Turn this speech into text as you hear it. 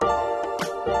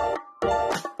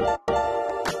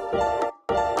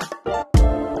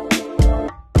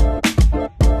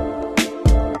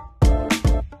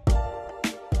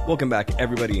Welcome back,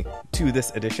 everybody, to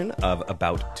this edition of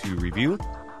About to Review.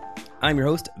 I'm your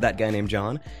host, that guy named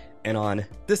John, and on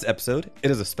this episode,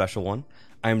 it is a special one.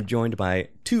 I'm joined by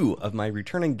two of my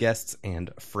returning guests and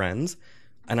friends,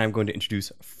 and I'm going to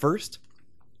introduce first.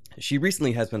 She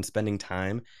recently has been spending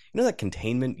time, that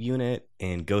containment unit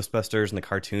in Ghostbusters and the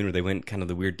cartoon where they went kind of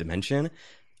the weird dimension?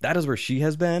 That is where she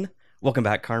has been. Welcome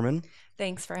back, Carmen.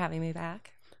 Thanks for having me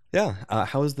back. Yeah,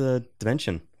 how was the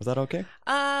dimension? Was that okay?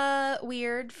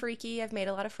 Weird, freaky. I've made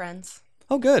a lot of friends.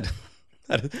 Oh, good.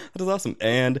 That is awesome.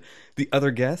 And the other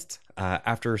guest,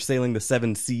 after sailing the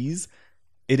 7 seas,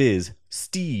 it is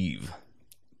Steve.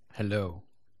 Hello.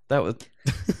 That was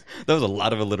that was a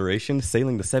lot of alliteration.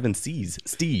 Sailing the 7 seas,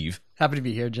 Steve. Happy to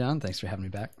be here, John. Thanks for having me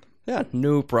back. Yeah,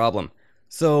 no problem.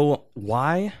 So,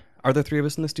 why are there 3 of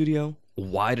us in the studio?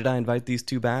 Why did I invite these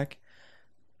 2 back?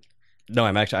 No,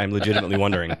 I'm legitimately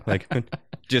wondering.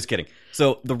 Just kidding.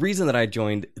 So the reason that I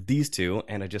joined these 2,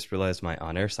 and I just realized my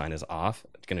on-air sign is off.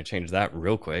 I'm going to change that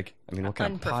real quick. I mean, what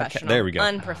kind of podcast? There we go.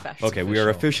 Unprofessional. Okay, we are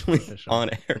officially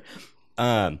on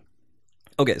air.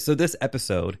 Okay, so this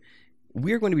episode,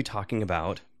 we are going to be talking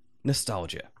about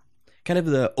nostalgia. Kind of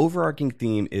the overarching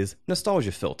theme is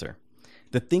nostalgia filter.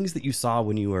 The things that you saw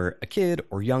when you were a kid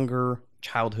or younger,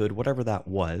 childhood, whatever that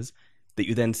was, that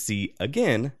you then see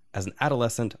again as an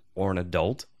adolescent or an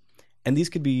adult. And these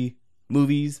could be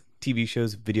movies, TV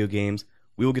shows, video games.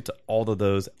 We will get to all of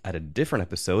those at a different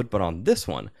episode, but on this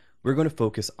one, we're going to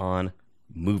focus on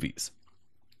movies.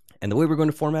 And the way we're going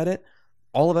to format it,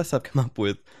 all of us have come up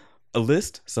with a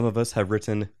list. Some of us have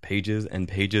written pages and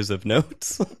pages of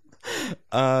notes.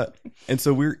 And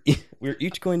so we're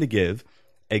each going to give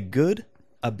a good,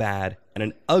 a bad, and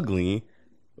an ugly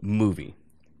movie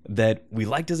that we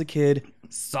liked as a kid,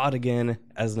 saw it again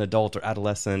as an adult or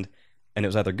adolescent, and it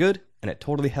was either good and it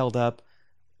totally held up,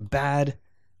 bad,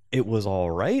 it was all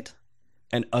right,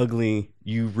 and ugly,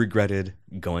 you regretted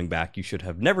going back. You should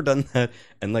have never done that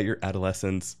and let your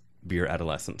adolescence be your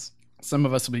adolescence. Some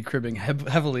of us will be cribbing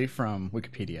heavily from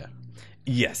Wikipedia.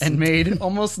 Yes. And made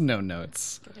almost no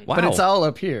notes. Wow. But it's all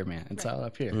up here, man. It's all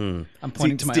up here. I'm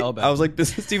pointing to my elbow. I was like,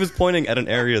 Steve was pointing at an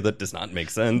area that does not make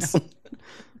sense.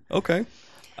 Okay.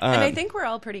 And I think we're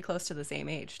all pretty close to the same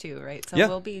age, too, right? So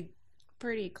we'll be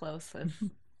pretty close with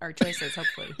our choices,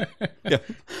 hopefully. Yeah.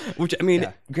 Which, I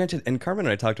mean, granted, and Carmen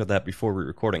and I talked about that before we were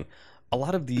recording. A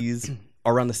lot of these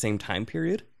are around the same time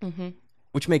period,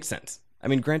 which makes sense. I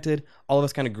mean, granted, all of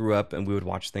us kind of grew up and we would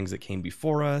watch things that came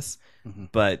before us.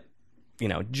 But,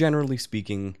 generally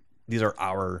speaking, these are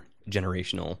our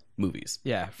generational movies.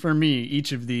 Yeah. For me,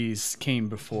 each of these came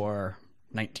before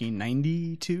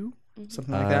 1992.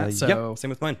 Something like that. So same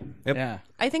with mine. Yep. Yeah.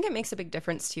 I think it makes a big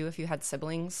difference, too, if you had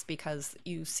siblings, because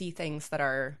you see things that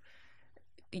are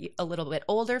a little bit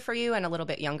older for you and a little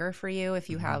bit younger for you if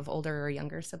you have older or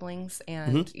younger siblings.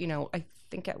 And, I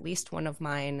think at least one of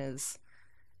mine is...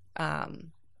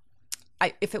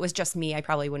 if it was just me, I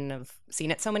probably wouldn't have seen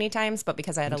it so many times, but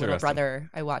because I had a little brother,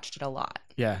 I watched it a lot.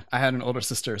 Yeah, I had an older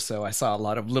sister, so I saw a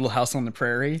lot of Little House on the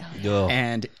Prairie Oh.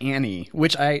 and Annie,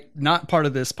 which not part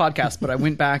of this podcast, but I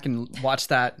went back and watched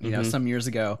that, some years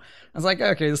ago. I was like,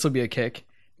 okay, this will be a kick.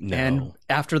 No. And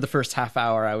after the first half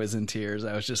hour, I was in tears.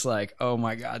 I was just like, oh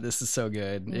my God, this is so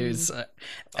good. It was,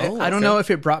 I don't know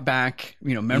if it brought back,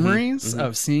 memories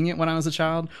of seeing it when I was a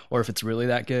child, or if it's really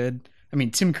that good. I mean,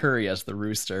 Tim Curry as the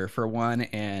Rooster, for one,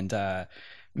 and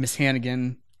Miss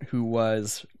Hannigan, who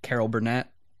was Carol Burnett.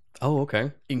 Oh,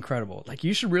 okay. Incredible. Like,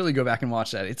 you should really go back and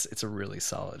watch that. It's a really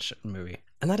solid movie.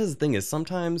 And that is the thing, is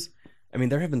sometimes, I mean,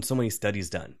 there have been so many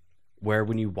studies done where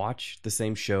when you watch the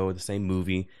same show, the same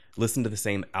movie, listen to the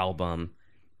same album,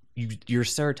 your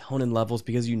serotonin levels,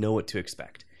 because you know what to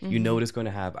expect. You know it is going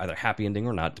to have either happy ending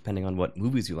or not, depending on what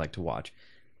movies you like to watch.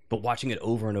 But watching it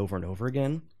over and over and over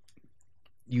again,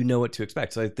 you know what to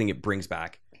expect. So I think it brings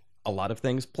back a lot of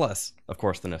things, plus, of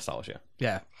course, the nostalgia.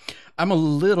 Yeah. I'm a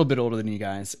little bit older than you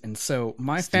guys, and so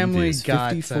my family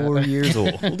got 54 years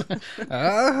old.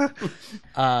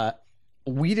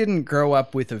 We didn't grow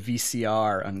up with a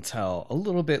VCR until a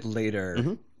little bit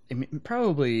later. I mean,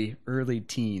 probably early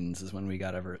teens is when we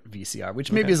got a VCR,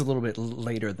 which maybe is a little bit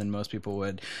later than most people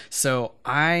would. So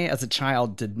I, as a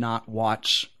child, did not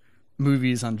watch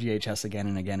movies on VHS again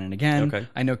and again and again. Okay.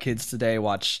 I know kids today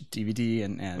watch DVD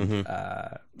and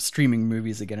streaming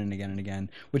movies again and again and again,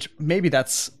 which maybe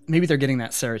they're getting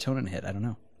that serotonin hit. I don't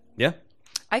know. Yeah.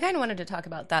 I kind of wanted to talk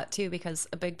about that too, because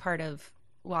a big part of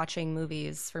watching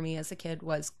movies for me as a kid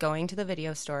was going to the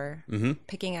video store,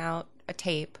 picking out a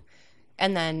tape,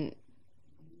 and then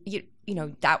you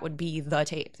know that would be the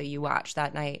tape that you watched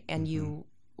that night, and you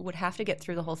would have to get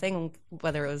through the whole thing,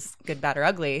 whether it was good, bad, or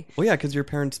ugly. Well, yeah, because your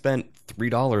parents spent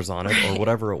 $3 on it or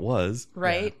whatever it was.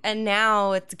 Right. Yeah. And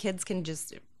now the kids can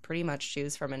just pretty much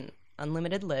choose from an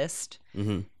unlimited list.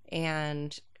 Mm-hmm.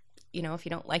 And, you know, if you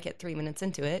don't like it 3 minutes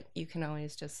into it, you can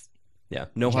always just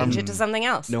change it to something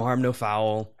else. No harm, no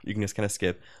foul. You can just kind of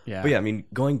skip. Yeah. But yeah, I mean,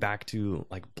 going back to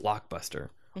like Blockbuster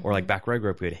or like back where I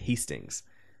grew up, we had Hastings.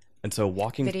 And so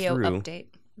walking Video through... update.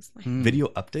 Video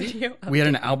update? Video update. We had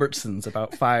an Albertsons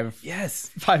about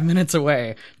 5 minutes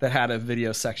away that had a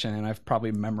video section, and I've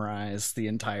probably memorized the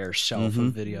entire shelf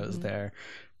of videos there.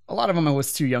 A lot of them I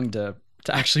was too young to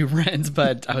actually rent,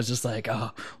 but I was just like,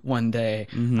 oh, one day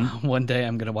I'm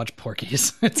going to watch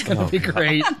Porky's. It's going to be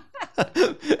great.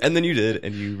 And then you did,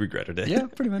 and you regretted it. Yeah,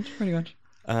 pretty much.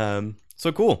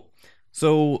 So cool.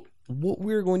 So what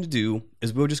we're going to do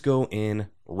is we'll just go in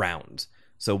rounds.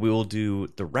 So we will do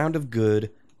the round of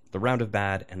good, the round of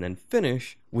bad, and then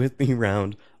finish with the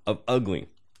round of ugly.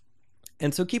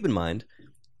 And so keep in mind,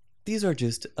 these are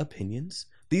just opinions.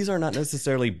 These are not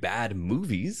necessarily bad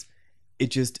movies.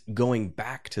 It's just going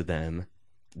back to them,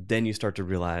 then you start to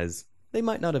realize they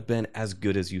might not have been as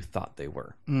good as you thought they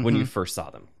were when you first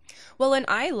saw them. Well, and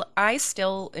I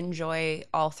still enjoy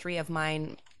all three of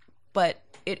mine, but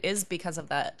it is because of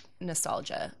that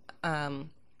nostalgia.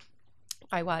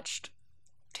 I watched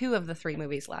 2 of the 3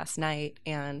 movies last night,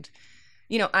 and,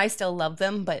 you know, I still love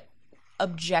them, but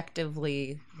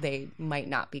objectively, they might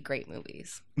not be great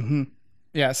movies. Mm-hmm.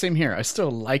 Yeah, same here. I still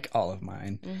like all of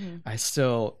mine. Mm-hmm. I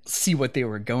still see what they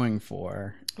were going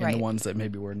for in the ones that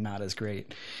maybe were not as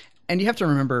great. And you have to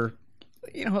remember,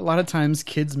 you know, a lot of times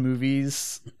kids'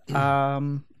 movies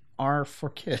are for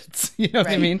kids. You know what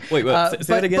I mean? Wait,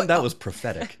 say that again? That was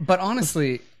prophetic. But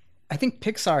honestly, I think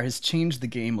Pixar has changed the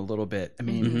game a little bit. I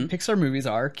mean, Pixar movies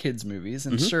are kids' movies,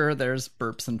 and sure, there's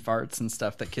burps and farts and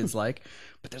stuff that kids like,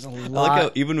 but there's a lot. I like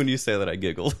how even when you say that, I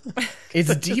giggled.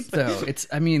 It's deep, though.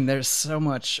 There's so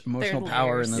much emotional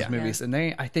power in those movies, and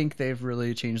I think they've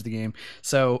really changed the game.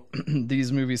 So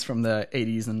these movies from the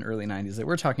 80s and early 90s that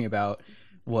we're talking about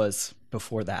was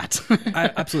before that.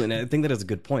 Absolutely, and I think that is a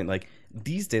good point. Like,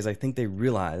 these days, I think they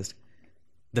realized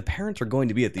the parents are going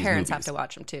to be at these Parents movies. have to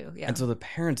watch them too, yeah. And so the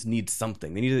parents need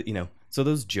something. They need to, you know, so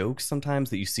those jokes sometimes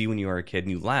that you see when you are a kid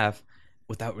and you laugh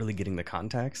without really getting the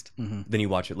context, then you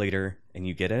watch it later and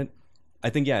you get it.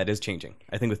 I think, yeah, it is changing.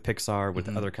 I think with Pixar, with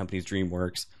other companies,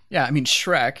 DreamWorks. Yeah, I mean,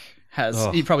 Shrek has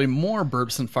probably more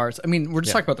burps and farts. I mean, we're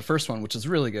just talking about the first one, which is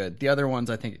really good. The other ones,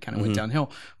 I think it kind of went downhill.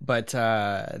 But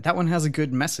that one has a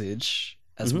good message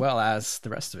as well as the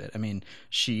rest of it. I mean,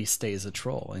 she stays a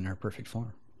troll in her perfect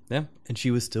form. Yeah, and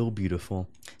she was still beautiful.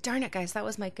 Darn it, guys, that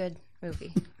was my good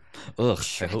movie. Ugh,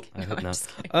 Shrek. I hope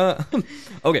not.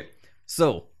 Okay,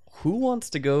 so who wants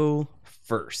to go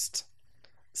first?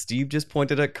 Steve just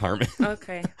pointed at Carmen.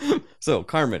 Okay. So,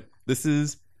 Carmen, this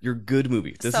is your good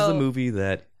movie. This is a movie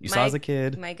that you saw as a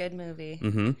kid. My good movie.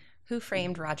 Mm-hmm. Who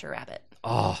Framed Roger Rabbit?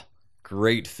 Oh,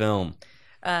 great film.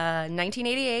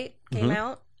 1988 came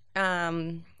out.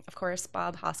 Of course,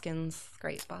 Bob Hoskins.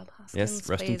 Great Bob Hoskins. Yes,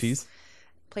 rest in peace.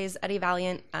 Plays Eddie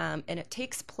Valiant, and it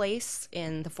takes place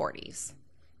in the 40s.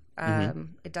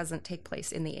 It doesn't take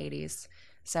place in the 80s.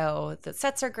 So the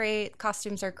sets are great,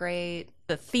 costumes are great,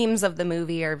 the themes of the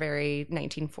movie are very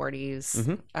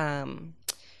 1940s.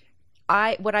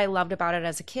 What I loved about it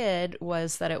as a kid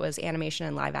was that it was animation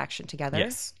and live action together.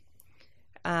 Yes.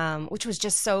 Which was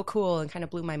just so cool and kind of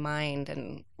blew my mind,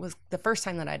 and was the first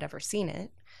time that I'd ever seen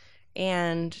it.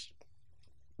 And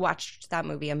watched that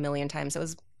movie a million times. It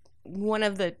was one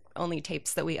of the only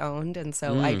tapes that we owned, and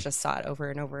so I just saw it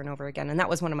over and over and over again. And that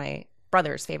was one of my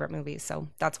brother's favorite movies, so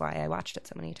that's why I watched it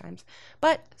so many times.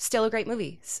 But still a great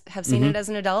movie. Have seen it as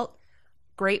an adult.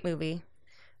 Great movie.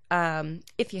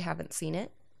 If you haven't seen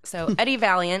it. So Eddie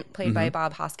Valiant, played by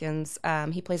Bob Hoskins,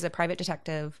 he plays a private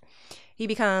detective. He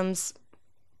becomes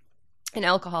an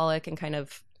alcoholic and kind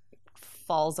of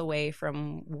falls away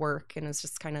from work and is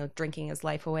just kind of drinking his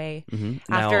life away.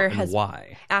 After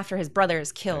his brother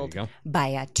is killed by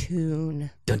a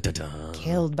tune. Dun, dun, dun.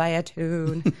 Killed by a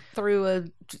tune. Through a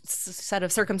set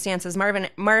of circumstances,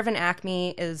 Marvin Acme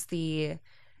is he's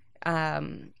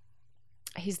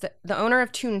the owner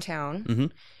of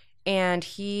Toontown, and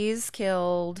he's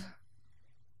killed.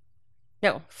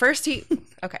 No, first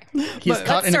okay. He's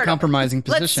caught in a compromising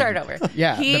position. Let's start over.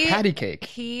 Yeah, the patty cake.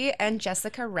 He and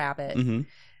Jessica Rabbit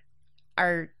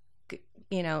are,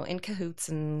 in cahoots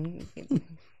and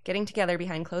getting together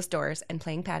behind closed doors and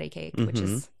playing patty cake, which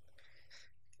is,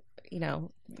 it's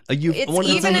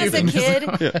even as a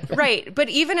kid, right? But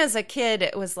even as a kid,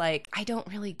 it was like, I don't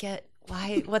really get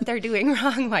what they're doing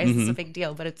wrong. Why is this a big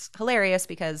deal? But it's hilarious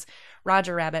because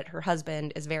Roger Rabbit, her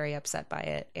husband, is very upset by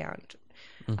it,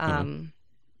 and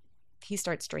he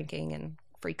starts drinking and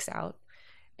freaks out.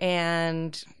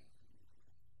 And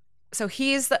so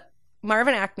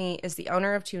Marvin Acme is the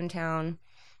owner of Toontown.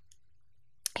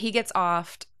 He gets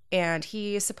offed, and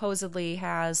he supposedly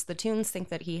the Toons think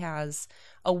that he has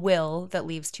a will that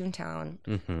leaves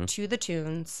Toontown to the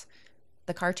Toons,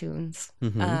 the cartoons,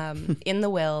 in the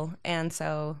will. And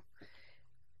so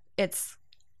it's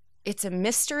a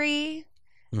mystery.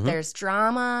 There's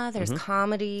drama, there's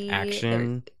comedy,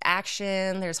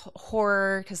 action, there's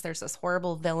horror because there's this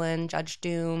horrible villain, Judge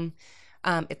Doom.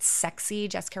 It's sexy.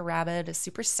 Jessica Rabbit is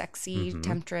super sexy,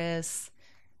 temptress.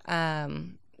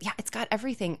 Yeah, it's got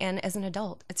everything. And as an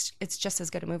adult, it's just as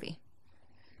good a movie.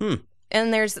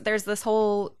 And there's this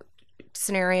whole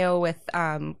scenario with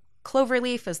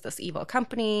Cloverleaf as this evil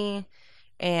company,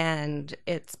 and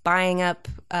it's buying up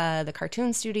the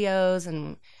cartoon studios,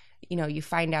 and you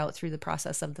find out through the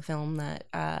process of the film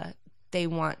that they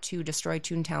want to destroy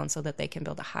Toontown so that they can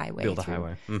build a highway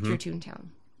through Toontown.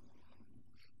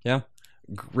 Yeah,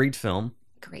 great film.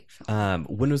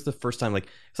 When was the first time?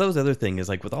 So that was the other thing is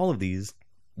with all of these,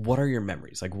 what are your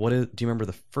memories? Do you remember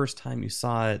the first time you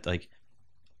saw it?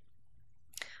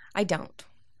 I don't.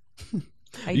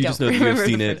 You just know that you've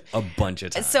seen it a bunch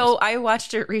of times. So I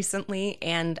watched it recently,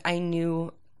 and I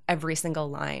knew every single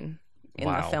line in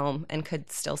the film and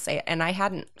could still say it. And I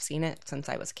hadn't seen it since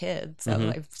I was a kid, so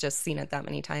I've just seen it that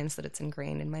many times that it's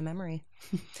ingrained in my memory.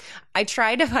 I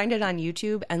tried to find it on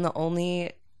YouTube, and the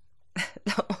only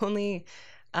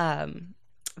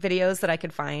videos that I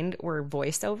could find were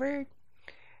voiceover.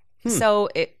 So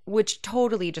which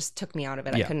totally just took me out of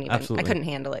it. Yeah, I couldn't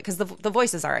handle it because the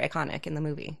voices are iconic in the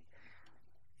movie.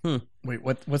 Wait,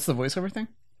 what's the voiceover thing?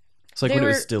 So when it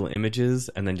was still images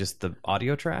and then just the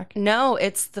audio track? No,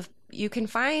 you can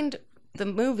find the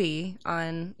movie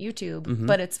on YouTube,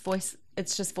 but it's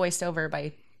just voiced over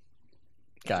by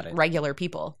regular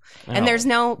people. And there's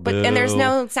no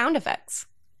sound effects.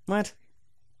 What?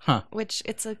 Huh. Which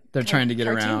they're trying to get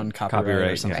around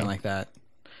copyright or something like that.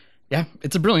 Yeah,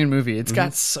 it's a brilliant movie. It's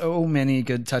got so many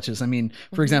good touches. I mean,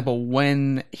 for example,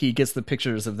 when he gets the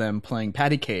pictures of them playing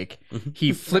patty cake,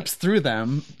 he flips through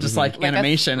them just like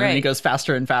animation, and he goes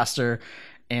faster and faster.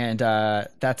 And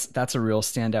that's a real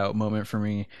standout moment for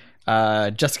me.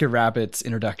 Jessica Rabbit's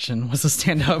introduction was a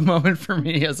standout moment for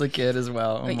me as a kid as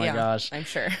well. Oh my gosh. I'm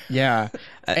sure. Yeah.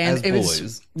 And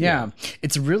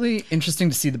it's really interesting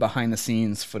to see the behind the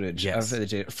scenes footage of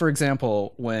it. For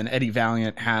example, when Eddie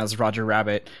Valiant has Roger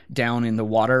Rabbit down in the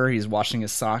water, he's washing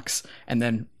his socks, and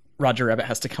then Roger Rabbit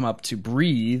has to come up to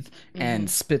breathe and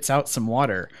spits out some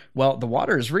water. Well, the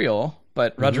water is real,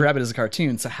 but Roger Rabbit is a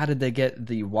cartoon, so how did they get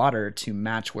the water to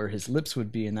match where his lips would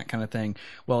be and that kind of thing?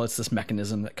 Well, it's this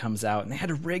mechanism that comes out, and they had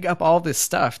to rig up all this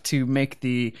stuff to make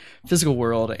the physical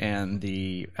world and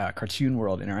the cartoon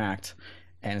world interact,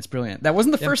 and it's brilliant. That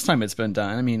wasn't the first time it's been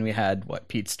done. I mean, we had,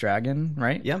 Pete's Dragon,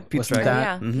 right? Yeah, Pete's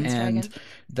Dragon. Pete's and Dragon.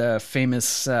 The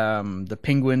famous the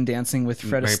penguin dancing with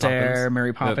Fred Astaire,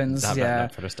 Mary Poppins. Not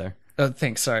Fred Astaire. Oh,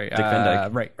 thanks. Sorry. Dick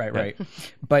Van Dyke. Right.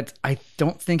 But I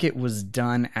don't think it was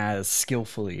done as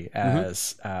skillfully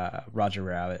as Roger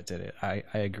Rabbit did it. I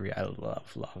agree. I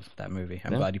love that movie.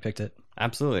 I'm glad you picked it.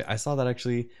 Absolutely. I saw that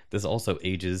actually. This also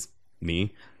ages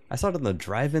me. I saw it in the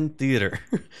drive-in theater.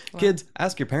 Kids,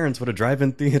 ask your parents what a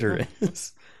drive-in theater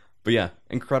is. But yeah,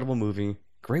 incredible movie.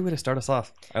 Great way to start us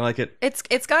off. I like it.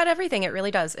 It's got everything. It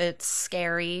really does. It's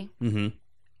scary.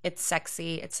 It's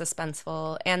sexy, it's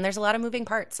suspenseful, and there's a lot of moving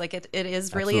parts. It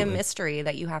is really a mystery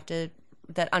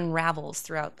that unravels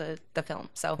throughout the film.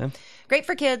 So great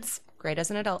for kids, great as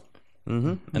an adult.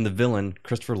 And the villain,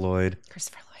 Christopher Lloyd.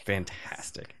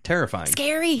 Fantastic. Terrifying.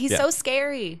 Scary. He's so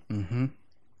scary.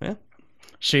 Yeah.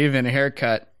 Shave and a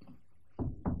haircut.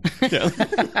 Yeah.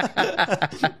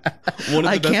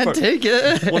 I can't take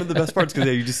it. One of the best parts because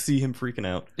you just see him freaking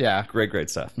out. Yeah.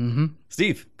 Great stuff.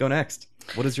 Steve, go next.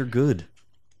 What is your good?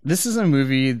 This is a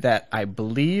movie that I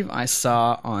believe I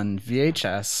saw on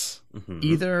VHS,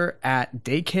 either at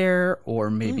daycare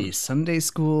or maybe Sunday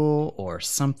school or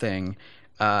something,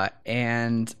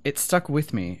 and it stuck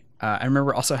with me. I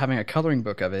remember also having a coloring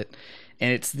book of it,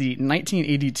 and it's the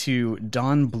 1982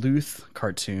 Don Bluth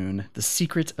cartoon, The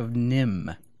Secret of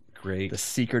NIMH. Great. The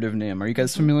Secret of NIMH. Are you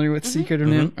guys familiar with Secret of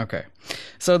NIMH? Okay.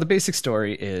 So the basic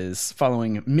story is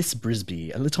following Miss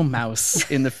Brisby, a little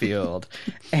mouse in the field,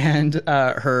 and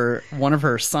one of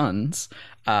her sons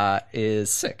is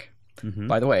sick.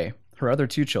 By the way, her other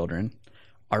two children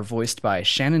are voiced by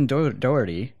Shannon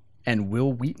Doherty and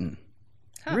Will Wheaton.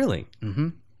 Really?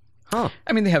 Huh.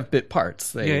 I mean, they have bit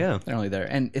parts. Yeah. They're only there.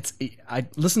 And I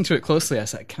listened to it closely. I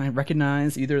said, can I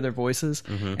recognize either of their voices?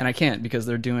 And I can't because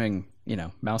they're doing,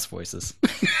 mouse voices.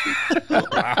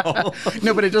 Wow.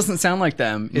 No, but it doesn't sound like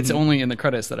them. It's only in the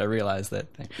credits that I realized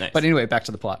that thing. Nice. But anyway, back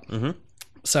to the plot.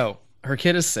 So her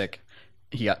kid is sick.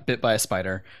 He got bit by a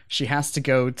spider. She has to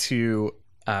go to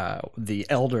the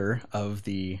elder of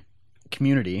the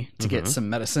community to get some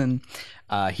medicine.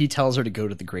 He tells her to go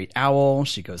to the Great Owl.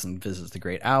 She goes and visits the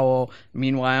Great Owl.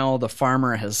 Meanwhile, the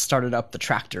farmer has started up the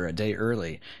tractor a day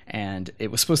early, and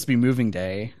it was supposed to be moving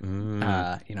day,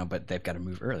 but they've got to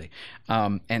move early.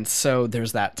 And so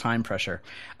there's that time pressure.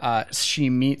 She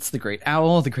meets the Great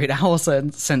Owl. The Great Owl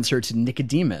sends her to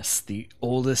Nicodemus, the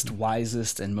oldest,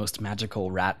 wisest, and most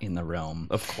magical rat in the realm.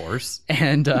 Of course.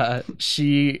 And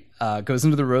she goes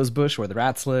into the rose bush where the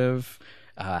rats live.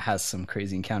 Has some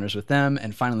crazy encounters with them,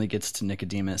 and finally gets to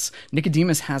Nicodemus.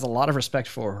 Nicodemus has a lot of respect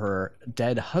for her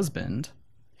dead husband,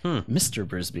 Mr.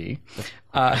 Brisby,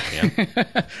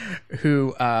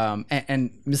 who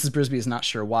and Mrs. Brisby is not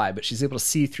sure why, but she's able to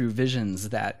see through visions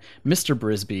that Mr.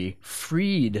 Brisby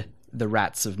freed the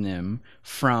rats of Nim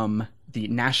from the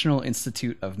National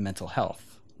Institute of Mental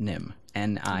Health, NIMH.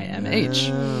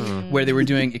 NIMH, where they were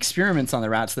doing experiments on the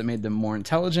rats that made them more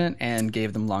intelligent and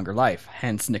gave them longer life.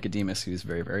 Hence Nicodemus, who's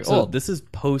very, very old. This is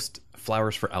post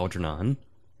Flowers for Algernon.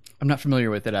 I'm not familiar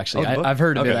with it, actually. Oh, I've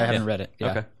heard of it. I haven't read it.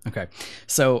 Yeah. Okay.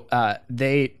 So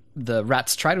the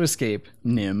rats try to escape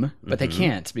NIMH, but they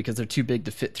can't because they're too big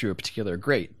to fit through a particular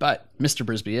grate. But Mr.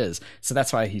 Brisby is. So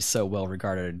that's why he's so well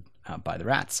regarded by the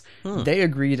rats. They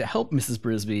agree to help Mrs.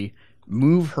 Brisby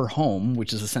move her home,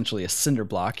 which is essentially a cinder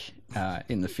block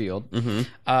in the field.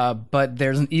 But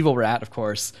there's an evil rat, of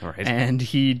course, and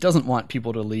he doesn't want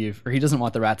people to leave, or he doesn't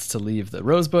want the rats to leave the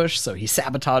rose bush, so he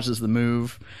sabotages the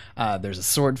move. There's a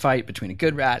sword fight between a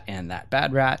good rat and that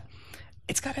bad rat.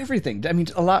 It's got everything. I mean,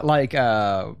 a lot like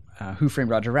Who Framed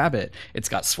Roger Rabbit. It's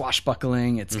got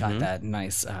swashbuckling. It's got that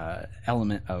nice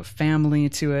element of family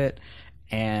to it.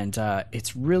 And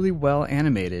it's really well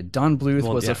animated. Don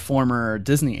Bluth was a former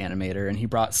Disney animator, and he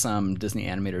brought some Disney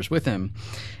animators with him.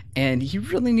 And he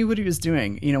really knew what he was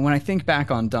doing. When I think back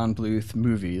on Don Bluth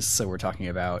movies, so we're talking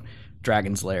about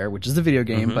Dragon's Lair, which is a video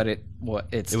game, but it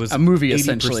was a movie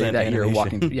essentially that animation. you're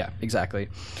walking through. Yeah, exactly.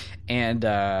 And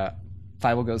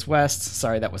Fievel Goes West,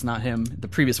 sorry, that was not him. The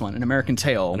previous one, An American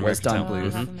Tail, was Don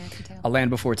Bluth. A Land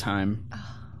Before Time.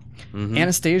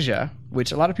 Anastasia,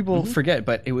 which a lot of people forget,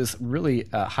 but it was really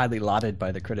highly lauded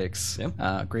by the critics.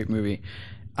 Great movie.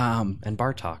 And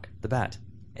Bartok, the bat.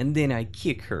 And then I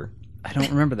kick her. I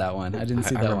don't remember that one. I didn't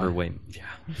see that one. Wait.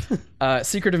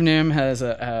 Secret of NIMH has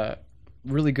a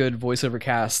really good voiceover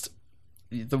cast.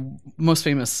 The most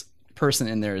famous person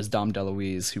in there is Dom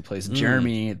DeLuise, who plays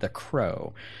Jeremy the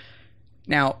Crow.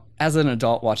 Now, as an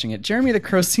adult watching it, Jeremy the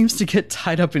Crow seems to get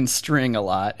tied up in string a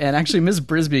lot. And actually, Miss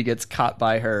Brisby gets caught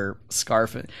by her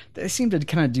scarf. They seem to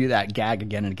kind of do that gag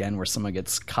again and again where someone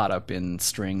gets caught up in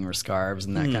string or scarves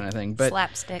and that kind of thing. But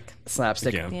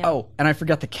Slapstick. Yeah. Oh, and I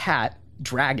forgot the cat,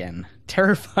 Dragon.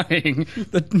 Terrifying.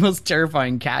 The most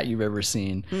terrifying cat you've ever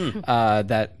seen.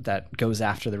 That goes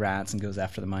after the rats and goes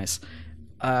after the mice.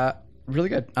 Really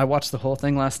good. I watched the whole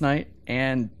thing last night,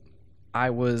 and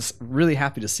I was really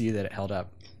happy to see that it held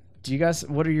up.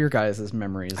 What are your guys'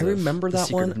 memories? I remember of that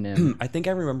Secret one. Of NIMH? I think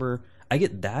I remember. I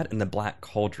get that and the Black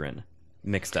Cauldron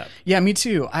mixed up. Yeah, me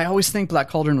too. I always think Black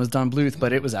Cauldron was Don Bluth,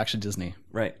 but it was actually Disney.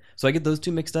 Right. So I get those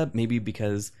two mixed up, maybe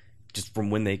because just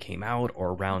from when they came out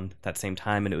or around that same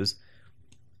time, and it was,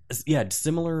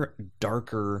 similar,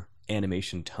 darker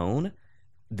animation tone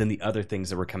than the other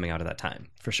things that were coming out at that time.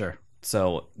 For sure.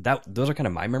 So those are kind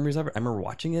of my memories of it. I remember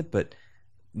watching it, but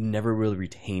never really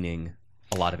retaining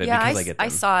a lot of it because I get them. I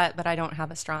saw it, but I don't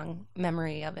have a strong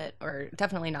memory of it, or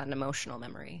definitely not an emotional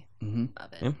memory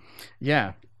of it.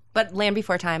 Yeah. But Land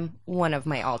Before Time, one of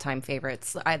my all-time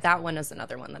favorites. That one is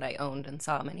another one that I owned and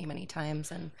saw many, many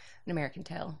times, and An American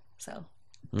Tail. So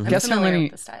I'm familiar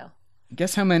with the style.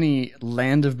 Guess how many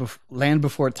Land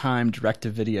Before Time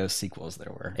direct-to-video sequels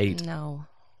there were? 8. No.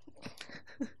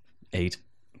 8.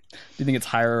 Do you think it's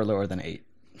higher or lower than 8?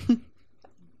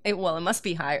 It must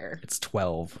be higher. It's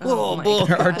 12. Oh,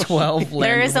 there are 12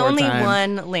 Land There is Before only Time.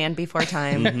 one Land Before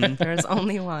Time. There is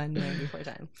only one Land Before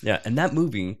Time. Yeah, and that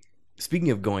movie, speaking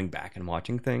of going back and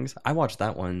watching things, I watched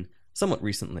that one somewhat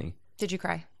recently. Did you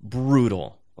cry?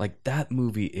 Brutal. Like, that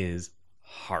movie is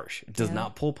harsh. It does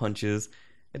not pull punches.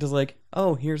 It is like,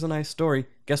 oh, here's a nice story.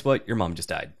 Guess what? Your mom just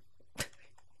died.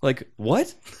 Like,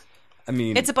 what? I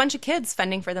mean... It's a bunch of kids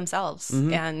fending for themselves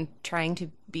and trying to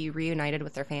be reunited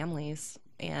with their families.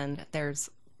 And there's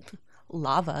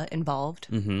lava involved.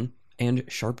 And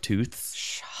sharp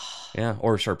tooths. Yeah,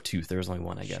 or Sharp Tooth. There was only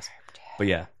one, I guess. But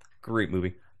yeah, great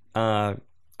movie.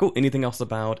 Cool. Anything else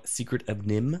about Secret of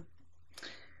NIMH?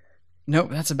 Nope,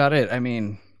 that's about it. I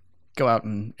mean, go out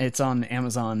and it's on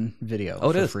Amazon Video. Oh,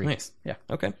 it for is? free. Nice. Yeah,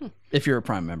 Okay. if you're a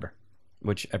Prime member.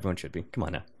 Which everyone should be. Come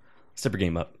on now. Step your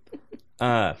game up.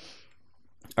 All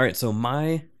right, so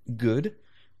my good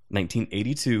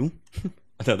 1982,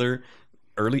 another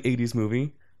early 80s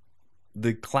movie,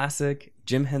 the classic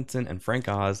Jim Henson and Frank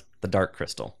Oz, The Dark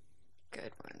Crystal.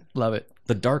 Good one. Love it.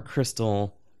 The Dark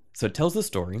Crystal, so it tells the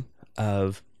story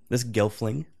of this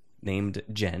gelfling named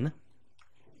Jen.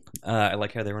 I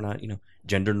like how they were not,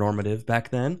 gender normative back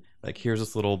then. Like, here's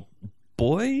this little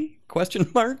boy, question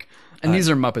mark. And these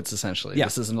are Muppets, essentially. Yeah.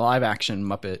 This is a live-action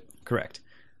Muppet. Correct.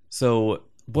 So,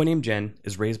 boy named Jen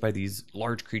is raised by these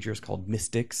large creatures called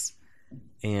mystics,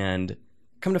 and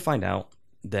come to find out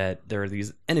that there are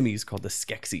these enemies called the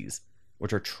Skeksis,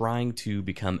 which are trying to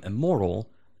become immortal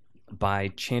by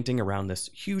chanting around this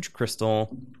huge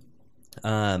crystal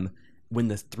when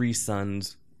the three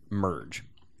suns merge.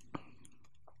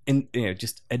 And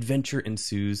just adventure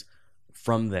ensues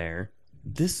from there.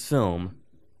 This film,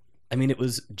 I mean, it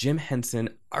was Jim Henson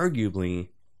arguably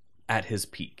at his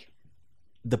peak.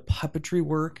 The puppetry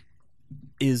work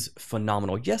is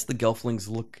phenomenal. Yes, the gelflings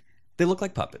look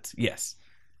like puppets. Yes.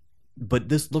 But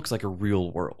this looks like a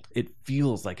real world. It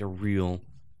feels like a real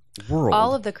world.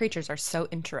 All of the creatures are so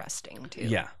interesting too.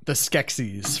 Yeah. The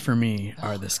Skeksis, for me,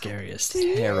 are the scariest.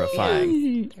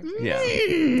 Terrifying. Yeah.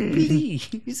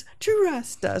 Please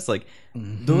trust us. Like,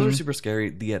 those are super scary.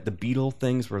 The beetle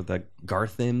things were the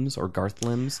Garthims or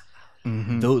Garthlims.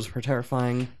 Those were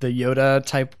terrifying. The Yoda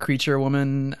type creature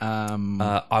woman.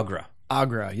 Agra.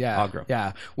 Agra, yeah. Agra.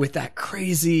 Yeah. With that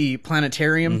crazy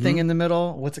planetarium thing in the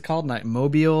middle. What's it called?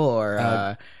 Mobile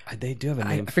or... They do have a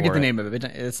name I forget the name of it.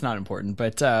 It's not important.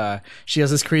 But she has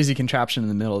this crazy contraption in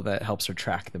the middle that helps her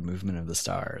track the movement of the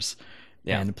stars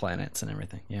and the planets and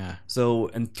everything. Yeah. So,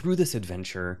 and through this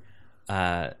adventure,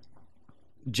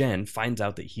 Jen finds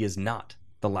out that he is not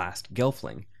the last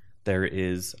gelfling. There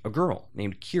is a girl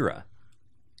named Kira.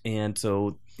 And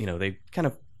so, they kind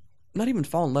of not even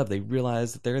fall in love. They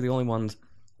realize that they're the only ones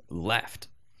left.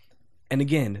 And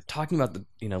again, talking about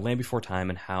the Land Before Time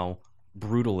and how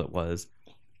brutal it was,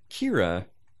 Kira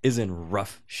is in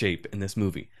rough shape in this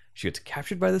movie. She gets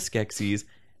captured by the Skeksis.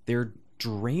 They're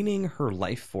draining her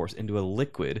life force into a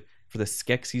liquid for the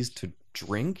Skeksis to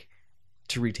drink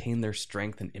to retain their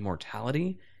strength and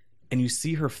immortality. And you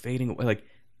see her fading away. Like,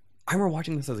 I remember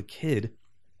watching this as a kid,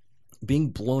 being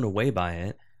blown away by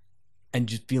it, and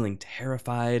just feeling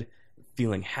terrified,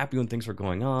 feeling happy when things were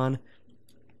going on.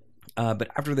 But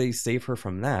after they save her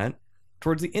from that,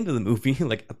 towards the end of the movie,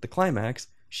 like at the climax,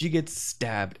 she gets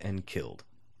stabbed and killed.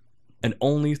 And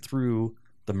only through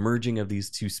the merging of these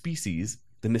two species,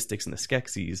 the mystics and the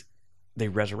Skeksis, they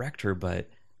resurrect her. But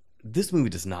this movie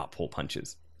does not pull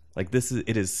punches. Like,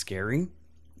 it is scary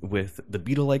with the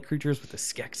beetle-like creatures, with the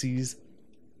Skeksis,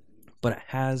 but it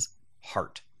has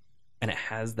heart. And it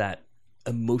has that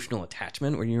emotional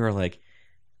attachment where you're like,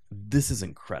 this is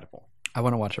incredible. I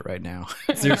want to watch it right now.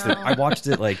 Seriously, I watched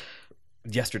it like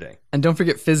yesterday. And don't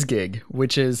forget Fizzgig,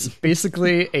 which is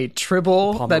basically a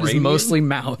tribble that is Pomeranian? mostly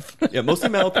mouth. Yeah, mostly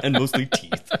mouth and mostly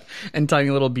teeth. And tiny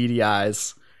little beady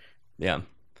eyes. Yeah.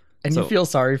 And So- you feel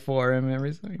sorry for him.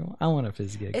 I want a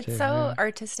Fizzgig It's too. so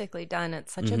artistically done.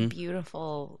 It's such a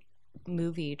beautiful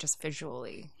movie, just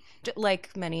visually,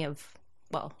 like many of,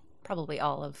 well, probably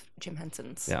all of Jim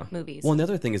Henson's movies. Well, and the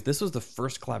other thing is, this was the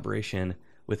first collaboration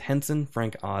with Henson,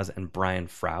 Frank Oz, and Brian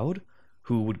Froud,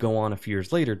 who would go on a few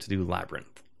years later to do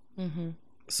Labyrinth.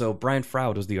 So Brian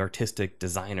Froud was the artistic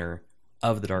designer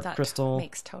of the Dark That Crystal.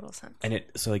 makes total sense. And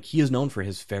he is known for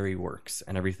his fairy works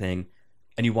and everything.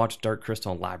 And you watch Dark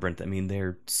Crystal and Labyrinth, I mean,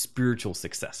 they're spiritual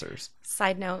successors.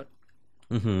 Side note,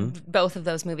 both of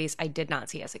those movies I did not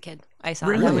see as a kid. I saw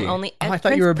Really? them only. I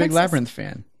thought you were a big Labyrinth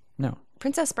fan. No.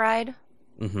 Princess Bride.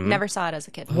 Never saw it as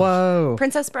a kid. Whoa.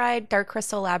 Princess Bride, Dark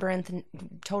Crystal, Labyrinth,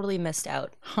 totally missed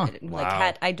out.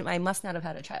 I must not have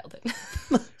had a childhood.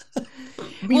 But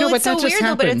it's so that just weird,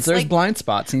 though, but happens. it's There's like- blind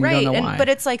spots and you don't know why. But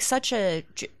it's like such a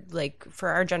for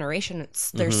our generation.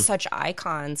 There's such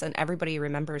icons, and everybody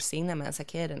remembers seeing them as a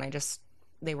kid, and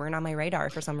they weren't on my radar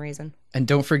for some reason. And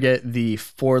don't forget the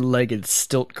four-legged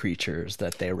stilt creatures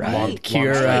that they ride. Right.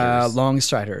 Kira,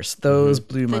 Longstriders. Those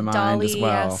blew my mind as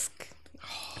well. Dolly-esque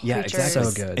Yeah, creatures.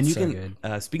 exactly. So good, And you so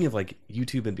can, speaking of like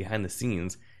YouTube and behind the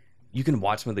scenes, you can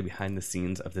watch some of the behind the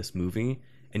scenes of this movie,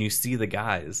 and you see the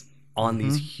guys on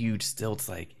these huge stilts.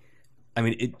 Like, I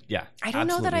mean, I don't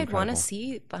know that absolutely I'd want to incredible.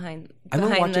 see behind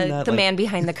watching the that, man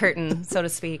behind the curtain, so to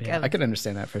speak. I could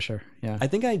understand that for sure. Yeah. I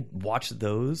think I watched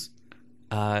those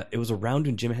It was around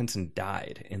when Jim Henson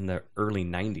died in the early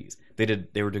 90s.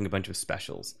 They were doing a bunch of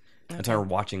specials. Okay. And so I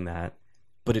remember watching that,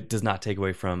 but it does not take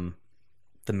away from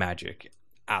the magic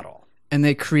at all. And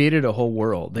they created a whole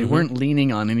world. They weren't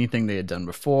leaning on anything they had done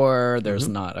before. There's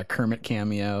not a Kermit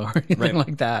cameo or anything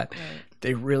like that. Right.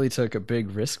 They really took a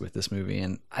big risk with this movie,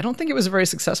 and I don't think it was very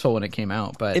successful when it came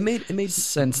out. But it made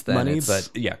since then money, but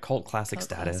yeah, cult classic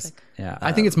status. Classic. Yeah,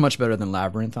 I think it's much better than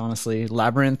Labyrinth. Honestly,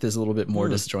 Labyrinth is a little bit more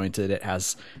disjointed. It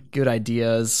has good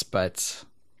ideas, but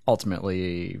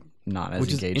ultimately not as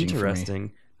engaging. Which is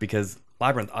interesting because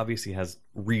Labyrinth obviously has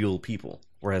real people,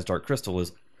 whereas Dark Crystal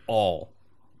is all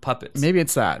puppets. Maybe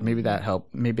it's that. Maybe that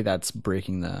helped. Maybe that's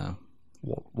breaking the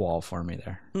wall for me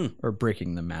there, or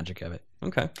breaking the magic of it.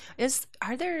 Okay.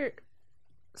 Are there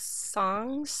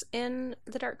songs in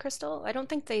the Dark Crystal? I don't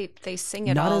think they sing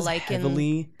it not all as like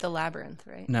heavily... in the Labyrinth,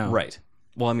 right? No. Right.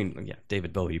 Well, I mean, yeah,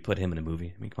 David Bowie put him in a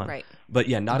movie. I mean, come on. Right. But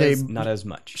yeah, not as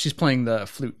much. She's playing the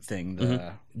flute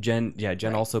thing. Jen right.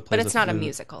 also plays. But it's not flute. a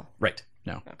musical. Right.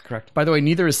 No. Okay. Correct. By the way,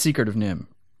 neither is Secret of NIMH.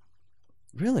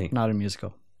 Really? Not a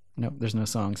musical. No, there's no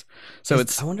songs. So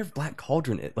I wonder if Black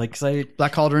Cauldron,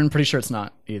 Black Cauldron, pretty sure it's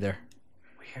not either.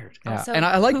 Weird. Yeah. Also, and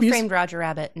I like Who Framed Roger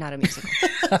Rabbit, not a musical.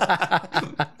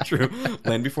 True.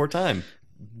 Land Before Time,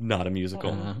 not a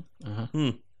musical.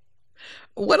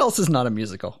 What else is not a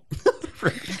musical?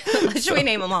 Should we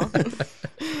name them all?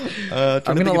 I'm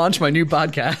going to launch my new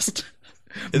podcast.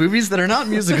 Movies that are not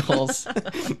musicals.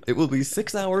 It will be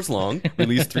 6 hours long,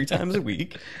 released 3 times a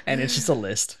week. And it's just a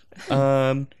list.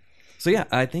 So yeah,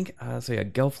 I think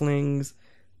Gelflings,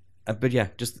 but yeah,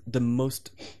 just the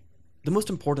most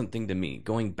important thing to me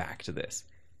going back to this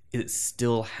is it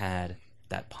still had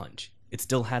that punch. It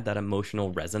still had that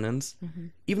emotional resonance,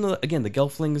 even though again the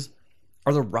Gelflings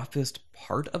are the roughest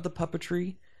part of the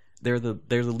puppetry. They're the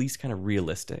least kind of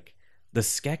realistic. The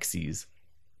Skeksis,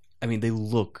 I mean, they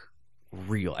look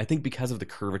real. I think because of the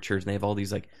curvatures, and they have all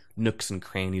these like nooks and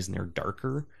crannies, and they're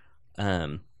darker.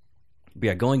 But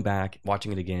yeah, going back,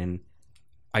 watching it again,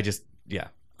 I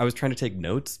was trying to take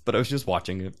notes, but I was just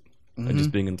watching it and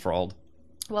just being enthralled.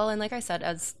 Well, and like I said,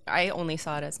 I only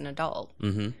saw it as an adult.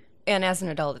 And as an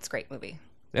adult, it's a great movie.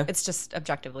 Yeah. It's just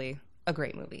objectively a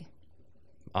great movie.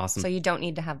 Awesome. So you don't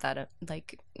need to have that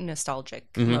like nostalgic,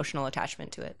 emotional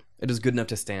attachment to it. It is good enough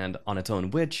to stand on its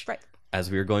own, which,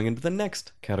 as we are going into the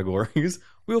next categories,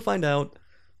 we will find out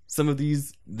some of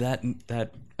these, that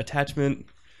attachment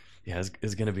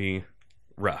is going to be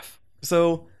rough.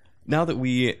 So now that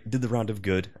we did the round of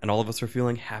good and all of us are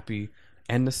feeling happy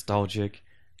and nostalgic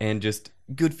and just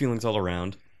good feelings all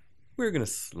around, we're going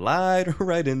to slide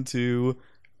right into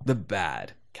the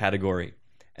bad category.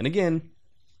 And again,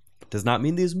 does not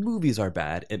mean these movies are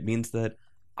bad. It means that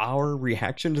our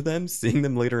reaction to them, seeing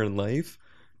them later in life,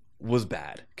 was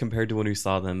bad compared to when we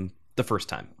saw them the first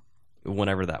time,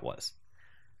 whenever that was.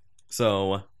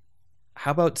 So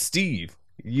how about Steve?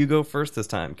 You go first this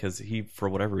time because he, for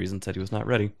whatever reason, said he was not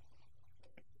ready.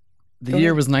 The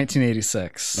year was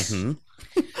 1986.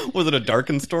 Was it a dark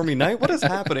and stormy night? What is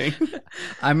happening?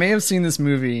 I may have seen this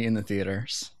movie in the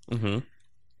theaters.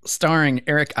 Starring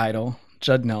Eric Idle,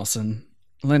 Judd Nelson,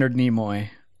 Leonard Nimoy,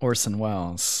 Orson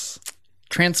Welles.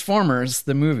 Transformers,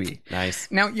 the movie. Nice.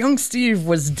 Now, young Steve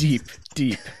was deep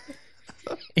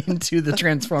into the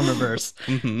Transformer-verse.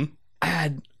 I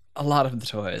had a lot of the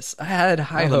toys. I had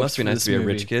high hopes. It must be nice to be a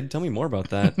rich kid. Tell me more about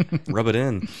that. Rub it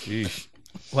in. Sheesh.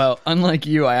 Well, unlike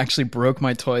you, I actually broke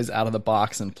my toys out of the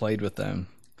box and played with them.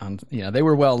 They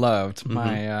were well loved.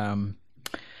 My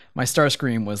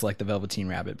Starscream was like the Velveteen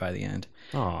Rabbit by the end.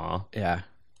 Aw. Yeah.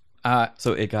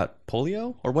 So it got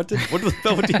polio, or what did the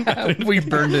Velveteen Rabbit? We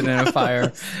burned it in a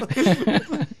fire.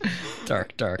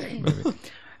 Dark movie.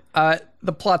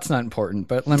 The plot's not important,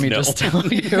 but let me just tell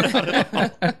you,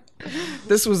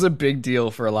 this was a big deal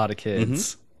for a lot of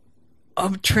kids.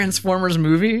 A Transformers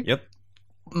movie. Yep.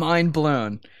 Mind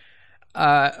blown.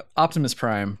 Optimus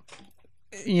Prime,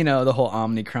 the whole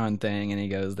Omnicron thing, and he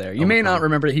goes there. You may not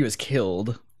remember that he was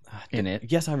killed in it.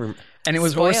 Yes, I remember. And it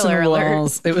was Orson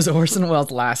Welles. It was Orson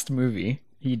Welles' last movie.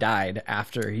 He died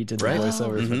after he did the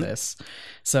voiceover for this.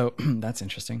 So that's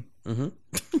interesting.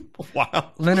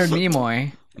 Wow. Leonard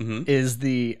Nimoy is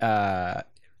the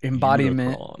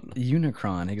embodiment.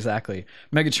 Unicron, exactly.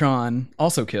 Megatron,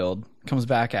 also killed, comes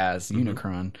back as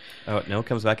Unicron. Oh, no,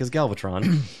 comes back as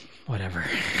Galvatron. Whatever.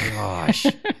 Gosh.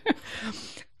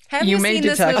 Have you seen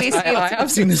this movie, Steve? I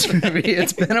have seen this movie.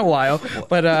 It's been a while,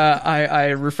 but I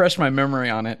refreshed my memory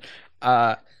on it.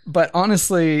 But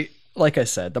honestly, like I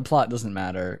said, the plot doesn't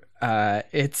matter.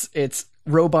 It's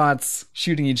robots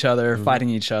shooting each other, fighting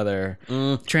each other,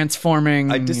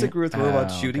 transforming. I disagree with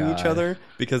robots shooting each other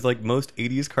because, like most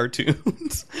 80s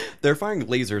cartoons, they're firing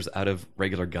lasers out of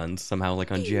regular guns somehow,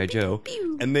 like on G.I. Joe,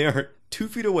 and they are 2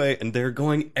 feet away and they're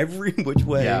going every which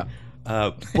way. Yeah.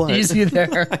 But Easy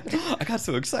there. I got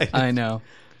so excited. I know.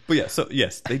 But yeah, so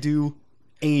yes, they do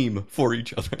aim for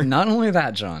each other. Not only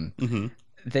that, John,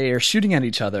 they are shooting at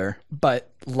each other,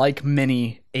 but like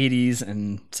many 80s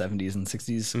and 70s and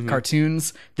 60s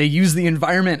cartoons, they use the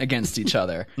environment against each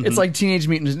other. It's like Teenage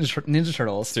Mutant Ninja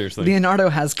Turtles. Seriously. Leonardo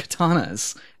has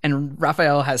katanas and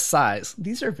Raphael has sais.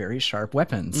 These are very sharp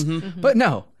weapons. But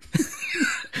no.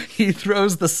 He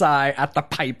throws the sai at the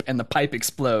pipe and the pipe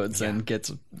explodes and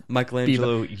gets...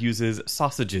 Michelangelo uses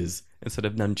sausages instead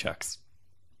of nunchucks.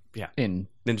 Yeah. In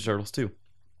Ninja Turtles too.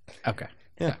 Okay.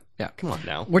 Yeah. Come on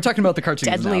now. We're talking about the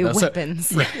cartoons Deadly now, though,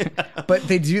 weapons. but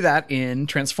they do that in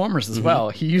Transformers as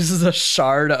well. He uses a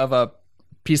shard of a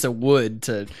piece of wood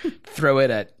to throw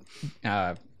it at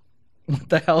what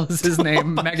the hell is his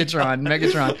name?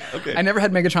 Megatron. Okay. I never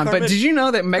had Megatron, but did you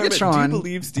know that Megatron... Carmen, do you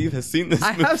believe Steve has seen this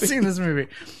movie? I have seen this movie.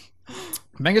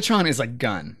 Megatron is a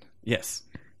gun. Yes.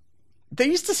 They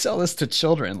used to sell this to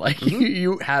children. Like,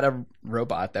 you had a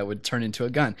robot that would turn into a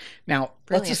gun. Now,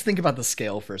 let's just think about the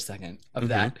scale for a second of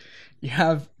that. You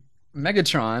have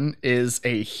Megatron is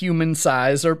a human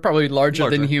size, or probably larger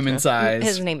than human size.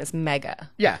 His name is Megatron.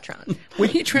 Yeah. When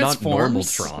he transforms... Not normal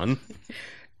Tron.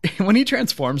 When he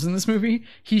transforms in this movie,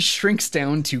 he shrinks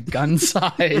down to gun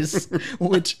size,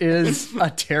 which is a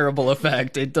terrible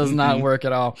effect. It does not work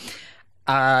at all.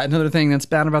 Another thing that's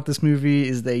bad about this movie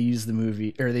is they use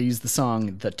the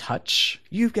song "The Touch."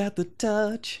 You've got the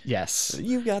touch. Yes,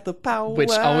 you've got the power.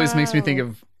 Which always makes me think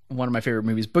of one of my favorite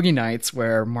movies, Boogie Nights,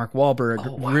 where Mark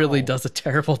Wahlberg really does a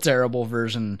terrible, terrible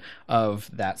version of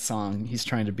that song. He's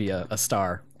trying to be a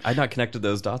star. I'd not connected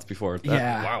those dots before.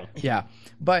 Yeah.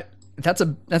 But that's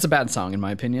a bad song in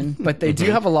my opinion. But they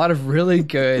do have a lot of really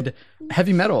good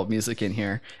heavy metal music in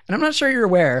here, and I'm not sure you're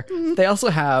aware. They also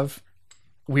have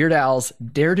Weird Al's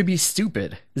 "Dare to Be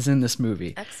Stupid" is in this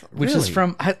movie. Excellent. Which is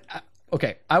from...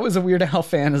 I was a Weird Al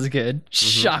fan as a kid.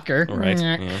 Shocker. Right.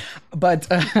 Yeah. But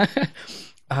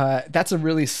that's a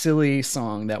really silly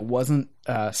song that wasn't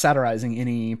satirizing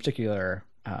any particular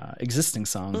existing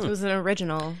song. It was an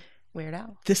original Weird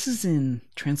Al. This is in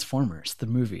Transformers, the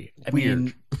movie. I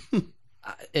mean,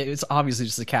 it's obviously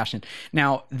just a cash in.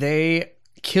 Now, they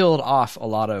killed off a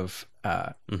lot of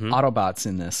Autobots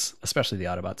in this, especially the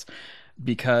Autobots,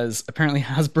 because apparently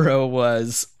Hasbro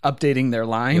was updating their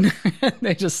line.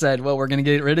 They just said, well, we're going to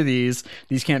get rid of these.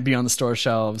 These can't be on the store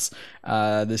shelves.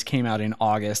 This came out in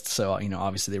August. So,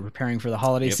 obviously they were preparing for the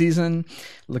holiday season,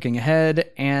 looking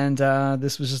ahead. And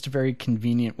this was just a very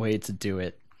convenient way to do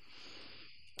it.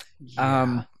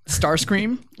 Yeah.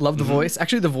 Starscream, love the voice.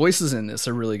 Actually, the voices in this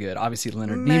are really good. Obviously,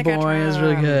 Leonard Nimoy is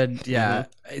really good. Yeah,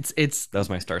 it's that was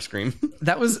my Starscream.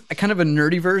 That was kind of a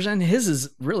nerdy version. His is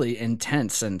really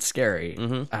intense and scary.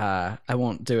 I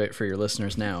won't do it for your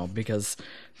listeners now because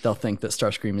they'll think that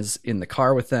Starscream is in the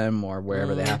car with them or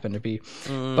wherever they happen to be.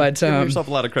 But give yourself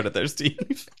a lot of credit there,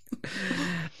 Steve.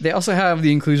 They also have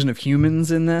the inclusion of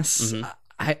humans in this.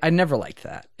 I never liked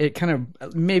that. It kind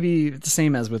of, maybe the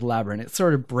same as with Labyrinth, it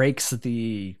sort of breaks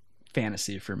the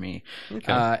fantasy for me.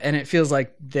 Okay. And it feels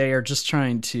like they are just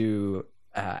trying to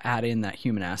add in that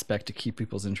human aspect to keep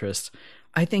people's interest.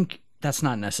 I think that's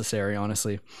not necessary,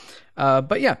 honestly.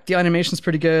 But yeah, the animation's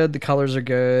pretty good. The colors are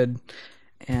good.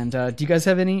 And do you guys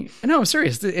have any? No, I'm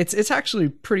serious. It's actually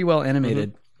pretty well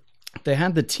animated. They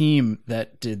had the team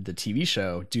that did the TV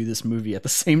show do this movie at the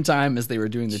same time as they were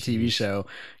doing the TV show.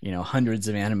 Hundreds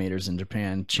of animators in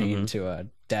Japan chained to a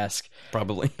desk.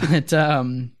 Probably. But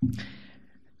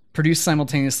produced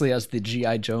simultaneously as the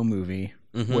G.I. Joe movie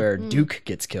where Duke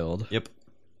gets killed. Yep.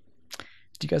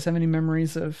 Do you guys have any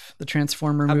memories of the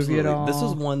Transformer movie at all? This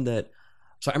was one that...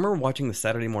 So I remember watching the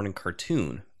Saturday morning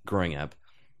cartoon growing up,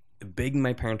 begging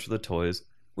my parents for the toys.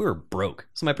 We were broke.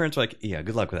 So my parents were like, yeah,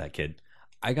 good luck with that, kid.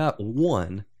 I got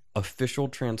one official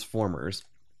Transformers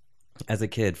as a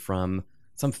kid from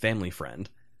some family friend,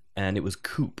 and it was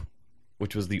Coop,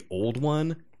 which was the old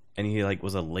one, and he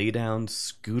was a lay down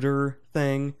scooter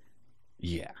thing.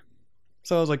 Yeah.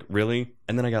 So I was like, really?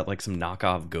 And then I got some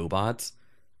knockoff GoBots.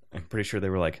 I'm pretty sure they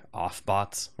were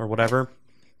Offbots or whatever.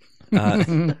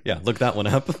 Yeah, look that one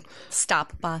up.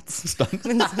 Stop bots. So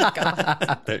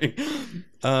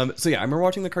yeah, I remember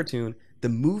watching the cartoon. The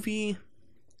movie,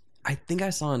 I think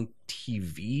I saw on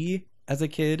TV as a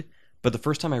kid, but the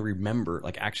first time I remember,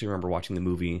 actually remember watching the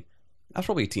movie, I was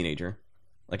probably a teenager.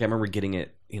 I remember getting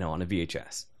it, on a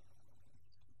VHS.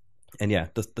 And yeah,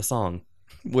 the song,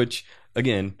 which,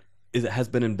 again, it has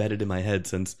been embedded in my head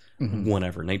since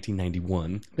whenever,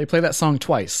 1991. They play that song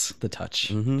twice, The Touch.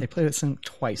 They play that song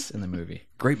twice in the movie.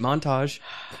 Great montage.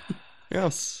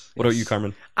 Yes. What about you,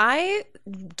 Carmen? I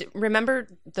remember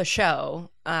the show.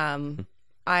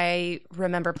 I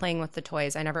remember playing with the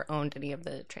toys. I never owned any of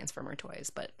the Transformer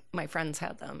toys, but my friends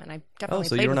had them, and I definitely so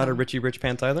played you're with not them. a Richie Rich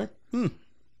Pants either?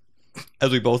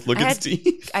 As we both look at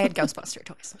Steve. I had Ghostbuster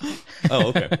toys. Oh,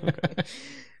 okay.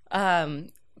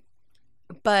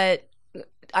 But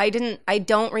I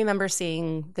don't remember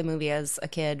seeing the movie as a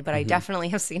kid, but I definitely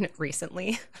have seen it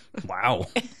recently. Wow.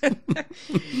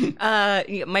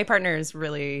 My partner was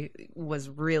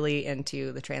really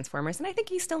into the Transformers, and I think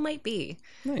he still might be.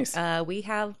 Nice. We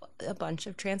have a bunch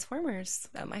of Transformers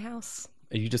at my house.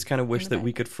 You just kind of wish that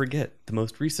we could forget the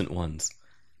most recent ones.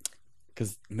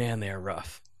 Because, man, they are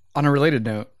rough. On a related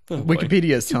note,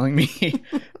 Wikipedia is telling me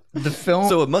the film...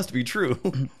 So it must be true.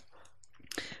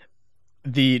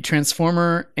 The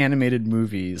Transformer animated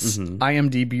movies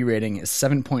IMDb rating is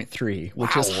 7.3,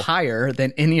 which is higher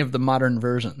than any of the modern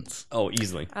versions. Oh,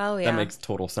 easily. Oh, yeah. That makes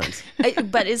total sense.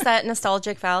 But is that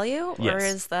nostalgic value? Or Yes.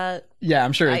 is that... Yeah,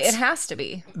 I'm sure it's It has to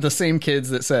be. the same kids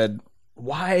that said,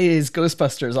 why is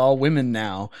Ghostbusters all women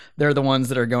now? They're the ones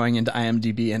that are going into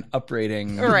IMDb and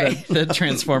uprating the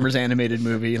Transformers animated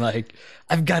movie. Like,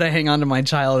 I've got to hang on to my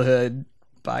childhood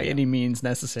by any means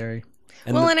necessary.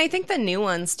 And And I think the new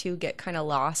ones, too, get kind of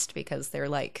lost because they're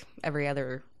like every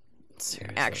other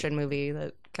action movie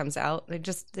that comes out.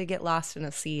 They get lost in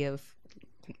a sea of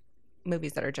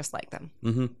movies that are just like them.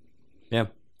 Mm-hmm. Yeah,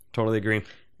 totally agree.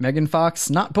 Megan Fox,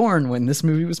 not born when this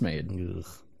movie was made.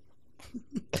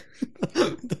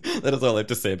 That is all I have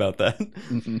to say about that.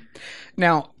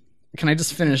 Now, can I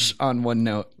just finish on one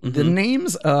note? The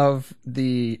names of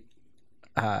the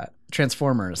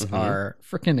Transformers are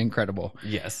freaking incredible.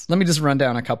 Yes. Let me just run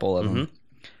down a couple of them.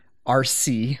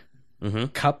 RC,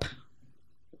 Cup,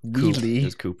 Wheelie,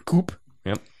 Just Coop. Coop.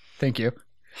 Yep. Thank you.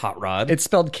 Hot Rod. It's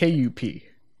spelled K-U-P.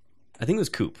 I think it was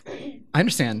Coop. I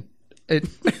understand.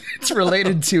 It's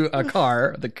related to a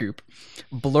car, the Coupe.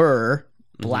 Blur,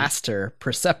 Blaster,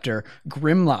 Perceptor,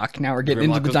 Grimlock. Now we're getting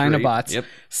Grimlock into the was great. Dinobots. Yep.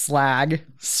 Slag,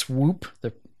 Swoop,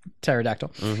 the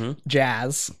pterodactyl.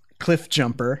 Jazz, Cliff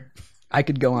Jumper. I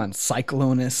could go on.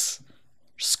 Cyclonus,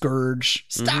 Scourge,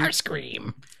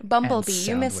 Starscream. Bumblebee. and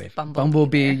You missed Soundwave. Bumblebee.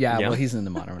 Bumblebee, yeah, Yeah. well, he's in the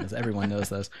modern ones. Everyone knows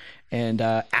those. And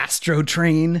Astro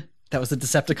Train. That was the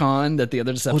Decepticon that the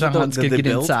other it Decepticons that could they get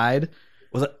built? inside.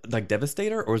 Was it like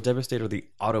Devastator, or was Devastator the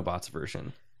Autobots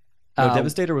version? No,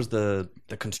 Devastator was the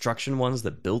construction ones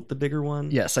that built the bigger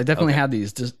one. Yes, I definitely had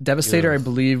these. Devastator, Ugh. I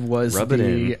believe, was Rub it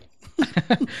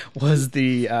the was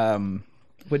the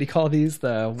what do you call these?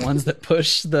 The ones that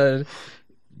push the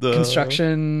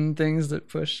construction things that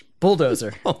push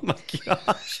bulldozer. Oh my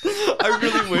gosh! I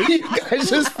really wish. You guys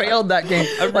just failed that game.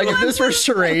 Like if this were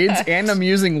charades and I'm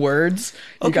using words,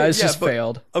 you Okay, guys yeah, just but-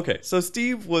 failed. Okay, so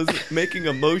Steve was making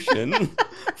a motion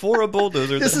for a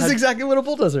bulldozer. This that is had, exactly what a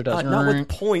bulldozer does. not with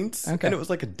points, Okay. and it was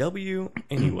like a W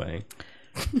anyway.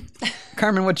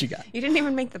 Carmen, what you got? You didn't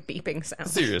even make the beeping sound.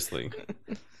 Seriously.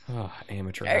 Oh,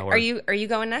 amateur hour. Are you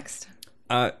going next?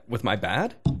 With my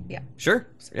bad? Yeah. Sure.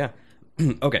 Yeah.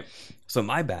 Okay. So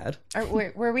my bad.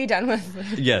 Were we done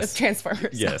with, Yes. with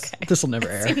Transformers? Yes. Okay. This will never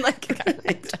air. Seemed like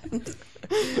it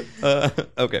got done.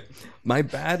 Okay. My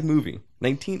bad movie.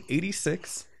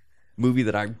 1986. Movie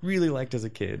that I really liked as a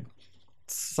kid.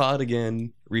 Saw it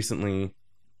again recently.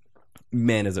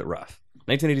 Man, is it rough.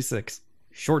 1986.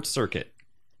 Short Circuit.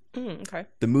 Okay.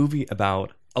 The movie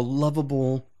about a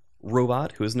lovable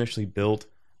robot who was initially built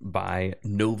by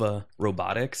Nova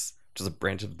Robotics, which is a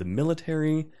branch of the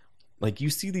military. Like, you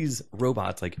see these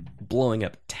robots like blowing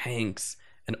up tanks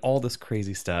and all this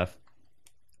crazy stuff.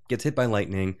 Gets hit by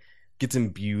lightning, gets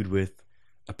imbued with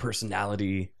a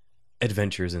personality,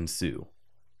 adventures ensue.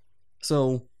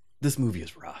 So this movie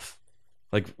is rough.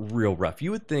 Like, real rough.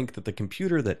 You would think that the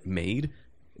computer that made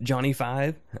Johnny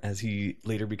Five, as he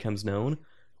later becomes known,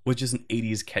 was just an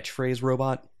 80s catchphrase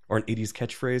robot or an 80s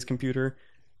catchphrase computer,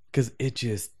 because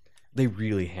they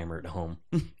really hammer it home.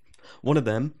 One of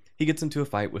them, he gets into a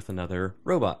fight with another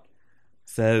robot.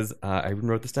 Says, I even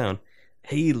wrote this down,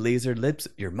 "Hey, laser lips,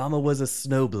 your mama was a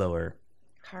snowblower."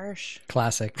 Harsh.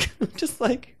 Classic. Just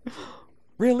like,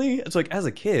 really? It's like, as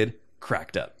a kid,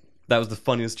 cracked up. That was the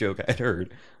funniest joke I'd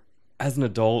heard. As an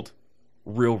adult,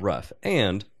 real rough.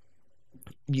 And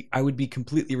I would be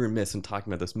completely remiss in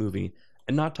talking about this movie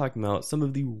and not talking about some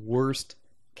of the worst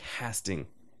casting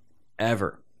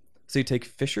ever. So you take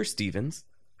Fisher Stevens,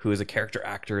 who is a character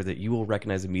actor that you will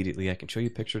recognize immediately. I can show you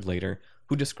pictures later,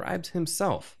 who describes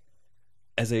himself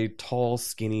as a tall,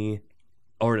 skinny,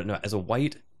 or no, as a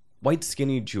white, white,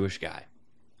 skinny Jewish guy.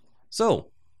 So,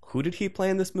 who did he play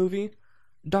in this movie?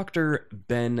 Dr.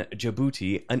 Ben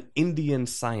Jabuti, an Indian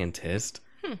scientist.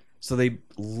 So they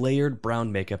layered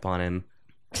brown makeup on him,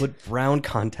 put brown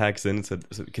contacts in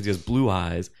because he has blue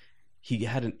eyes. He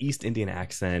had an East Indian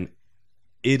accent.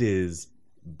 It is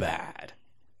bad.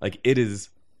 Like, it is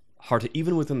hard to,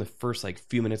 even within the first like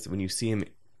few minutes when you see him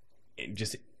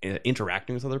just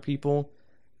interacting with other people,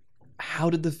 how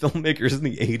did the filmmakers in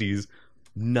the 80s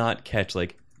not catch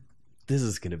like this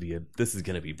is gonna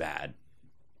be bad?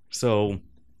 So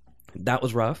that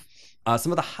was rough.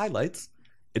 Some of the highlights,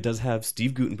 it does have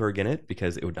Steve Guttenberg in it,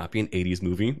 because it would not be an 80s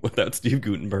movie without Steve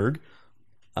Guttenberg.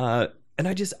 And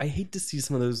I hate to see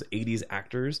some of those 80s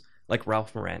actors like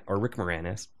Rick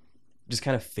Moranis just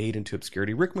kind of fade into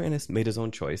obscurity. Rick Moranis made his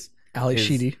own choice. Ali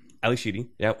Sheedy,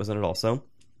 yeah, was in it also.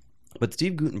 But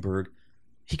Steve Guttenberg,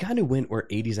 he kind of went where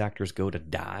 80s actors go to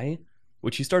die,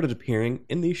 which he started appearing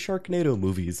in the Sharknado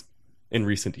movies in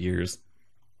recent years.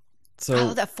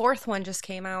 So, the fourth one just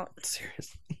came out.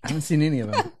 Seriously? I haven't seen any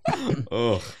of them.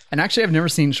 Ugh. And actually, I've never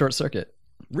seen Short Circuit.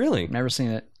 Really? Never seen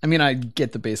it. I mean, I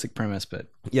get the basic premise, but...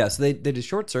 Yeah, so they did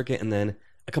Short Circuit, and then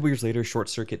a couple years later, Short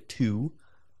Circuit 2,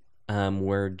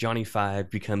 where Johnny Five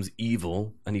becomes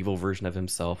evil, an evil version of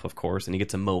himself, of course, and he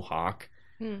gets a mohawk.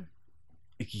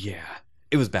 Yeah,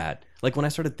 it was bad. Like, when I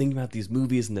started thinking about these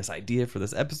movies and this idea for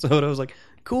this episode, I was like,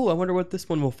 cool, I wonder what this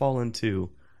one will fall into.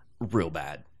 Real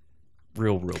bad.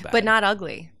 Real bad. But not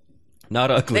ugly.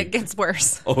 Not ugly. It gets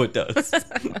worse. Oh, it does.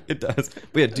 It does.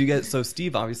 But yeah, do you guys... So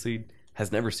Steve obviously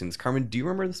has never seen this. Carmen, do you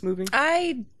remember this movie?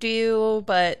 I do,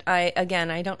 but I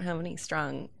don't have any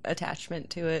strong attachment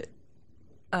to it.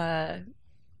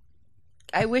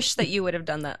 I wish that you would have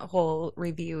done that whole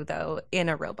review, though, in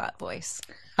a robot voice.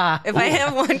 If I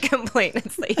have one complaint,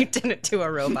 it's that you didn't do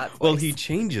a robot voice. Well, he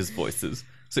changes voices.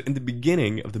 So in the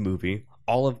beginning of the movie,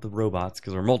 all of the robots,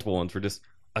 because there were multiple ones, were just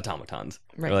automatons.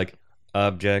 Right. They're like,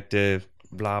 objective,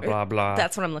 blah, blah, blah.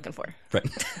 That's what I'm looking for. Right.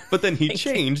 But then he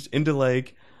changed into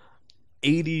like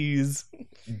 80s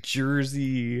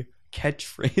Jersey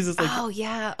catchphrases. Like, oh,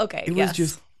 yeah. Okay. It was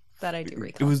just... That I do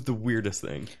recall. It was the weirdest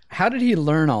thing. How did he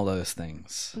learn all those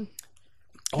things?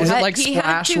 Oh, Is it like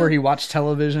Splash, where he watched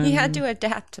television? He had to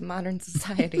adapt to modern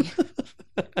society.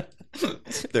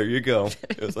 There you go.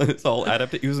 It's all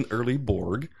adapted. He was an early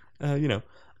Borg,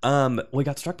 Well, he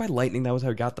got struck by lightning. That was how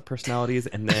he got the personalities.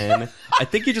 And then I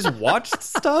think he just watched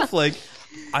stuff. Like,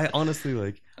 I honestly,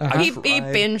 like... He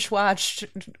binge watched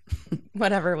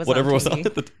whatever was on TV.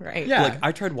 At the time. Right. Yeah. Like,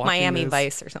 I tried watching Miami this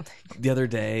Vice or something the other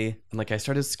day, and like I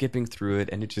started skipping through it,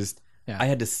 and it just... Yeah. I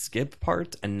had to skip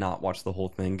part and not watch the whole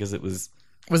thing, because it was...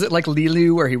 Was it like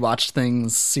Lilu, where he watched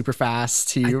things super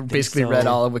fast? He basically read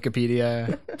all of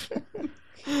Wikipedia.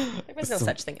 There was no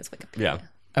such thing as Wikipedia. Yeah.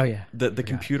 Oh, yeah. The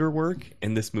computer work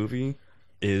in this movie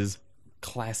is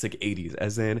classic 80s,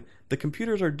 as in the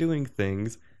computers are doing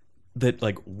things that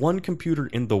like one computer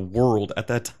in the world at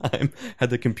that time had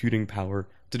the computing power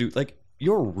to do. Like,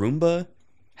 your Roomba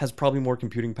has probably more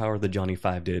computing power than Johnny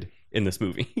Five did in this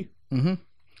movie. Mm-hmm.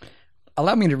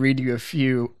 Allow me to read you a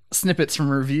few snippets from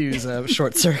reviews of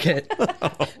Short Circuit.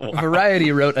 Wow.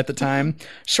 Variety wrote at the time,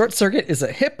 Short Circuit is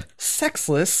a hip,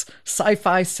 sexless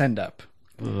sci-fi send-up.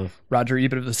 Roger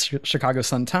Ebert of the Chicago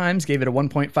Sun-Times gave it a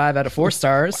 1.5 out of 4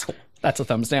 stars. Wow. That's a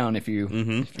thumbs down if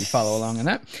you follow along on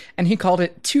that. And he called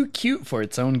it too cute for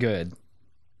its own good.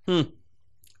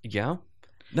 Yeah.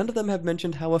 None of them have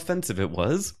mentioned how offensive it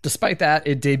was. Despite that,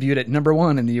 it debuted at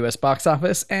 #1 in the U.S. box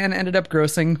office and ended up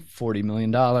grossing $40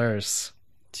 million.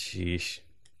 Sheesh.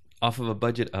 Off of a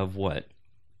budget of what?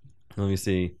 Let me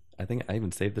see. I think I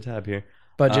even saved the tab here.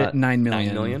 Budget $9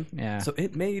 million. $9 million? Yeah. So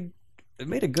it made a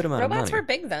good amount of money. Robots were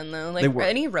big then, though. Like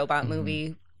any robot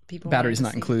movie, people Batteries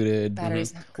not included.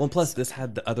 Batteries not included. Well, plus this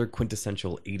had the other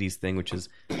quintessential 80s thing, which is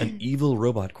an evil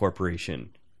robot corporation.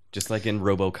 Just like in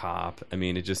RoboCop. I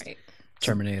mean, it just... Right.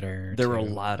 Terminator. There were a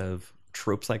lot of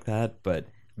tropes like that, but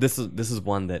this is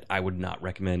one that I would not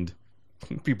recommend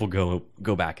people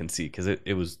go back and see, because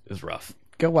it was rough.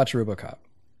 Go watch RoboCop.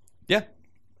 Yeah,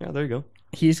 there you go.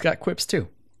 He's got quips too.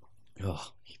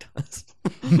 Oh, he does.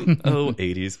 Oh,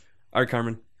 80s. All right,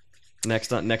 Carmen.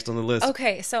 Next on the list.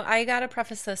 Okay, so I gotta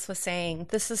preface this with saying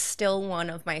this is still one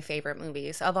of my favorite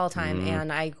movies of all time,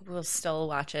 and I will still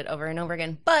watch it over and over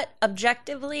again. But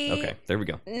objectively, okay, there we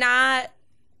go.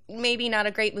 Maybe not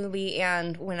a great movie,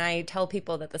 and when I tell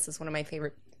people that this is one of my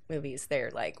favorite movies, they're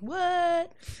like,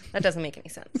 what? That doesn't make any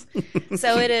sense.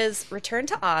 So it is Return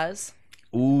to Oz.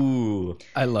 Ooh.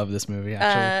 I love this movie,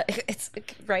 actually. It's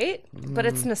right, but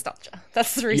it's nostalgia.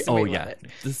 That's the reason we love it.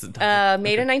 This is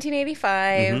made in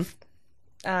 1985.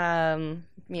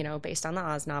 based on the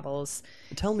Oz novels.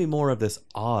 Tell me more of this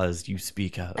Oz you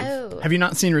speak of. Oh. Have you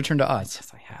not seen Return to Oz?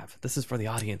 Yes, I have. This is for the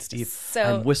audience, Steve. So,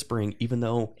 I'm whispering, even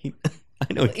though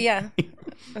I know. Yeah.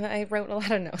 I wrote a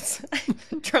lot of notes. I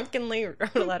drunkenly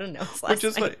wrote a lot of notes last Which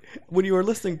is night. when you were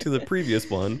listening to the previous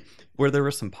one, where there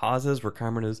were some pauses where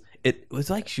Carmen it was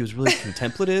like she was really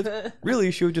contemplative.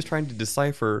 Really, she was just trying to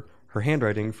decipher her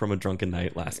handwriting from a drunken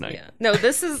night last night. Yeah. No,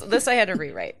 this I had to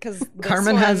rewrite because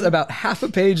Carmen has about half a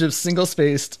page of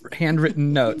single-spaced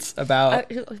handwritten notes about.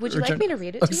 Would you like me to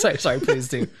read it? Oh, sorry, please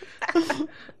do.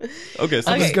 Okay,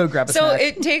 so let's go grab a snack.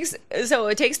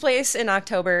 It takes place in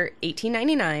October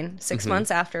 1899, 6 months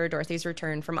after Dorothy's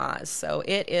return from Oz. So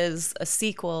it is a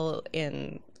sequel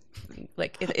in,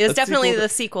 it is definitely the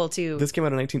sequel to. This came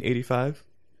out in 1985.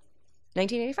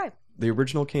 1985. The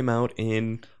original came out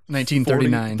in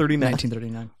 1939.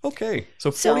 1939. Okay,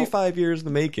 so 45 years in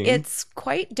the making. It's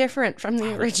quite different from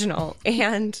the original,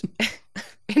 and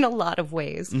in a lot of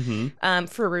ways.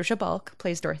 Ferrugia Balk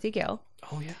plays Dorothy Gale.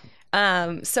 Oh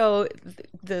yeah. So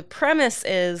the premise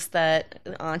is that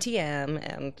Auntie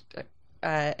M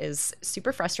is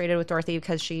super frustrated with Dorothy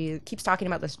because she keeps talking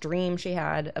about this dream she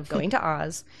had of going to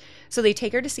Oz. So they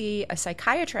take her to see a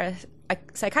psychiatrist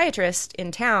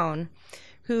in town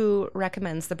who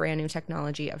recommends the brand new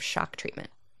technology of shock treatment.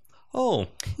 Oh.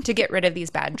 To get rid of these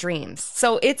bad dreams.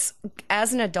 So it's,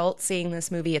 as an adult seeing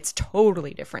this movie, it's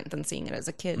totally different than seeing it as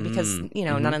a kid because,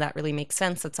 none of that really makes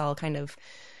sense. It's all kind of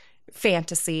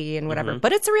fantasy and whatever,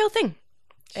 but it's a real thing.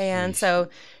 And so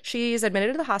she's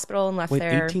admitted to the hospital and left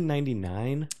there.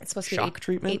 1899? It's supposed to be shock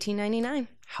treatment? 1899.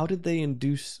 How did they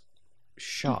induce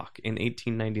shock in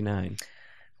 1899?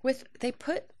 They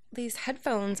put these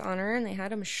headphones on her and they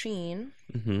had a machine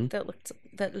that looked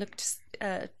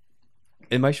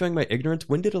Am I showing my ignorance?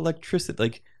 When did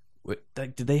electricity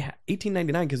did they have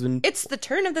 1899? Because when it's the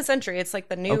turn of the century, it's like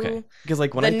the new because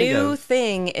when the new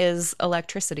thing is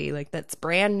electricity, that's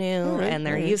brand new, and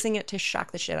they're using it to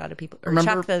shock the shit out of people, or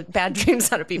shock the bad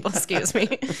dreams out of people. Excuse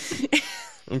me.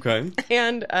 Okay.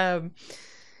 And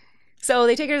so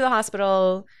they take her to the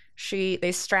hospital.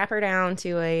 They strap her down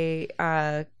to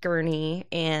a gurney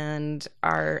and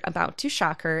are about to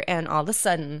shock her, and all of a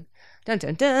sudden, dun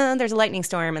dun dun, there's a lightning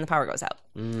storm and the power goes out.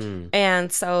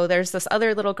 And so there's this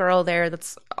other little girl there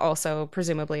that's also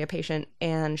presumably a patient,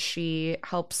 and she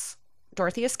helps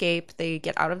Dorothy escape. They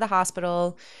get out of the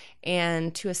hospital,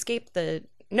 and to escape the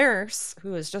nurse,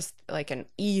 who is just like an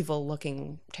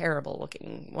evil-looking,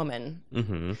 terrible-looking woman,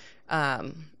 in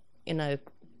a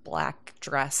black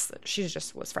dress, she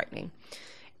just was frightening.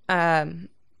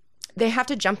 They have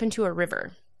to jump into a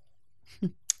river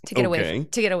to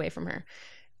get away from her.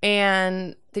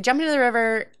 And they jump into the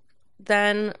river.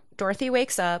 Then Dorothy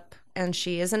wakes up and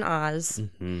she is in Oz.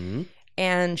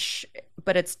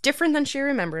 But it's different than she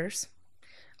remembers.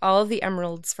 All of the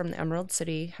emeralds from the Emerald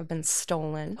City have been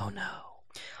stolen. Oh no.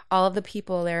 All of the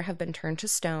people there have been turned to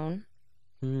stone.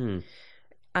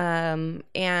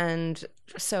 And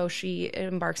so she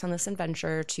embarks on this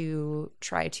adventure to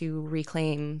try to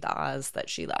reclaim the Oz that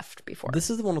she left before. This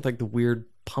is the one with the weird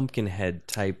pumpkin head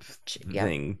type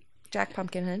thing. Jack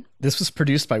Pumpkinhead. This was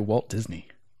produced by Walt Disney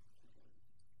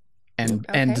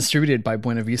and distributed by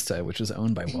Buena Vista, which is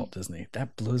owned by Walt Disney.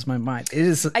 That blows my mind. It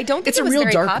is. I don't think it was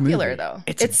very dark popular movie. though.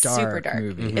 It's super dark.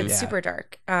 Movie. It's super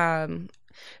dark.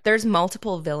 There's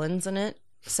multiple villains in it.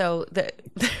 So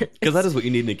because that is what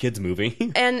you need in a kids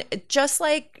movie. And just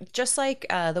like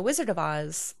the Wizard of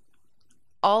Oz,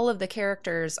 all of the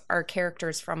characters are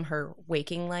characters from her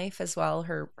waking life as well,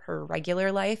 her regular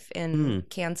life in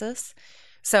Kansas.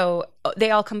 So they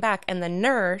all come back, and the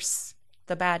nurse,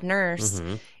 the bad nurse,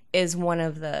 is one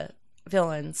of the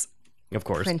villains. Of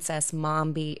course. Princess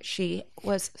Mombi. She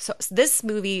was this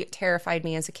movie terrified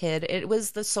me as a kid. It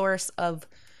was the source of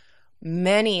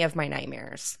many of my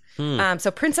nightmares.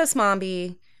 So Princess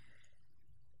Mombi,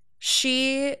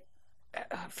 she,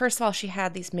 first of all, she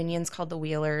had these minions called the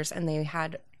Wheelers, and they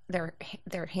had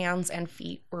their hands and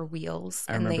feet were wheels.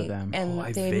 I remember them.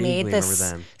 And they made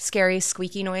this scary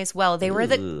squeaky noise. Well, they were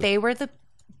the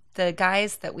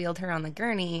guys that wheeled her on the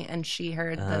gurney, and she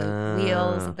heard the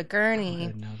wheels of the gurney. I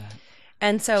didn't know that.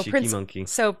 And so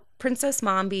Princess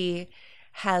Mombi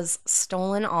has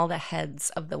stolen all the heads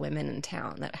of the women in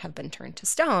town that have been turned to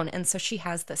stone. And so she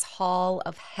has this hall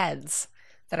of heads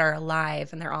that are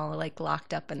alive, and they're all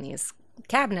locked up in these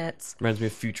cabinets. Reminds me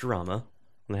of Futurama.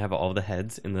 And they have all the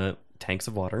heads in the tanks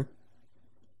of water.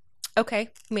 Okay,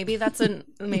 maybe that's a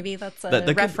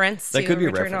reference to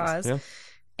Return to Oz. Yeah.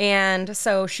 And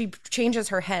so she changes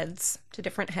her heads to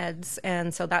different heads,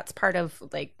 and so that's part of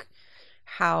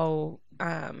how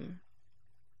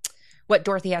what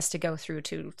Dorothy has to go through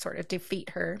to sort of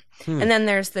defeat her. And then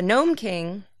there's the Gnome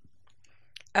King,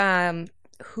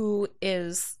 who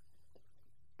is,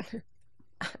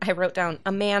 I wrote down,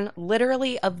 a man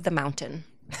literally of the mountain.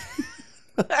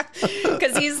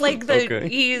 Because he's like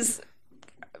he's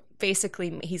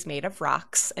basically, he's made of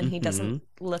rocks, and he doesn't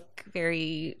look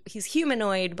he's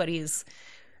humanoid, but he's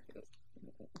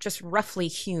just roughly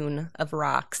hewn of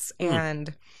rocks.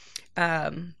 And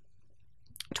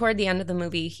toward the end of the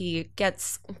movie, he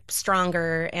gets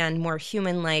stronger and more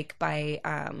human-like by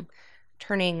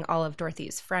turning all of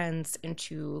Dorothy's friends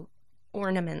into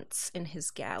ornaments in his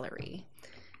gallery.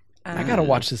 I gotta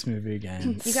watch this movie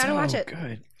again. You gotta watch it.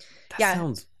 Good. That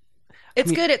sounds...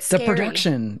 It's good. It's scary. The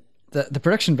production, the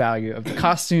production value of the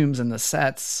costumes and the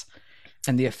sets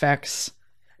and the effects.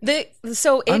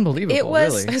 Unbelievable. It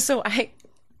was really. So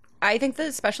I think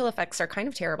the special effects are kind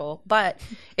of terrible, but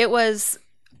it was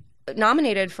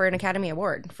nominated for an Academy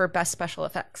Award for Best Special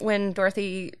Effects. When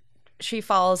Dorothy, she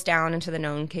falls down into the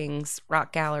Gnome King's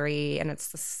rock gallery, and it's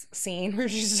this scene where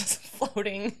she's just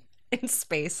floating in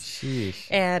space. Sheesh.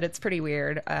 And it's pretty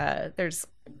weird.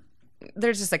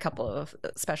 There's just a couple of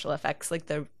special effects, like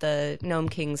the Gnome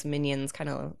King's minions kind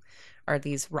of are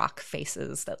these rock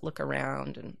faces that look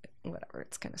around and whatever.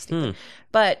 It's kind of stupid.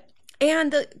 But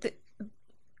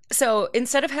so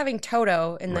instead of having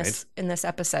Toto in this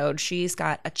episode, she's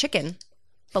got a chicken,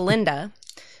 Belinda.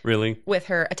 Really? With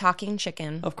her, a talking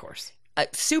chicken. Of course.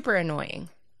 Super annoying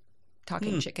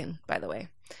talking chicken, by the way.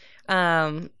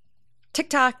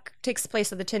 TikTok takes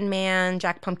place of the Tin Man.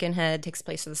 Jack Pumpkinhead takes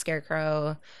place of the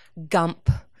Scarecrow. Gump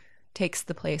takes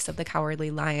the place of the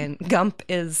Cowardly Lion. Gump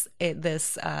is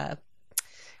this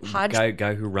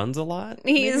guy who runs a lot?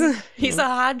 He's a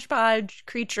hodgepodge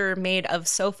creature made of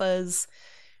sofas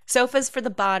for the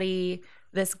body,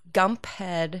 this Gump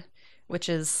head, which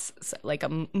is like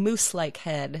a moose-like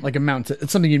head. Like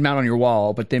it's something you'd mount on your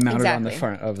wall, but they mount it on the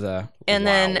front of the... And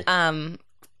then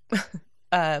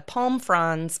palm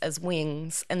fronds as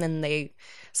wings, and then they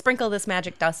sprinkle this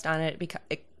magic dust on it because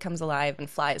it comes alive and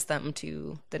flies them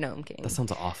to the Gnome King. That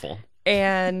sounds awful.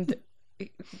 And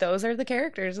those are the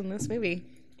characters in this movie.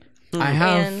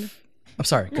 I'm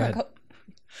sorry, go ahead.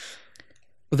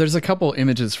 Well, there's a couple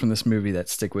images from this movie that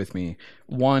stick with me.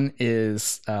 One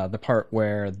is the part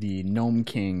where the Gnome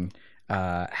King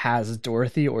has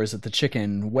Dorothy, or is it the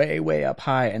chicken, way, way up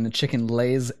high, and the chicken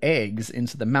lays eggs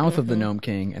into the mouth of the Gnome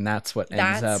King, and that's what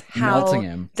ends up melting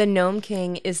him. The Gnome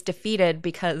King is defeated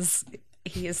because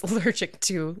he is allergic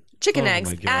to chicken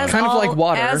eggs. Kind of like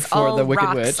water for the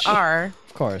Wicked Witch. Are.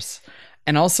 Of course.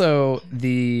 And also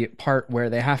the part where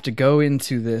they have to go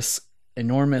into this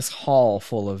enormous hall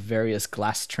full of various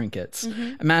glass trinkets.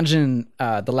 Imagine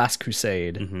The Last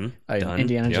Crusade,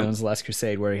 Indiana Jones' The Last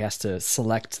Crusade, where he has to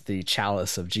select the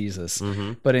chalice of Jesus.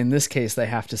 But in this case, they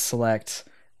have to select,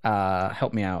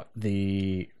 help me out,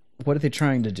 what are they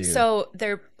trying to do? So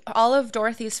all of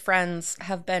Dorothy's friends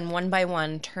have been one by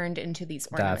one turned into these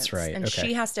ornaments. That's right. And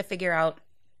she has to figure out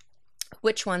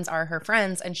which ones are her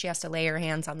friends, and she has to lay her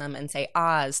hands on them and say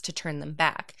Oz to turn them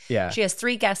back. Yeah. She has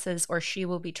 3 guesses, or she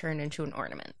will be turned into an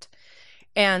ornament.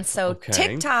 And so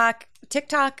TikTok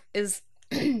is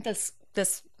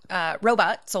this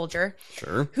robot soldier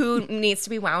who needs to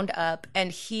be wound up,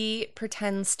 and he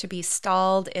pretends to be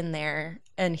stalled in there,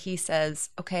 and he says,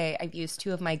 okay, I've used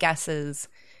 2 of my guesses.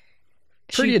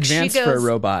 Pretty advanced for a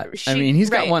robot. I mean, he's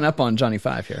got one up on Johnny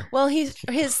Five here. Well,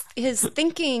 his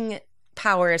thinking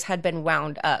powers had been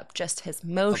wound up, just his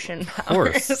motion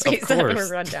powers. He's having a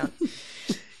rundown.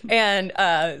 And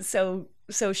so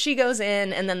she goes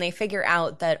in, and then they figure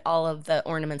out that all of the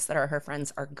ornaments that are her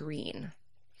friends are green.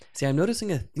 See, I'm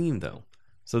noticing a theme though.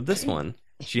 So this one,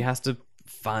 she has to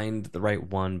find the right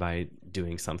one by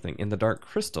doing something. In the Dark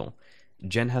Crystal,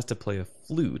 Jen has to play a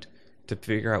flute to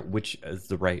figure out which is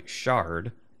the right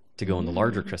shard to go in the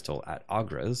larger crystal at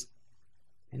Agra's.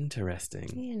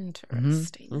 Interesting.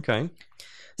 Okay.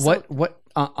 So, what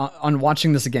on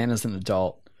watching this again as an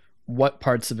adult, what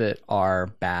parts of it are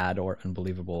bad or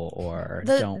unbelievable or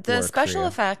don't work? The special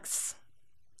effects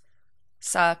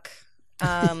suck.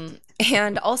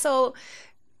 And also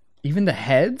even the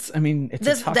heads. I mean, it's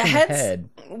a talking head.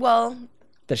 Well,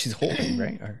 that she's holding,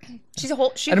 right? Or, she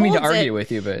I don't mean to holds argue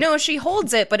with you, but no, she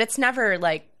holds it, but it's never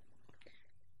like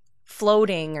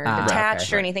floating or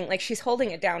detached or anything. Like she's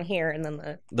holding it down here, and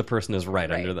then the person is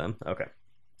right under them. Okay.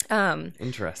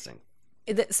 Interesting.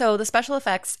 So the special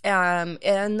effects, and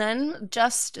then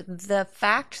just the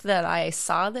fact that I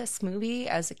saw this movie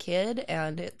as a kid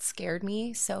and it scared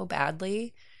me so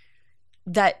badly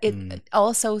that it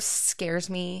also scares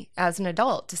me as an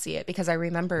adult to see it, because I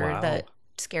remember that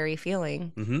scary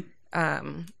feeling.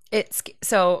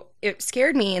 it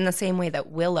scared me in the same way that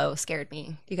Willow scared me.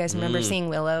 Do you guys remember seeing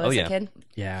Willow as a kid?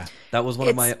 Yeah. That was one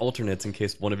of my alternates in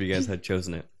case one of you guys had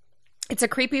chosen it. It's a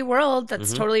creepy world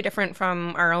that's totally different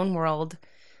from our own world.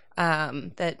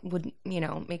 That would,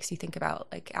 makes you think about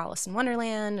like Alice in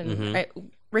Wonderland, and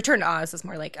Return to Oz is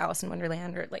more like Alice in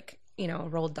Wonderland, or like, a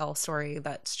Roald Dahl story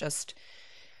that's just,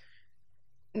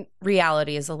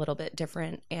 reality is a little bit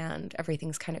different and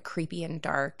everything's kind of creepy and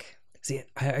dark. See,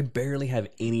 I barely have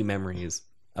any memories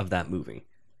of that movie.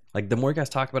 Like, the more you guys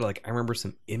talk about it, like, I remember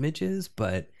some images,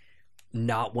 but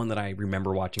not one that I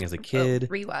remember watching as a kid.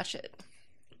 Rewatch it.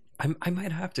 I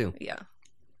might have to. Yeah.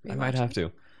 I might have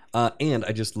to. And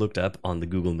I just looked up on the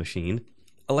Google machine.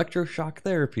 Electroshock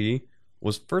therapy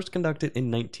was first conducted in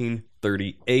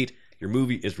 1938. Your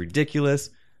movie is ridiculous.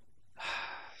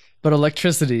 But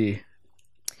electricity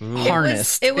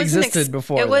harnessed existed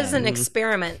before. It was an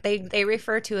experiment. They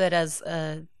refer to it as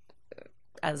an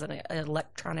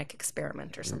electronic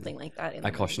experiment or something like that.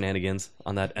 I call shenanigans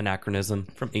on that anachronism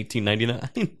from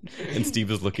 1899. And Steve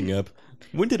is looking up,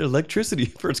 when did electricity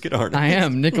first get harnessed? I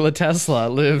am. Nikola Tesla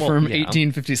lived from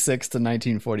 1856 to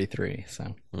 1943.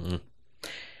 So,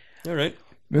 all right.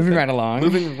 Moving right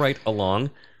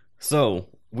along. So,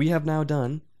 we have now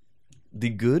done the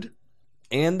good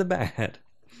and the bad,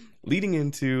 leading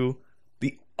into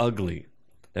the ugly.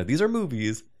 Now, these are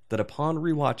movies that upon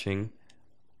rewatching,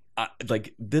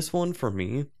 like this one for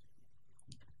me,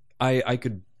 I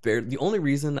could bear. The only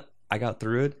reason I got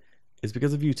through it is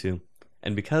because of you two,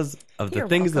 and because of the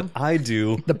things that I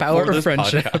do. The power of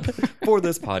friendship for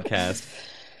this podcast.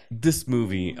 This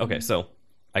movie. Okay, so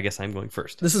I guess I'm going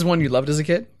first. This is one you loved as a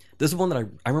kid? This is one that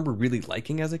I remember really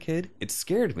liking as a kid. It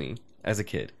scared me as a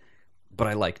kid, but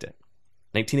I liked it.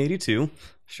 1982.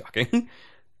 Shocking.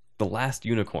 The Last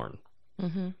Unicorn.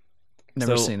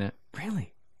 Never seen it.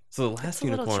 Really? So The Last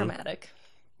Unicorn. It's a little traumatic.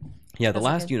 Yeah, The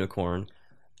Last Unicorn.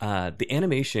 The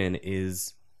animation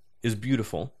is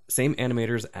beautiful. Same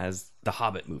animators as the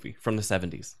Hobbit movie from the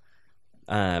 70s.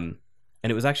 And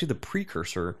it was actually the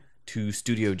precursor to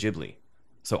Studio Ghibli.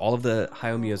 So all of the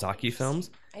Hayao Miyazaki films.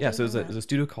 So it was a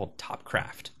studio called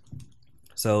Topcraft.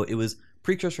 So it was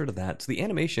precursor to that. So the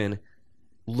animation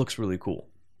looks really cool.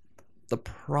 The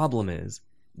problem is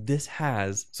this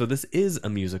is a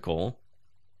musical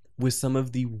with some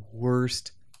of the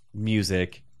worst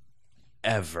music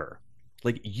ever.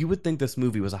 Like, you would think this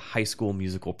movie was a High School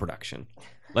Musical production.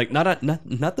 Like, not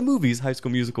the movie's High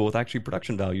School Musical with actually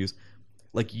production values.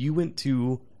 Like, you went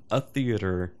to a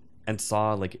theater and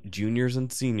saw like juniors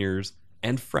and seniors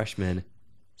and freshmen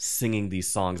singing these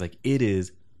songs. Like, it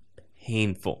is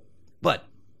painful. But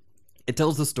it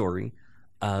tells the story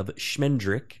of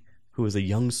Schmendrick, who is a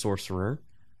young sorcerer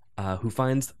who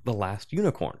finds the last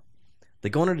unicorn. They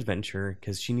go on an adventure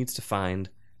because she needs to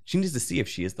see if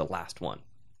she is the last one.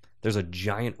 There's a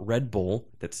giant Red Bull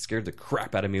that scared the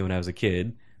crap out of me when I was a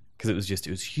kid because it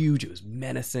was huge, it was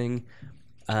menacing.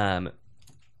 So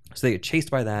they get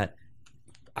chased by that.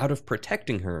 Out of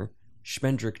protecting her,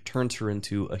 Schmendrick turns her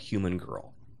into a human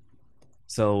girl.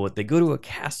 So they go to a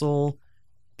castle,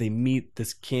 they meet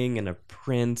this king and a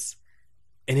prince,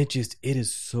 and it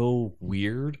is so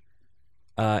weird.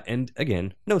 And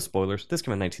again, no spoilers. This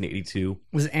came out in 1982.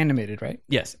 Was it animated, right?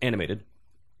 Yes, animated.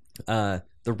 The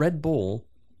Red Bull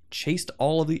chased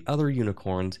all of the other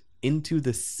unicorns into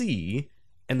the sea,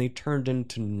 and they turned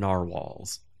into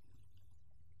narwhals.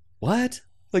 What?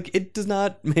 Like, it does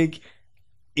not make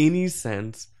any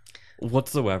sense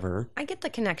whatsoever. I get the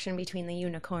connection between the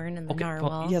unicorn and the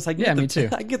narwhal. Well, yes, I get me too.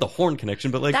 I get the horn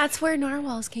connection, but like that's where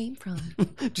narwhals came from.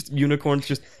 Just unicorns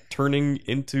just turning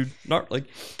into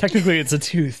technically it's a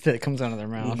tooth that comes out of their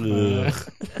mouth.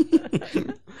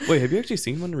 Wait, have you actually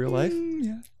seen one in real life?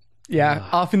 Yeah,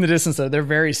 off in the distance though, they're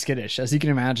very skittish. As you can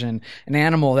imagine, an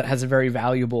animal that has a very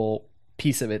valuable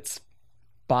piece of its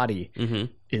body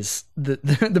is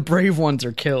the brave ones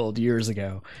are killed years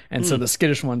ago, and so the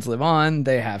skittish ones live on.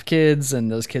 They have kids, and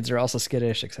those kids are also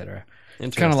skittish, etc.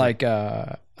 It's kind of like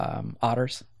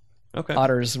otters. Okay,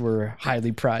 otters were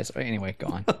highly prized. Anyway, go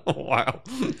on. Wow.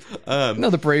 No,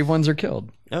 the brave ones are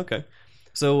killed. Okay,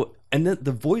 so and then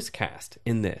the voice cast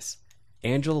in this: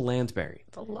 Angela Lansbury,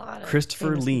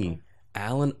 Christopher Lee, people.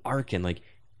 Alan Arkin. Like,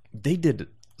 they did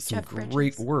some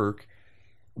great work,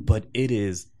 but it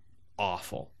is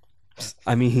awful.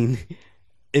 I mean,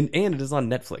 and it is on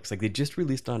Netflix. Like, they just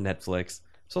released it on Netflix.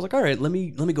 So I was like, all right, let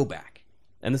me go back.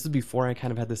 And this is before I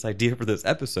kind of had this idea for this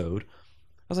episode.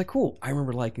 I was like, cool. I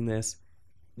remember liking this.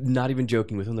 Not even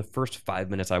joking. Within the first 5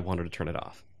 minutes, I wanted to turn it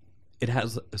off. It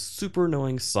has a super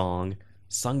annoying song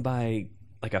sung by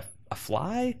like a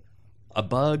fly, a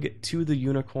bug to the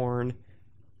unicorn.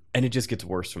 And it just gets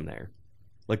worse from there.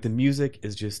 Like, the music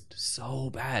is just so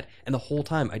bad. And the whole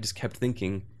time, I just kept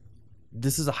thinking,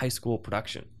 this is a high school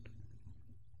production.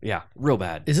 Yeah, real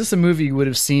bad. Is this a movie you would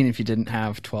have seen if you didn't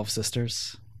have 12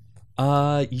 Sisters?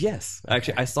 Yes.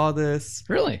 Actually, I saw this.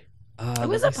 Really? It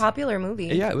was a popular movie.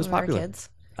 Yeah, it was when we were popular. kids.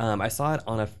 I saw it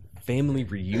on a family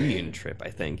reunion trip, I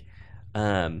think.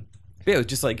 But yeah, it was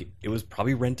just like, it was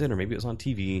probably rented or maybe it was on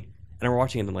TV. And we're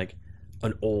watching it in like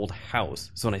an old house.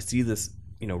 So when I see this,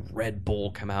 Red Bull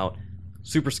come out,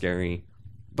 super scary.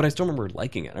 But I still remember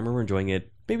liking it. I remember enjoying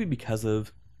it maybe because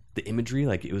of the imagery.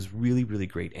 Like, it was really, really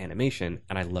great animation.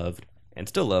 And I loved and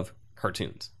still love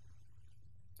cartoons.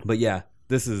 But yeah,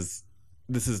 this is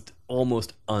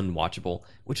almost unwatchable,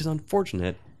 which is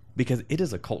unfortunate because it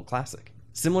is a cult classic.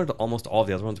 Similar to almost all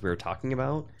the other ones we were talking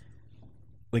about.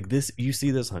 Like, this, you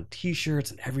see this on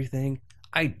t-shirts and everything.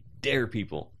 I dare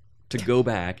people to go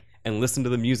back and listen to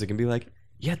the music and be like,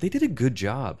 yeah, they did a good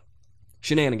job.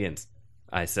 Shenanigans,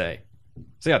 I say.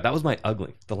 So yeah, that was my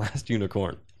ugly, The Last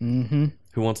Unicorn. Mm-hmm.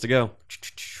 Who wants to go?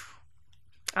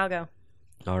 I'll go.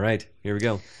 All right, here we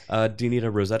go. Do you need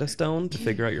a Rosetta Stone to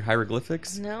figure out your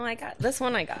hieroglyphics No, I got this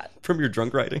one. I got from your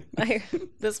drunk writing?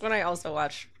 this one. I also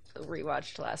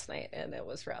rewatched last night, and it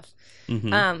was rough.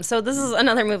 Mm-hmm. So this is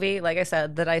another movie, like I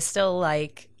said, that I still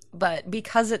like, but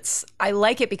because I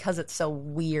like it because it's so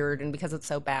weird and because it's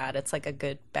so bad. It's like a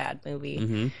good bad movie.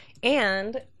 Mm-hmm.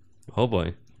 And Oh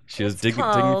boy, she was It's digging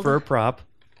called for a prop.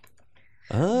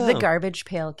 Oh. The Garbage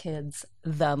Pail Kids,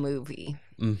 the movie.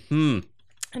 Mm-hmm.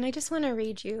 And I just want to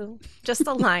read you just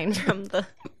a line from the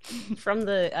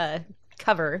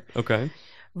cover. Okay.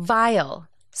 Vile,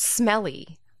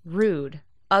 smelly, rude,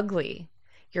 ugly.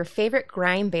 Your favorite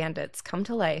grime bandits come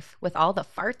to life with all the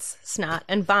farts, snot,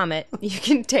 and vomit you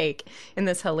can take in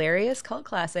this hilarious cult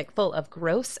classic full of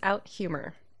gross out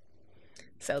humor.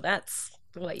 So that's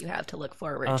what you have to look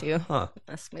forward to in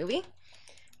this movie.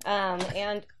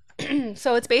 And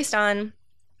so it's based on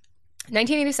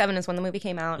 1987 is when the movie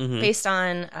came out, based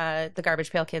on the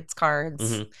Garbage Pail Kids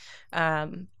cards.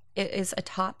 It is a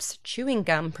Topps chewing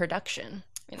gum production,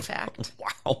 in fact.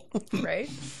 Wow. Right?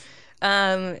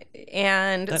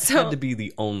 And That so had to be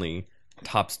the only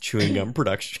Topps chewing gum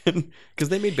production because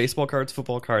they made baseball cards,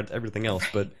 football cards, everything else.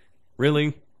 But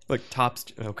really, like Topps,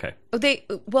 okay. and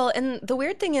the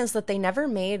weird thing is that they never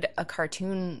made a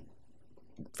cartoon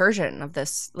version of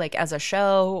this, like as a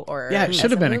show or Yeah, it should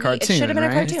have been a cartoon. It should have been a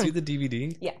right? Did you see cartoon. the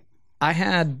DVD? Yeah. I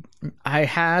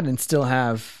had and still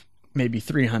have maybe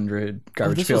 300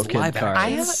 Garbage this Pail was Kid live cards.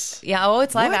 action?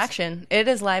 It's live What? action. It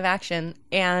is live action,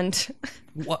 and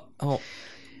What? Oh,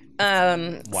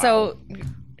 so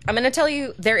I'm going to tell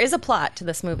you there is a plot to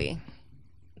this movie.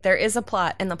 There is a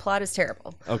plot, and the plot is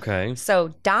terrible. okay.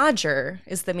 So Dodger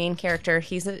is the main character.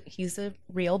 He's a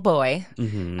real boy.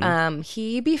 Mm-hmm.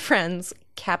 He befriends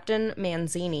Captain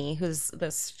Manzini, who's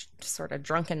this sort of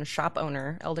drunken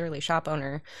elderly shop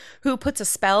owner, who puts a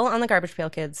spell on the Garbage Pail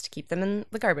Kids to keep them in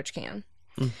the garbage can.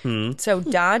 Mm-hmm. So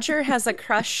Dodger has a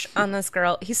crush on this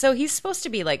girl. He's supposed to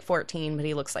be like 14, but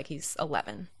he looks like he's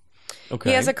 11.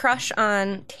 Okay. He has a crush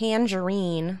on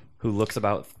Tangerine, Who looks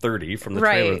about 30 from the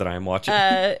trailer that I'm watching.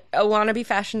 a wannabe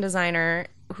fashion designer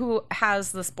who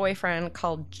has this boyfriend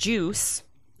called Juice.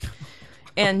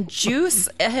 And Juice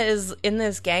is in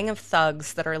this gang of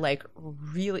thugs that are like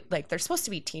really, like they're supposed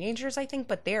to be teenagers, I think,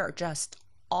 but they are just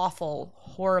awful,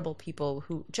 horrible people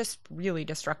who just really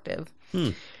destructive.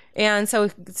 And so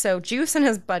Juice and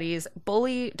his buddies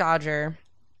bully Dodger.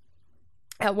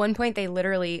 At one point, they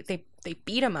literally they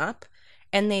beat him up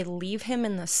and they leave him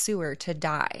in the sewer to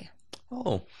die.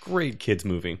 Oh, great kids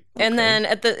movie. And then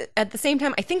at the same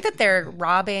time, I think that they're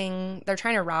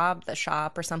trying to rob the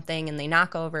shop or something, and they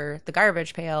knock over the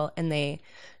garbage pail, and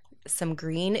some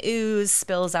green ooze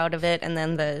spills out of it, and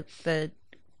then the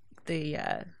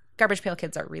Garbage Pail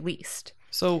Kids are released.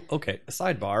 So, okay, a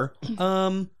sidebar.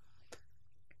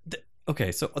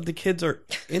 Okay, so the kids are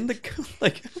in the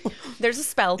like. There's a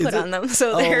spell Is put it- on them,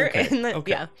 so Oh, they're okay, in the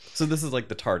okay. yeah. So this is like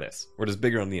the TARDIS, where it's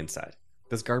bigger on the inside.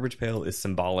 This garbage pail is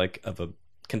symbolic of a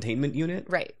containment unit.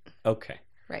 Right. Okay.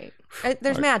 Right.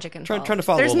 There's magic involved. trying to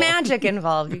follow There's along. magic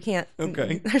involved. You can't.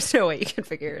 Okay. There's no way you can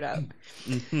figure it out.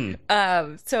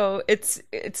 Mm-hmm. So it's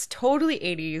totally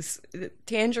 80s.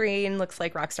 Tangerine looks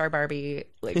like Rockstar Barbie.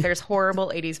 Like there's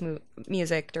horrible 80s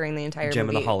music during the entire Gem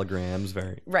movie. and the holograms,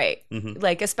 very. Right. Mhm.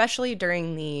 Like especially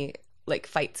during the like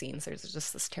fight scenes, there's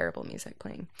just this terrible music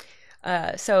playing.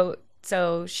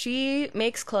 So she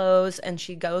makes clothes and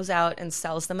she goes out and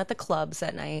sells them at the clubs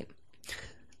at night.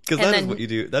 Because And that is then- what you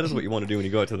do. That is what you want to do when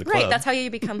you go out to the club. Right, that's how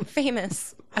you become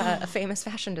famous. A famous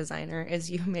fashion designer is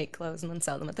you make clothes and then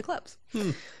sell them at the clubs.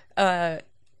 And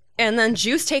And then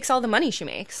Juice takes all the money she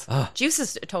makes. Juice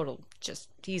is a total,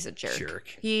 he's a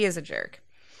jerk. He is a jerk.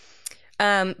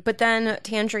 But then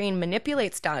Tangerine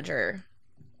manipulates Dodger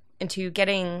into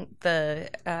getting the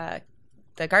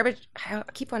garbage. I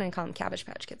keep wanting to call them Cabbage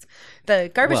Patch Kids.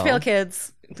 The Garbage Pail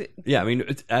Kids. Yeah, I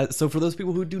mean, so for those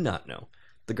people who do not know,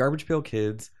 the Garbage Pail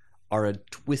Kids are a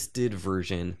twisted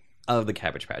version of the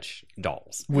Cabbage Patch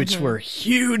Dolls, which were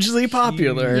hugely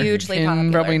popular in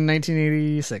probably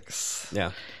 1986.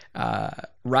 Yeah.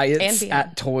 Riots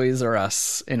at Toys R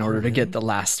Us in order to get the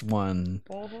last one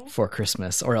for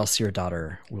Christmas, or else your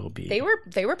daughter will be.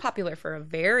 They were popular for a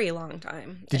very long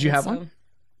time. Did you have one?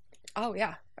 Oh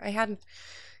yeah, I had.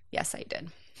 Yes, I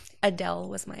did. Adele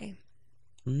was my.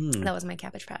 That was my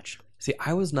Cabbage Patch. See,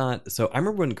 I was not. So I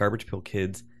remember when Garbage Pail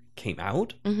Kids came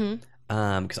out.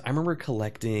 Because I remember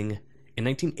collecting in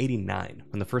 1989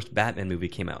 when the first Batman movie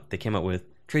came out. They came out with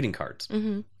trading cards. So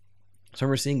I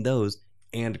remember seeing those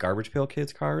and Garbage Pail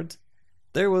Kids cards.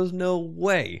 There was no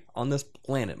way on this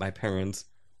planet my parents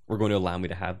were going to allow me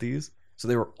to have these. So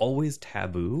they were always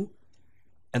taboo.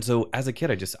 And so as a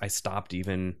kid, I stopped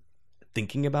even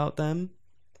thinking about them.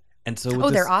 And so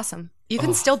they're awesome. You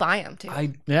can still buy them too.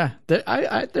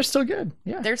 They're still good.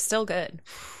 Yeah, they're still good.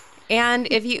 And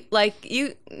if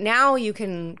you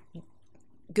can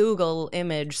Google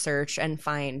image search and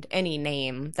find any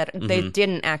name that they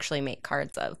didn't actually make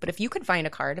cards of. But if you could find a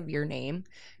card of your name,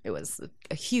 it was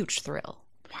a huge thrill.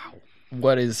 Wow.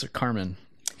 What is Carmen?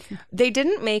 They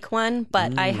didn't make one,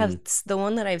 but I have the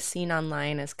one that I've seen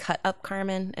online is Cut Up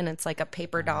Carmen, and it's like a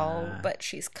paper doll, but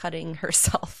she's cutting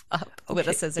herself up with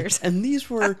a scissors. And these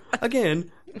were, again,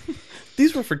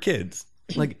 these were for kids.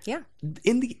 Like,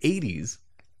 in the 80s,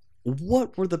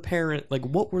 what were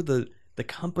the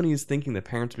companies thinking the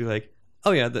parents would be like,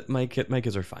 oh yeah, my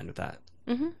kids are fine with that.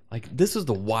 Like, this is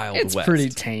the Wild West. It's pretty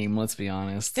tame, let's be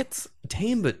honest. It's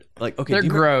tame, but like, okay, they're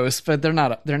gross, but they're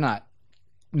not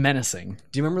menacing.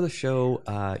 Do you remember the show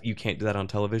You Can't Do That on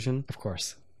Television? Of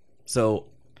course. So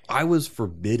I was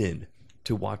forbidden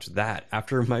to watch that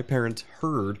after my parents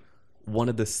heard one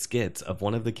of the skits of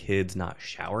one of the kids not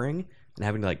showering and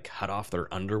having to like cut off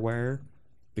their underwear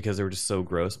because they were just so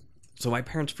gross. So my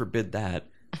parents forbid that.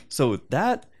 So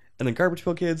that and the Garbage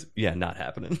Pail Kids, not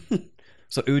happening.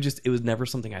 So it was never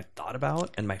something I thought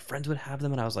about, and my friends would have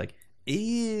them and I was like,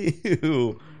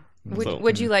 ew.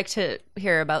 Would you like to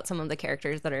hear about some of the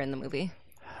characters that are in the movie?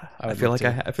 I feel like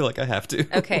I have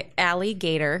to. Okay,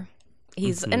 Alligator.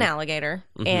 He's an alligator,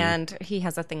 and he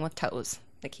has a thing with toes.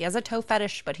 Like, he has a toe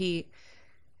fetish, but he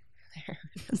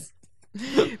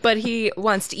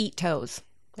wants to eat toes.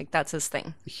 Like, that's his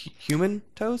thing. Human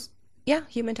toes? Yeah,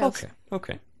 human toes.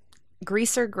 Okay.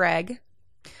 Greaser Greg.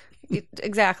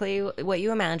 Exactly what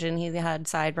you imagine. He had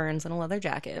sideburns and a leather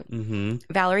jacket.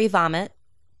 Valerie Vomit.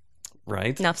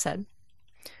 Right. Enough said.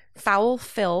 Foul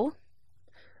Phil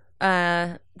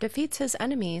defeats his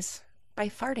enemies by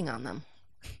farting on them.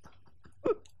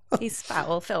 He's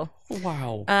Foul Phil.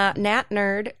 Wow. Nat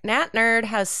Nerd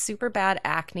has super bad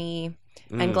acne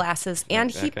and glasses, and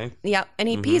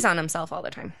he pees on himself all the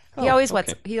time. He always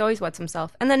wets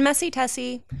himself. And then Messy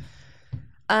Tessie,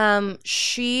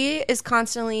 she is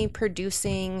constantly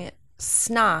producing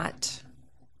snot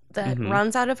that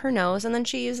runs out of her nose, and then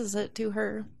she uses it to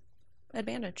her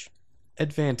advantage.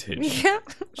 Yeah,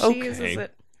 she uses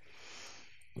it.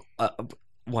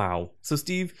 Wow. So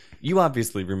Steve, you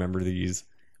obviously remember these.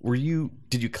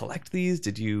 Did you collect these?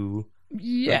 Did you?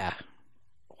 Yeah.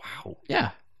 Wow.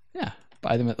 Yeah.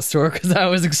 Buy them at the store because I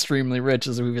was extremely rich,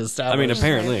 as we've established. I mean,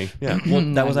 apparently, yeah. Well,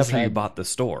 that was after you bought the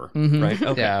store, right?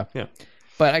 Okay. Yeah.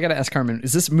 But I gotta ask Carmen,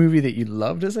 is this a movie that you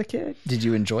loved as a kid? Did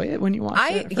you enjoy it when you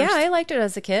watched it? Yeah, I liked it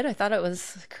as a kid. I thought it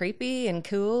was creepy and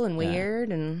cool and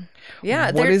weird, and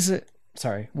What is it?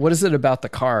 Sorry, what is it about the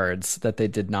cards that they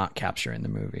did not capture in the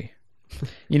movie?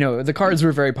 You know, the cards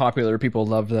were very popular. People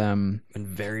loved them. And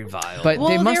very vile. But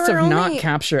they must have not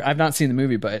captured... I've not seen the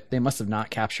movie, but they must have not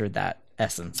captured that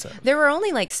essence of... There were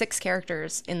only like 6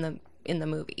 characters in the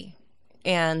movie.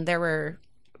 And there were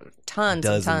dozens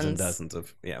and dozens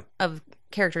of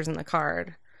characters in the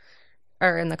card.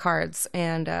 Or in the cards.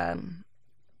 And I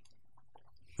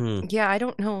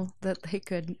don't know that they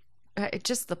could...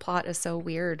 just the plot is so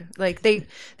weird. Like, they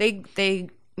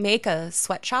make a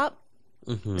sweatshop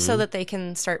so that they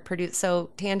can start produce. So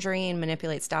Tangerine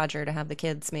manipulates Dodger to have the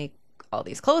kids make all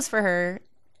these clothes for her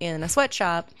in a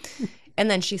sweatshop, and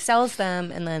then she sells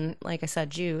them. And then, like I said,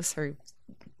 Juice, her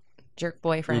jerk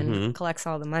boyfriend, collects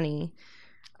all the money.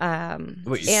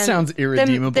 Which sounds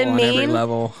irredeemable on every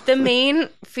level. The main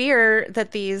fear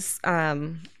that these,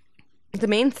 the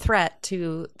main threat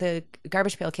to the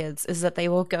Garbage Pail Kids is that they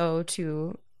will go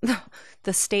to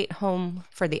the state home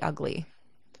for the ugly.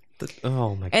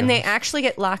 Oh my god! And they actually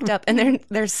get locked up, and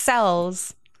there's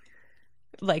cells,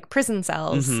 like prison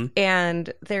cells,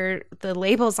 and the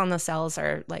labels on the cells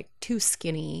are like too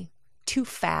skinny, too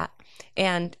fat,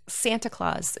 and Santa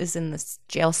Claus is in this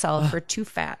jail cell for too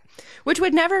fat, which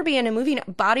would never be in a movie.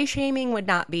 Body shaming would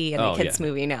not be in a kids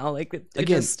movie now. Like it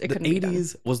Again, just, it the couldn't be done.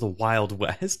 80s was the Wild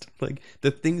West. Like the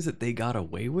things that they got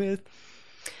away with,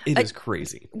 it is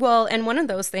crazy. Well, and one of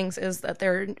those things is that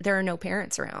there are no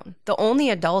parents around. The only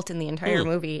adult in the entire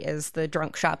movie is the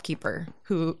drunk shopkeeper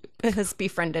who has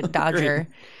befriended Dodger.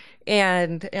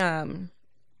 And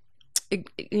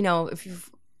you know, if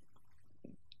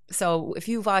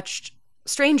you've watched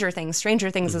Stranger Things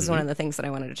is one of the things that I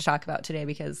wanted to talk about today,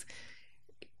 because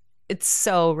it's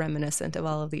so reminiscent of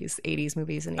all of these 80s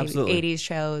movies and 80s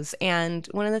shows. And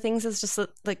one of the things is just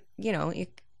like, you know,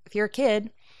 if you're a kid,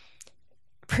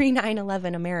 pre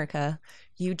 9/11 America,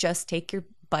 you just take your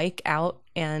bike out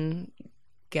and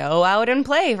go out and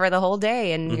play for the whole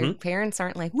day, and your parents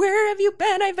aren't like, where have you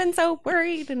been? I've been so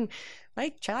worried, and my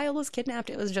child was kidnapped.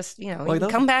 It was just, you know,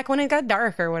 come back when it got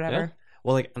dark or whatever. Yeah.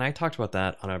 Well, like, and I talked about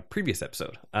that on a previous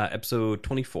episode, episode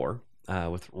 24,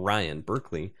 with Ryan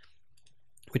Berkeley.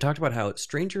 We talked about how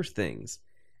Stranger Things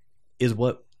is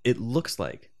what it looks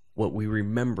like, what we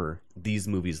remember these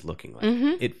movies looking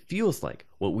like. It feels like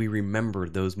what we remember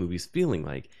those movies feeling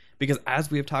like. Because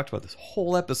as we have talked about this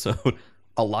whole episode,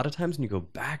 a lot of times when you go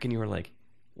back and you're like,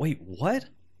 wait, what?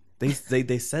 They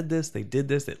said this, they did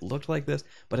this, it looked like this.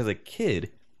 But as a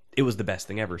kid, it was the best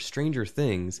thing ever. Stranger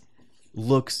Things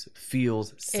looks,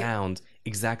 feels, sounds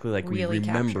exactly like really we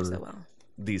remember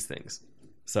these things.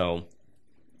 So,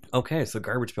 okay, so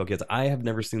Garbage Pail Kids. I have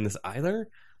never seen this either.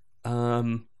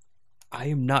 I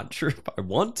am not sure if I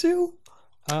want to.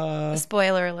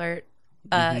 Spoiler alert.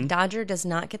 Dodger does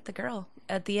not get the girl.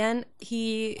 At the end,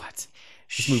 What?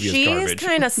 This movie is garbage. She's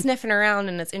kind of sniffing around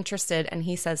and is interested, and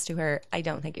he says to her, I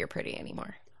don't think you're pretty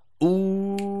anymore.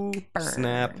 Ooh, burn,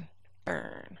 snap.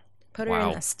 Burn. Put her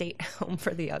in a state home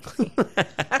for the ugly.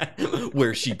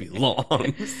 Where she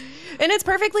belongs. And it's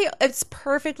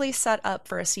perfectly set up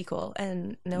for a sequel,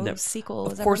 and no sequel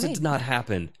was ever made. Of course it did not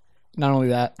happen. Not only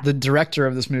that, the director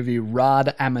of this movie,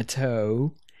 Rod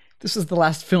Amato, this was the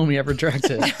last film he ever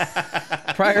directed.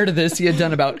 Prior to this, he had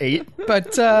done about 8,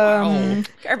 but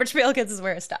Garbage Pail Kids is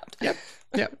where it stopped. Yep.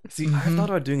 See, I thought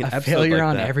about doing an episode failure like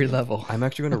on that. every level. I'm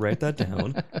actually going to write that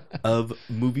down, of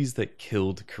movies that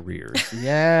killed careers.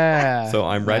 Yeah. So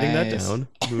I'm writing that down.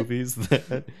 Movies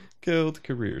that killed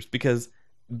careers, because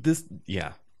this,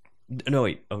 no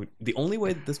wait. Oh, the only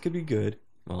way that this could be good,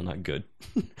 well, not good.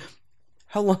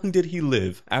 How long did he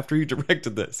live after he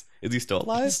directed this? Is he still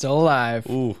alive? He's still alive.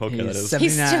 Ooh, okay, that is 79.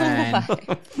 He's still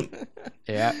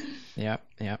alive.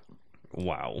 Yep.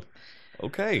 Wow.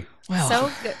 Okay. Well,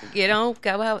 So, you know,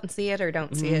 go out and see it or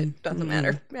don't see it. Doesn't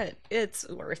matter. It's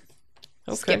worth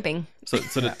skipping. So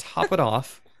to top it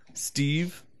off,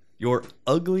 Steve, your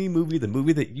ugly movie, the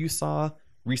movie that you saw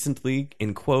recently,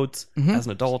 in quotes, as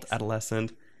an adult,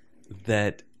 adolescent,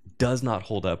 that does not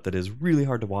hold up, that is really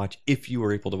hard to watch if you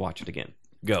were able to watch it again.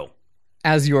 Go.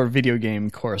 as your video game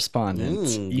correspondent,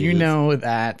 you know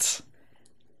that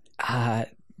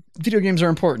video games are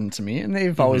important to me, and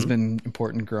they've always been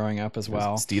important growing up as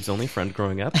well. Steve's only friend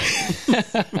growing up.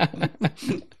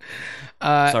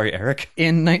 Sorry, Eric.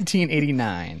 In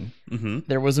 1989,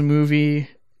 there was a movie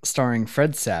starring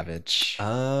Fred Savage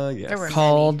yes.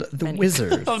 called The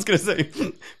Wizard. I was going to say,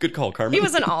 good call, Carmen. He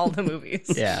was in all the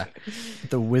movies. Yeah,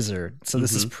 The Wizard. So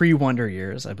this is pre-Wonder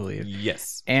Years, I believe.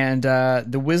 Yes. And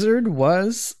The Wizard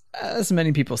was, as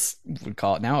many people would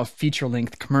call it now, a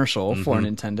feature-length commercial for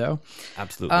Nintendo.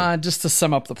 Absolutely. Just to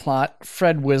sum up the plot,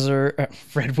 Fred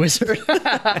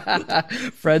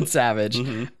Savage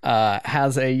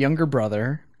has a younger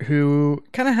brother who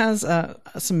kind of has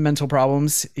some mental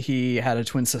problems. He had a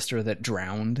twin sister that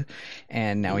drowned,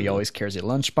 and now he always carries a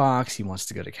lunchbox. He wants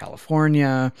to go to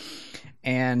California.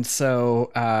 And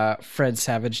so Fred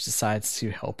Savage decides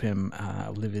to help him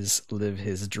live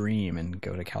his dream and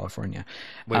go to California.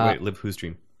 Wait, live whose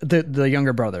dream? The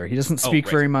younger brother. He doesn't speak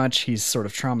very much. He's sort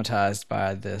of traumatized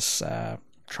by this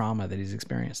trauma that he's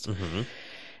experienced.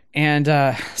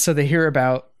 And so they hear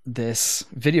about this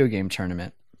video game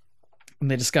tournament. And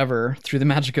they discover, through the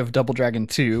magic of Double Dragon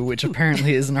 2, which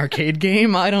apparently is an arcade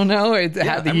game. I don't know. I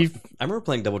remember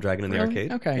playing Double Dragon in the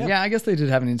arcade. Okay. Yeah, I guess they did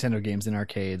have Nintendo games in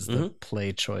arcades, the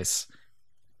Play Choice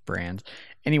brand.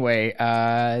 Anyway,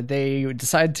 they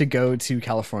decide to go to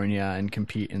California and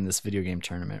compete in this video game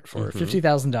tournament for a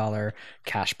 $50,000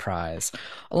 cash prize.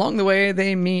 Along the way,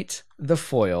 they meet the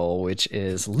foil, which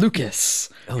is Lucas,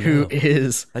 who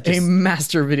is a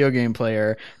master video game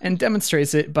player and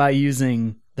demonstrates it by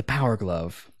using the Power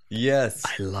Glove. Yes.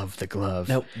 I love the glove.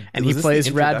 Now, and he plays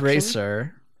Rad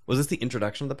Racer. Was this the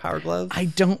introduction of the Power Glove? I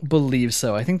don't believe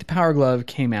so. I think the Power Glove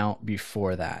came out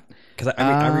before that. Because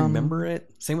I remember it.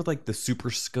 Same with like the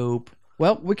Super Scope.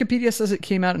 Well, Wikipedia says it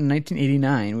came out in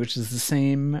 1989, which is the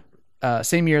same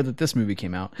year that this movie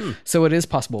came out. So it is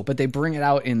possible. But they bring it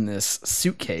out in this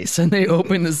suitcase, and they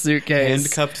open the suitcase.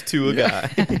 Handcuffed to a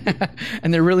guy.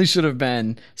 And there really should have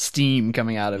been steam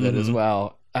coming out of it as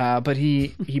well. But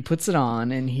he puts it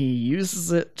on, and he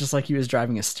uses it just like he was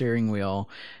driving a steering wheel.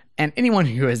 And anyone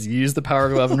who has used the Power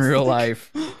Glove in real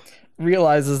life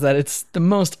realizes that it's the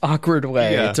most awkward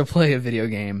way to play a video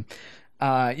game.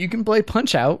 You can play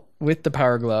Punch-Out with the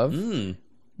Power Glove.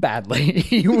 Badly.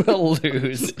 You will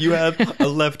lose. You have a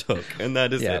left hook, and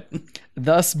that is it.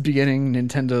 Thus beginning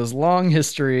Nintendo's long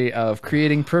history of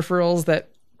creating peripherals that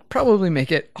probably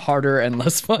make it harder and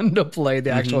less fun to play the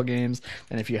actual games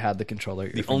than if you had the controller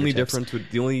at your fingertips.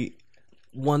 The only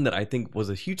one that I think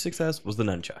was a huge success was the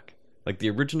nunchuck. Like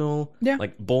the original,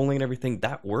 like bowling and everything,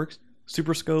 that works.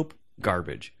 Super Scope,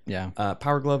 garbage. Yeah.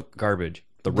 Power Glove, garbage.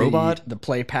 The robot, the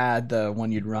play pad, the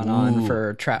one you'd run on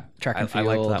for track and field.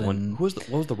 I liked that one. What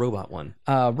was the robot one?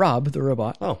 Rob, the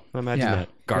robot. Oh, imagine that.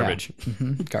 Garbage.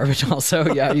 Yeah. Garbage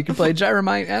also. Yeah, you could play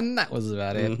Gyromite, and that was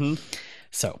about it.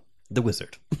 So the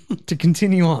wizard. To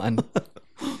continue on,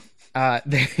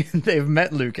 they've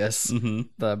met Lucas,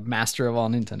 the master of all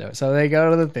Nintendo. So they go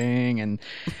to the thing, and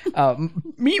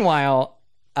meanwhile,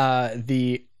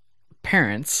 the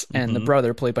parents and the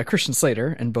brother, played by Christian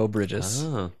Slater and Beau Bridges.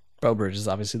 Beau Bridges is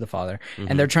obviously the father,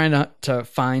 and they're trying to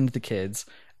find the kids.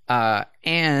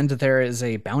 And there is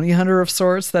a bounty hunter of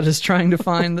sorts that is trying to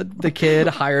find the kid,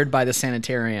 hired by the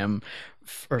sanatorium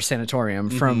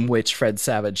from which Fred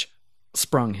Savage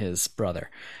sprung his brother.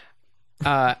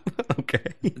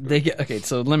 Okay,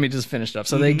 so let me just finish it up.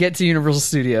 So they get to Universal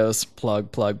Studios, plug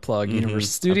Universal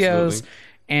Studios. Absolutely.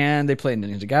 And they play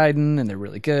Ninja Gaiden, and they're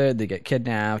really good. They get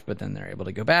kidnapped, but then they're able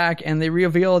to go back, and they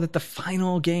reveal that the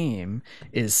final game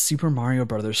is Super Mario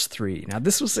Brothers 3. Now,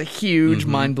 this was a huge,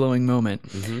 mind-blowing moment.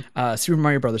 Super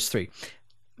Mario Brothers 3.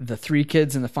 The three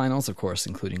kids in the finals, of course,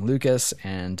 including Lucas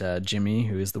and Jimmy,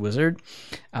 who is the wizard,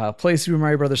 play Super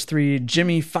Mario Brothers 3.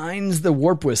 Jimmy finds the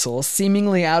warp whistle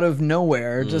seemingly out of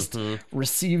nowhere, just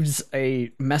receives a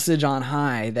message on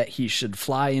high that he should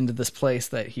fly into this place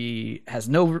that he has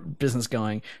no business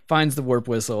going, finds the warp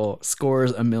whistle,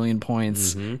 scores 1,000,000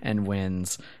 points, and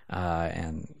wins.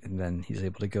 And then he's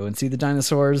able to go and see the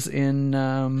dinosaurs in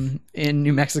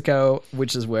New Mexico,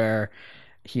 which is where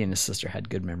he and his sister had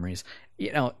good memories.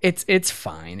 You know, it's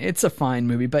fine. It's a fine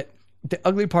movie, but the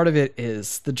ugly part of it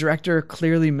is the director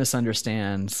clearly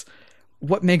misunderstands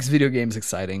what makes video games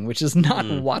exciting, which is not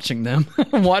watching them,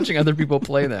 watching other people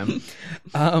play them.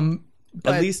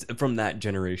 At least from that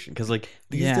generation, because like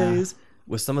these days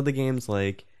with some of the games,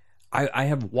 like I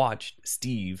have watched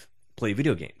Steve play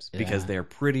video games because they're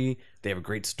pretty, they have a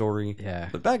great story. Yeah,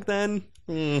 but back then,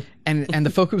 and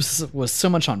the focus was so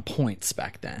much on points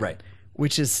back then, right?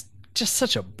 Which is just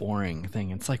such a boring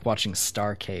thing. It's like watching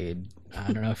Starcade.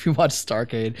 I don't know if you watched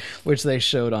Starcade, which they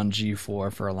showed on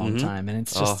G4 for a long time, and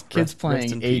it's just kids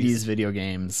playing 80s video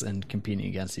games and competing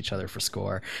against each other for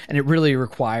score. And it really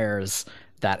requires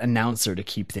that announcer to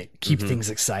keep things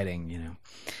exciting, you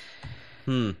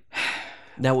know.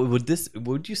 Now,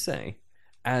 would you say,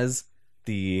 as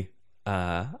the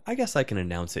I guess I can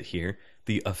announce it here,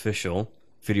 the official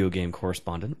video game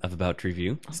correspondent of About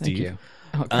Review, Steve. Thank you.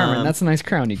 Oh, Carmen, that's a nice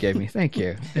crown you gave me. Thank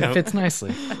you. It fits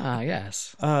nicely.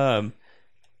 Yes.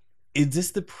 Is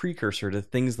this the precursor to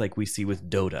things like we see with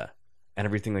Dota and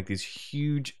everything, like these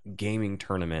huge gaming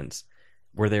tournaments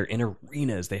where they're in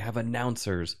arenas, they have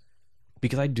announcers?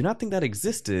 Because I do not think that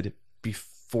existed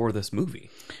before this movie.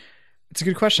 It's a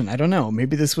good question. I don't know.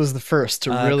 Maybe this was the first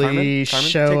to really Carmen,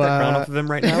 show... take that crown off of him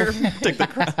right now. Take the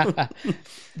crown.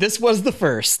 This was the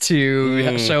first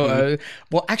to show...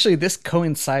 well, actually, this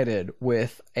coincided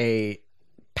with a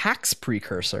PAX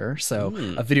precursor, so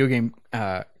a video game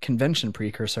convention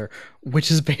precursor, which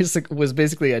was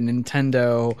basically a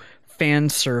Nintendo fan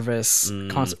service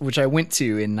concert, which I went to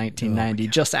in 1990,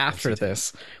 just after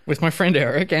this, with my friend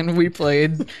Eric, and we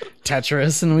played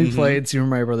Tetris, and we played Super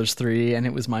Mario Brothers 3, and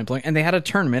it was mind-blowing. And they had a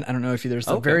tournament. I don't know if there's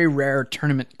a very rare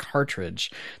tournament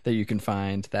cartridge that you can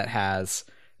find that has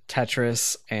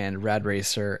Tetris and Rad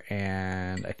Racer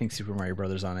and I think Super Mario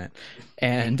Brothers on it,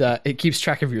 and it keeps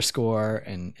track of your score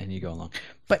and you go along.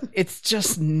 But it's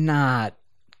just not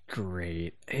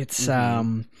great. It's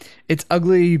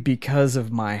ugly because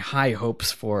of my high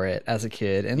hopes for it as a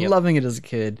kid and loving it as a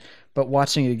kid, but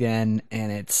watching it again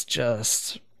and it's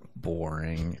just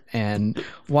boring. And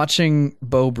watching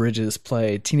Beau Bridges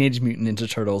play Teenage Mutant Ninja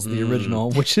Turtles, the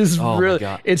original, which is really,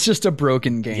 it's just a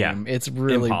broken game. Yeah. It's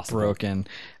really broken.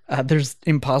 There's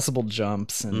impossible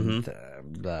jumps and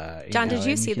John, did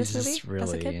you see this movie really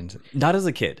as a kid? Not as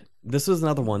a kid. This was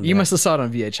another one. You must have saw it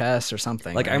on VHS or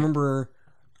something. Like, right? I remember,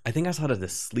 I think I saw it at a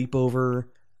sleepover,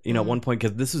 at one point,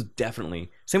 because this is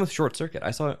definitely, same with Short Circuit.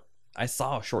 I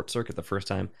saw Short Circuit the first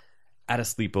time at a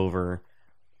sleepover,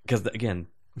 because, again,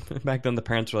 back then the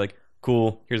parents were like,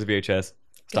 cool, here's a VHS,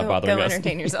 stop bothering us. Go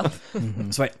entertain yourself.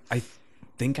 So I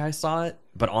think I saw it,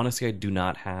 but honestly, I do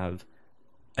not have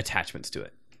attachments to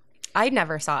it. I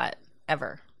never saw it,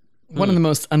 ever. One of the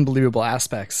most unbelievable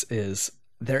aspects is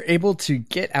they're able to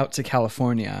get out to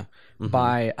California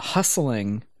by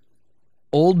hustling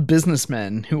old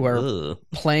businessmen who are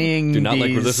playing do not these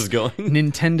like where this is going.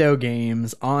 Nintendo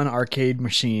games on arcade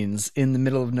machines in the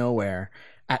middle of nowhere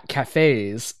at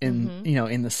cafes in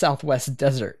in the Southwest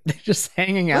desert. They're just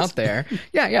hanging out there.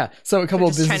 Yeah. So a couple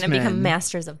of businessmen trying to become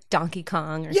masters of Donkey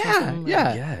Kong or something.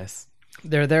 Yeah. Yes.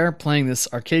 They're there playing this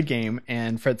arcade game,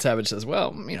 and Fred Savage says,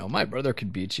 well, my brother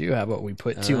could beat you. How about we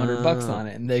put $200 on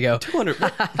it? And they go, 200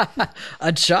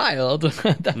 a child?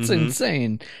 That's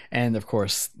insane. And, of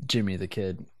course, Jimmy, the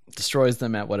kid, destroys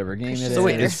them at whatever game it is. So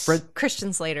wait, is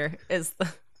Christian Slater is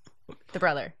the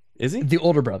brother. Is he? The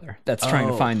older brother that's trying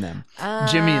to find them.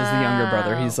 Jimmy is the younger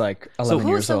brother. He's like 11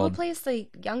 years old. Who plays the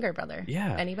younger brother?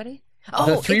 Yeah. Anybody?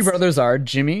 The three brothers are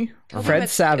Jimmy, Fred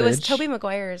Savage. It was Tobey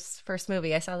Maguire's first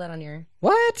movie. I saw that on your...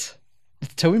 What?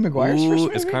 It's Tobey Maguire's first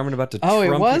movie? Is Carmen about to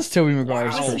it was Tobey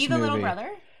Maguire's first movie. Was he the little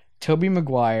brother? Tobey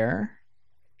Maguire.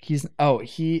 He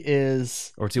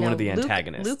is... Or is he one of the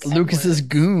antagonists? Lucas's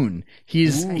goon.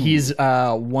 He's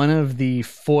one of the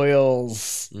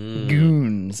foils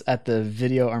goons at the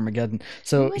video Armageddon.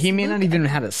 So he may not even have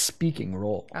had a speaking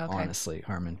role, honestly,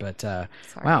 Harmon. But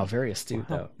wow, very astute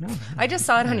though. No. I just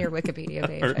saw it on your Wikipedia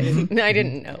page. I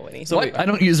didn't know anything. So I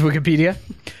don't use Wikipedia.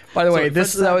 By the way,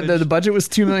 the budget was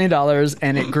 $2 million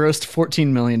and it grossed $14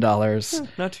 million.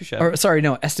 Not too shabby. Or sorry,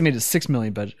 no, estimated $6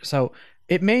 million budget. So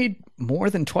it made more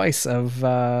than twice of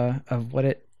what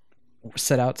it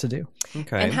set out to do.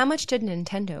 Okay. And how much did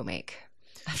Nintendo make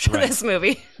after this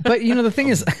movie? But the thing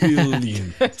is,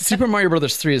 Super Mario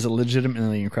Brothers 3 is a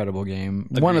legitimately incredible game.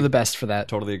 Agreed. One of the best for that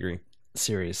totally agree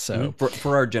series. So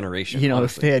for our generation,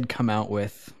 if they had come out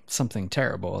with something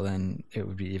terrible, then it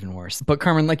would be even worse. But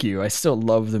Carmen, like you, I still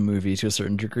love the movie to a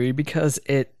certain degree because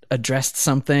it addressed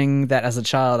something that as a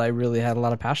child I really had a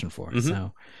lot of passion for.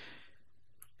 So.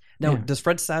 Now, does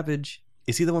Fred Savage,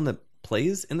 is he the one that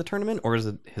plays in the tournament, or is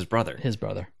it his brother? His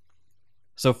brother.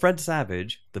 So Fred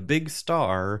Savage, the big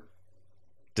star,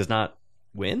 does not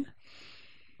win?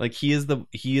 Like, he is the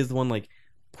one, like,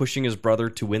 pushing his brother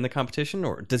to win the competition,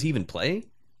 or does he even play?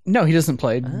 No, he doesn't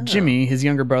play. Jimmy, his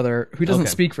younger brother, who doesn't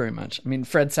speak very much. I mean,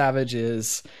 Fred Savage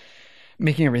is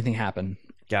making everything happen.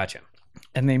 Gotcha.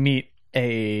 And they meet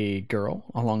a girl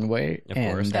along the way,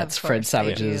 and that's Fred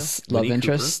Savage's love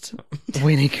interest,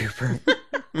 Winnie Cooper.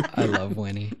 I love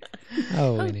Winnie.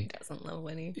 Oh, Winnie. Who doesn't love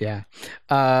Winnie? Yeah.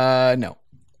 No.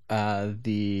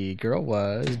 The girl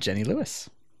was Jenny Lewis.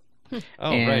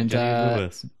 Right, Jenny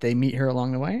Lewis. They meet her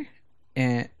along the way.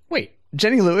 And wait,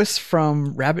 Jenny Lewis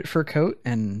from Rabbit Fur Coat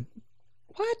and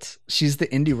what? She's the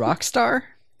indie rock star?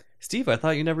 Steve, I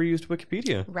thought you never used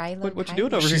Wikipedia. What you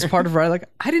doing over here? She's part of Ryla.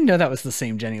 I didn't know that was the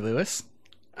same Jenny Lewis.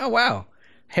 Oh, wow.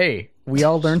 Hey, we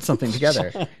all learned something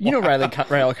together. You know Riley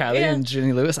Kiley and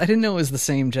Jenny Lewis. I didn't know it was the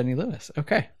same Jenny Lewis.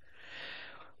 Okay.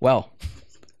 Well,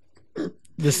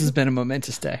 this has been a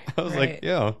momentous day. I was like,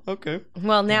 yeah, okay.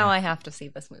 Well, now I have to see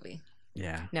this movie.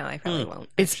 Yeah. No, I probably won't.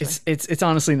 It's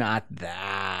honestly not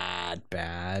that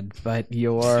bad, but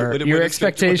your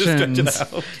expectations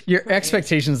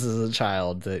expectations as a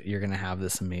child that you're going to have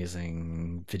this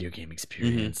amazing video game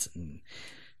experience, and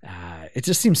it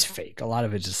just seems fake. A lot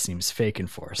of it just seems fake and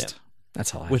forced. Yeah.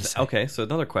 That's all I have to say. Okay, so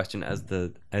another question as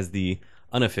the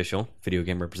unofficial video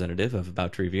game representative of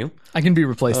About to Review. I can be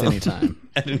replaced anytime.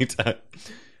 At any time.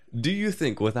 Do you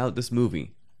think without this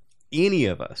movie, any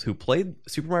of us who played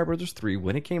Super Mario Brothers 3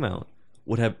 when it came out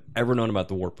would have ever known about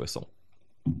the warp whistle?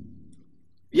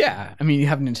 Yeah, I mean, you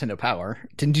have Nintendo Power.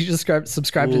 Didn't you subscribe to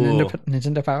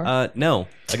Nintendo Power? No.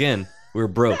 Again, We were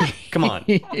broke. Come on.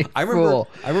 I remember. Fool.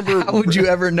 How would you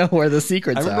ever know where the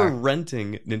secrets I remember are?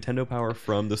 renting Nintendo Power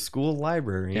from the school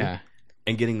library. Yeah.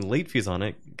 And getting late fees on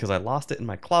it because I lost it in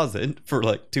my closet for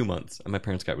like 2 months, and my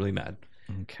parents got really mad.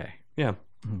 Okay. Yeah.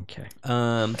 Okay.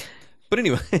 But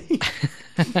anyway,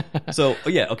 so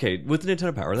yeah, okay. With the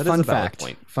Nintendo Power, that is a valid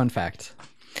point. Fun fact.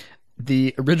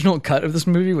 The original cut of this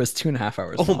movie was 2.5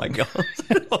 hours long. Oh my god!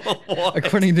 What?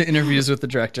 According to interviews with the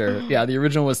director, yeah, the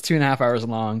original was 2.5 hours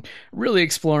long, really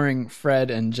exploring Fred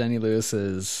and Jenny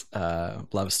Lewis's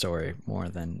love story more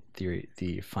than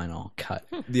the final cut.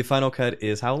 The final cut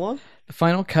is how long? The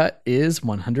final cut is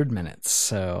 100 minutes.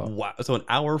 So Wow, so an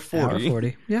hour 40. hour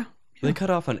 40. Yeah. They cut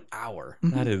off an hour.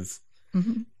 Mm-hmm.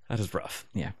 That is rough.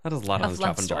 Yeah. That is a lot on Of the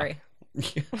love chopping block.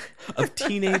 story. Of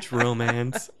teenage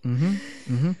romance.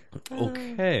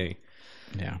 Okay,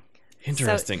 Yeah.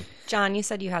 interesting. So, John, you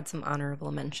said you had some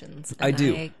honorable mentions. I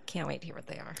do. I can't wait to hear what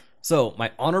they are. So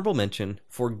my honorable mention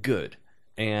for good,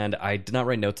 and I did not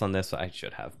write notes on this, so I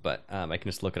should have, but I can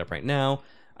just look it up right now.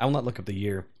 I will not look up the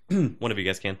year. One of you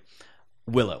guys can.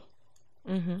 Willow.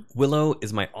 Willow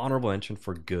is my honorable mention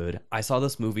for good. I saw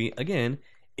this movie again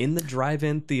in the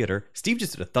drive-in theater. Steve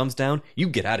just did a thumbs down. You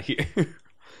get out of here.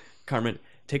 Carmen,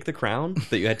 take the crown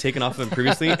that you had taken off of him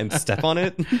previously and step on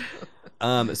it.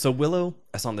 So Willow,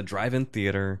 I saw in the drive-in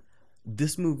theater.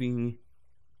 This movie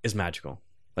is magical.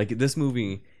 Like, this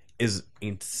movie is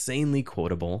insanely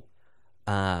quotable,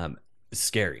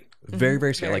 scary, very,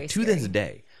 very scary. Very Like, to this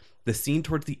day, the scene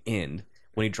towards the end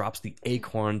when he drops the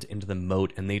acorns into the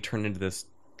moat and they turn into this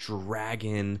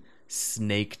dragon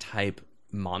snake type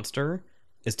monster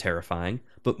is terrifying.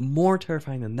 But more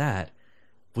terrifying than that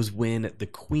was when the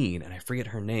queen, and I forget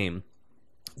her name,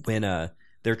 when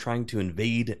they're trying to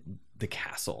invade the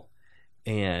castle,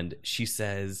 and she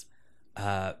says,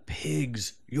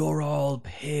 pigs, you're all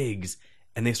pigs,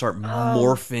 and they start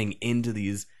morphing into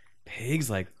these pigs.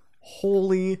 Like,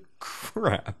 holy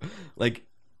crap. Like,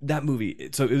 that movie,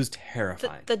 so it was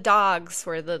terrifying. The dogs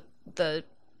were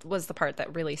was the part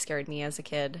that really scared me as a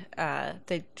kid.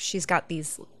 She's got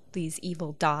these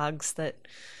evil dogs that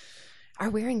are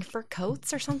wearing fur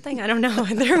coats or something. I don't know.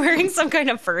 They're wearing some kind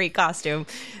of furry costume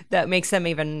that makes them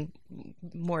even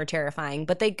more terrifying.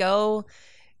 But they go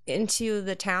into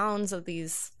the towns of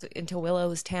into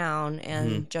Willow's town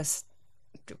and just,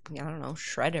 I don't know,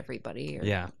 shred everybody.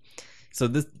 Yeah. So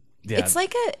this, yeah. It's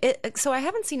like so I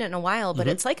haven't seen it in a while, but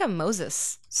it's like a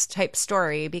Moses type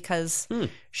story because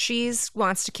she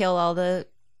wants to kill all the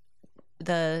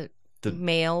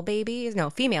male babies, no,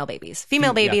 female babies,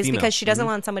 female because she doesn't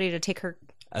want somebody to take her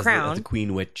crown. As the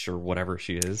queen witch or whatever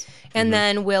she is. And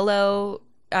then Willow,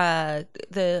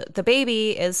 the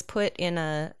baby is put in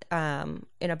a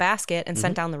basket and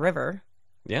sent down the river.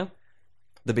 Yeah.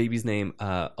 The baby's name,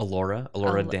 Alora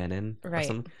Dannon. Right. Or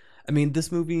something. I mean,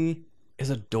 this movie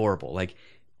is adorable. Like,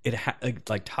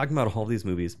 like talking about all these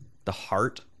movies, the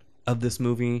heart of this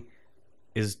movie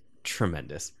is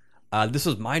tremendous. This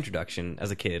was my introduction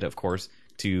as a kid, of course,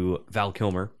 to Val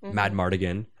Kilmer, Mad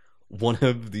Mardigan, one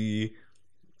of the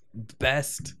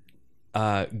best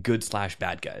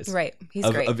good/bad guys. Right. He's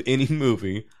great. Of any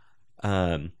movie.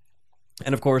 And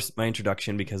of course, my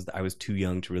introduction, because I was too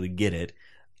young to really get it,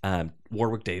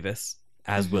 Warwick Davis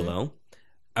as Willow.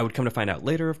 I would come to find out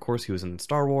later, of course, he was in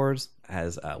Star Wars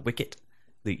as Wicket,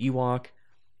 the Ewok.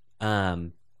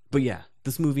 But yeah,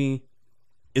 this movie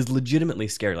is legitimately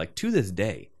scary. Like, to this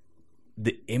day,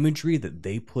 the imagery that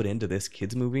they put into this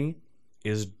kids movie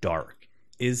is dark,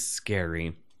 is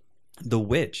scary. The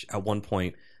witch, at one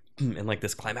point, in like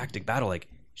this climactic battle, like,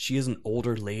 she is an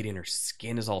older lady and her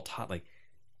skin is all taut, like,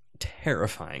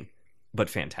 terrifying, but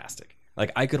fantastic.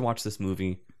 Like, I could watch this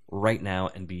movie right now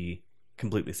and be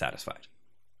completely satisfied.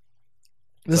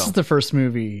 This is the first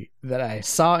movie that I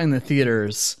saw in the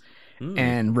theaters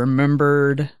and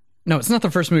remembered. No, it's not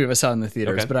the first movie I saw in the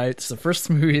theaters, but it's the first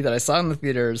movie that I saw in the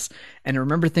theaters and I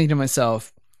remember thinking to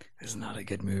myself, this is not a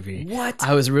good movie. What?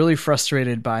 I was really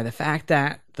frustrated by the fact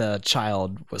that the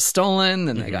child was stolen,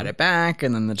 then they got it back,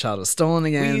 and then the child was stolen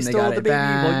again, and they got it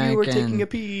back. While you were taking a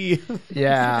pee.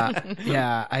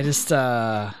 Yeah. I just,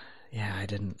 I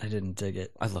didn't dig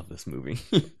it. I love this movie.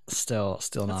 Still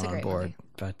not a on great board. movie.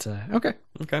 But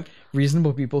okay.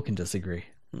 Reasonable people can disagree.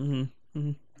 So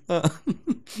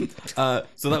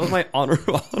that was my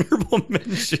honorable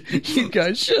mention. You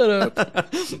guys shut up.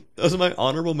 That was my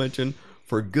honorable mention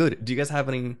for good. Do you guys have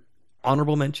any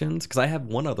honorable mentions? Because I have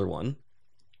one other one.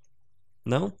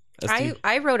 No?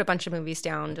 I wrote a bunch of movies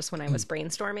down just when I was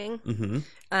brainstorming.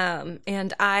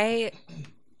 And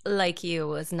like you,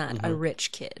 was not a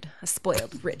rich kid, a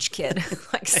spoiled rich kid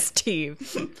like Steve.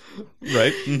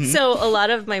 Right. Mm-hmm. So a lot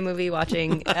of my movie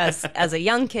watching as a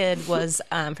young kid was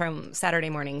from Saturday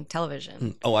morning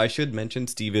television. Oh, I should mention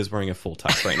Steve is wearing a full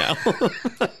top right now.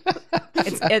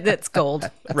 It's gold.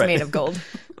 It's Right. made of gold.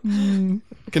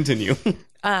 Continue.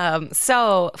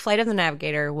 So Flight of the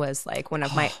Navigator was like one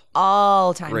of my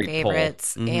all-time Great pull.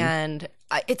 favorites, and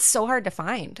it's so hard to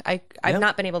find. I've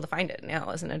not been able to find it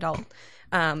now as an adult.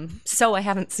 So I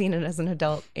haven't seen it as an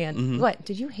adult. And what,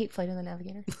 did you hate Flight of the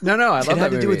Navigator? No, I love It that had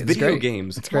to movie. do with It's video great.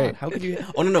 games. It's great. How could you?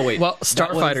 Oh no, wait. Well,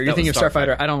 Starfighter. You think of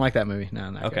Starfighter? I don't like that movie. No,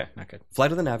 not Okay, good. Not good.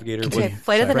 Flight of the Navigator. Okay, with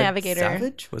Flight of the Fred Navigator.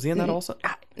 Savage, was he in that also?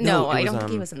 No, it I was, don't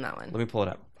think he was in that one. Let me pull it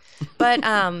up. But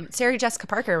Sarah Jessica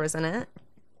Parker was in it.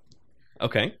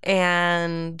 Okay.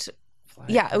 And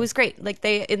yeah, it was great. Like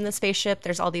they in the spaceship,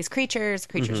 there's all these creatures. The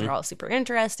creatures are all super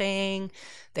interesting.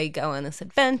 They go on this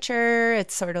adventure.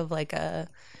 It's sort of like I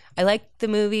like the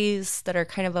movies that are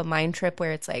kind of a mind trip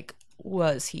where it's like,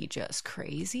 was he just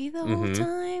crazy the whole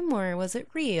time or was it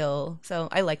real? So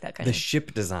I like that kind The of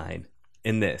ship design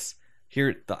in this.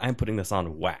 I'm putting this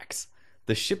on wax.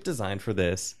 The ship design for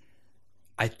this,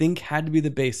 I think, had to be the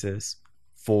basis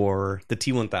for the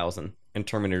T-1000 in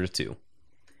Terminator 2.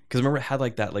 Because remember, it had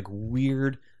like that like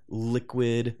weird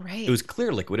liquid. Right. It was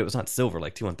clear liquid. It was not silver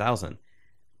like T-1000.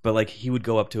 But like he would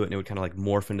go up to it and it would kind of like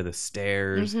morph into the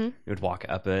stairs. It would walk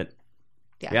up it.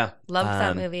 Yeah. Loved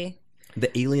that movie.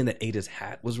 The alien that ate his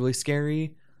hat was really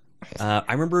scary. I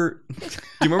remember. Do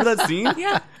you remember that scene?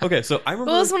 Yeah. Okay, so I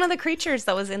remember. Well, it was one of the creatures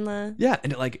that was in the. Yeah,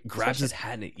 and it like grabs his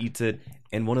hat and it eats it.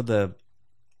 And one of the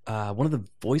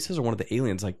voices or one of the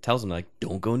aliens like tells him like,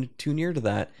 "Don't go too near to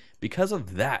that." Because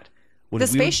of that, when The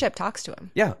spaceship talks to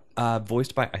him. Yeah,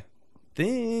 voiced by I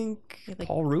think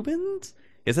Paul Rubens.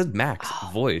 It says Max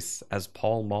voice as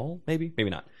Paul Mall, maybe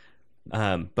not.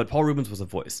 But Paul Rubens was a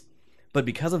voice. But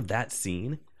because of that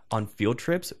scene on field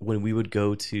trips, when we would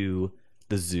go to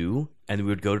the zoo and we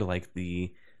would go to like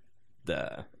the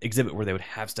exhibit where they would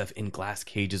have stuff in glass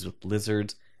cages with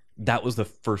lizards, that was the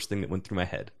first thing that went through my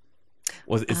head.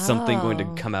 Is something going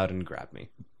to come out and grab me?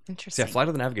 So Interesting. yeah, Flight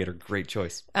of the Navigator, great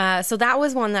choice. So that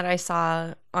was one that I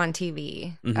saw on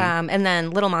TV. And then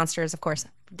Little Monsters, of course,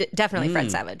 definitely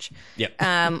Fred Savage.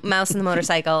 Yep. Mouse and the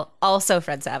Motorcycle, also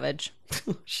Fred Savage.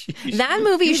 Sheesh. That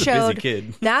movie He was a busy showed.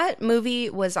 kid. That movie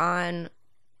was on,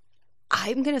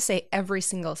 I'm going to say every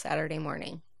single Saturday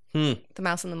morning. The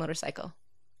Mouse and the Motorcycle.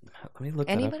 Let me look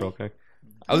that Anybody? up real quick.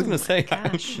 I was Oh going to say, my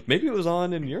gosh. maybe it was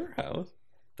on in your house.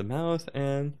 The Mouse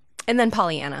and... And then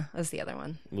Pollyanna was the other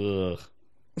one. Ugh.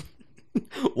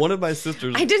 One of my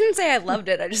sisters... I didn't say I loved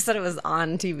it. I just said it was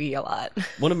on TV a lot.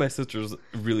 One of my sisters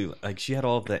really... Like, she had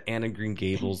all of the Anna Green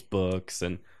Gables books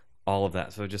and all of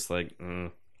that. So just like...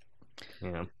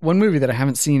 yeah. One movie that I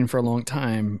haven't seen for a long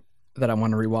time that I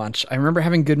want to rewatch. I remember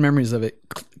having good memories of it.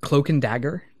 Cloak and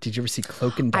Dagger. Did you ever see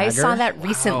Cloak and Dagger? I saw that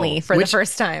recently for the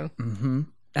first time. Mm-hmm.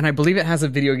 And I believe it has a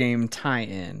video game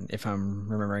tie-in, if I'm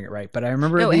remembering it right. But I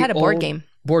remember No, it the had a board old- game.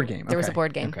 Board game. There was a okay.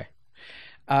 board game. Okay.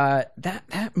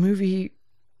 That movie,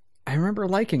 I remember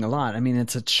liking a lot. I mean,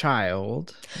 it's a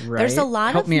child, right? There's a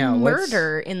lot Help of me out.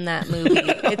 murder in that movie.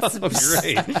 It's Oh,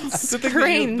 great. It's the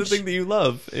strange. thing that you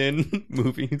love in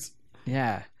movies.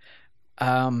 Yeah.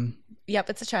 Yep,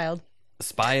 it's a child.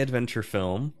 Spy adventure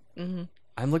film. Mm-hmm.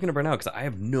 I'm looking up right now because I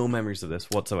have no memories of this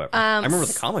whatsoever. I remember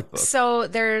the comic book. So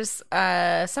there's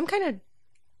some kind of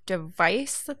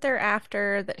device that they're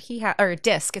after that he has, or a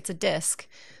disc. It's a disc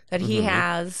that he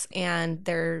has, and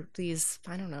they're these,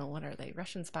 I don't know, what are they,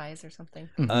 Russian spies or something?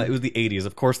 It was the 80s.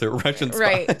 Of course, they were Russian spies.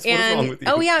 Right. What is And wrong with you?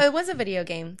 oh yeah, it was a video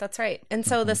game. That's right. And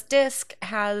so this disc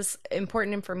has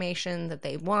important information that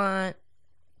they want,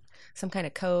 some kind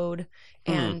of code.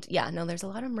 And yeah, no, there's a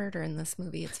lot of murder in this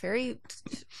movie. It's very...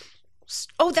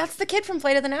 Oh, that's the kid from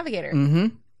Flight of the Navigator.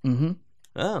 Oh,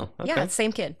 okay. Yeah, it's the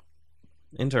same kid.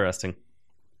 Interesting.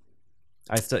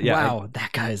 Wow,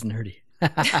 that guy is nerdy.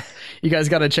 You guys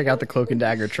got to check out the Cloak and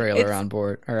Dagger trailer on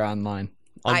board or online.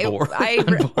 On board. I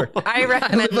recommend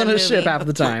I live the on a movie. ship half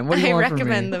the time. What do you I want from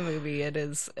recommend me? the movie.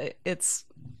 It's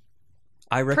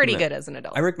I recommend, pretty good as an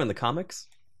adult. I recommend the comics.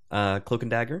 Cloak and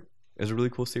Dagger is a really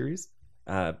cool series.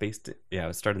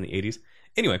 It started in the 80s.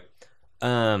 Anyway,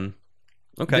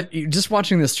 okay. Just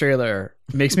watching this trailer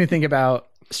makes me think about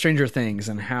Stranger Things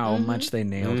and how much they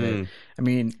nailed it. I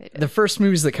mean, the first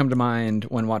movies that come to mind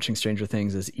when watching Stranger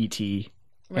Things is E.T.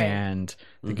 Right. and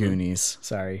The Goonies.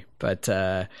 Sorry, but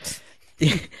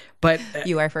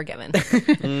You are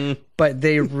forgiven. but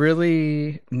they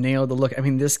really nailed the look. I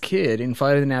mean, this kid in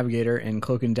Flight of the Navigator and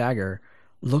Cloak and Dagger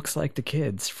looks like the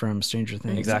kids from Stranger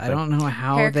Things. Exactly. I don't know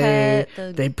how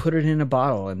Haircut, they put it in a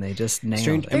bottle and they just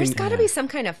nailed it. There's got to be some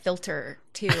kind of filter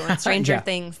too on Stranger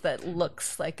Things that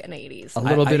looks like an 80s. A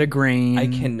little bit of grain. I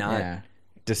cannot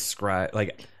describe,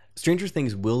 like, Stranger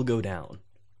Things will go down.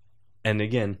 And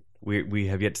again, we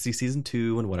have yet to see season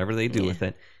 2 and whatever they do with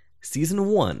it. Season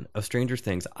 1 of Stranger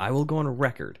Things, I will go on a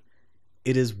record.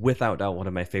 It is without doubt one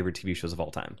of my favorite TV shows of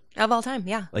all time. Of all time,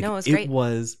 yeah. Like, no, it was great. It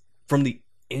was from the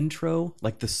intro,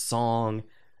 like the song,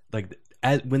 like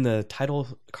when the title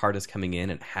card is coming in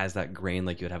and it has that grain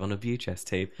like you would have on a VHS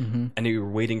tape, and you were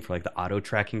waiting for like the auto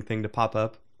tracking thing to pop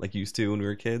up like you used to when we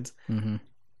were kids.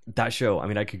 That show, I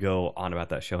mean, I could go on about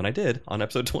that show, and I did on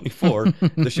episode 24.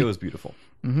 The show is beautiful.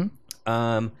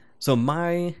 So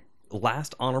my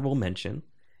last honorable mention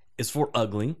is for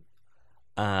Ugly.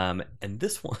 And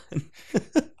this one,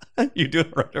 you doing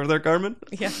it right over there, Carmen?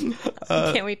 Yeah.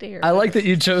 Can't wait to hear it. I like that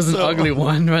you chose an ugly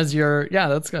one as your... Yeah,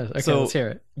 that's good. Okay, let's hear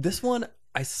it. This one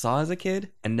I saw as a kid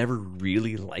and never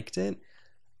really liked it.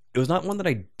 It was not one that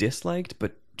I disliked,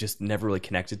 but just never really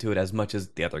connected to it as much as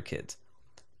the other kids.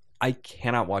 I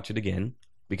cannot watch it again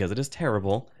because it is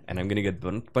terrible, and I'm going to get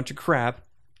a bunch of crap.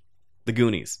 The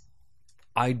Goonies.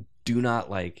 I do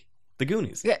not like The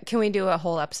Goonies. Yeah, can we do a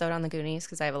whole episode on the Goonies?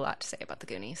 Because I have a lot to say about the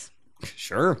Goonies.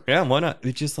 Sure. Yeah, why not?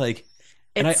 It's just like...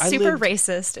 It's super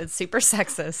racist. It's super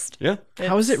sexist. Yeah.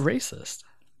 How is it racist?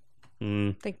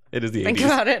 It is the 80s. Think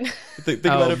about it. Think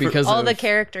about it because all the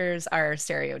characters are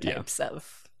stereotypes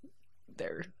of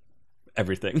their...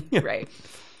 everything. Right.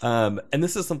 And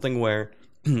this is something where,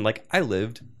 like, I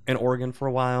lived in Oregon for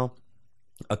a while,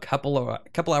 a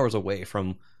couple hours away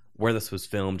from where this was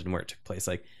filmed and where it took place.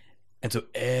 Like, and so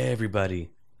everybody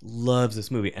loves this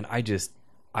movie, and I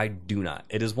do not.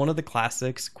 It is one of the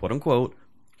classics, quote unquote,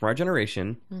 from our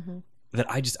generation that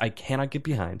I cannot get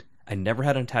behind. I never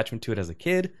had an attachment to it as a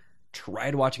kid.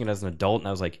 Tried watching it as an adult, and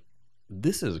I was like,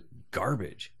 this is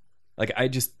garbage. Like,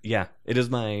 it is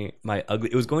my ugly.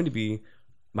 It was going to be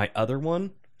my other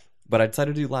one, but I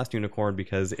decided to do Last Unicorn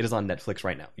because it is on Netflix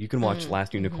right now. You can watch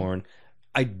Last Unicorn.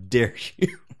 I dare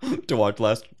you to watch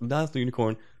Last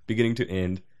Unicorn beginning to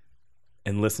end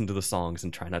and listen to the songs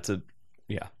and try not to,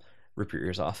 rip your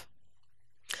ears off.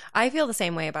 I feel the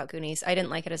same way about Goonies. I didn't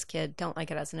like it as a kid. Don't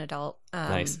like it as an adult.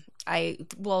 Nice.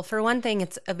 Well, for one thing,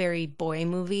 it's a very boy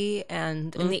movie,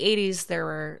 and in the 80s there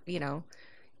were,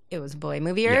 it was a boy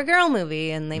movie or a girl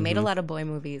movie, and they made a lot of boy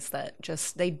movies that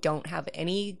just they don't have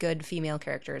any good female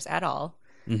characters at all.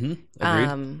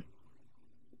 Agreed.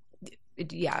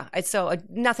 So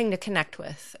nothing to connect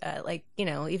with.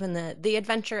 Even the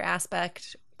adventure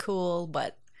aspect, cool,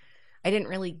 but I didn't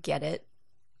really get it.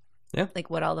 Yeah. Like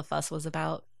what all the fuss was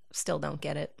about. Still don't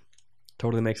get it.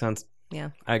 Totally makes sense. Yeah.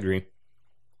 I agree.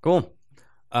 Cool.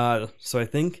 So I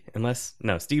think,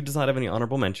 Steve does not have any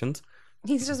honorable mentions.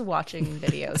 He's just watching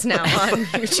videos now on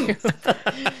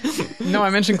YouTube. No, I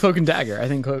mentioned Cloak and Dagger. I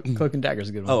think Cloak and Dagger is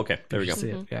a good one. Oh, okay. There we go.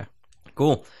 See it. Yeah.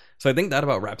 Cool. So I think that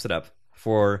about wraps it up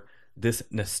for this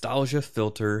Nostalgia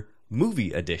Filter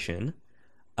movie edition.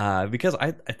 Because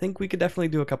I think we could definitely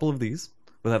do a couple of these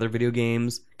with other video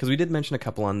games, because we did mention a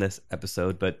couple on this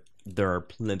episode, but there are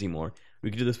plenty more. We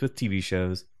could do this with TV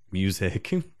shows,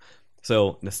 music.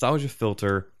 So Nostalgia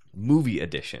Filter movie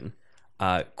edition.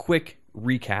 Quick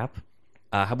recap.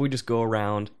 How about we just go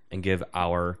around and give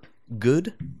our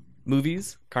good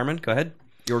movies? Carmen, go ahead.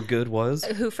 Your good was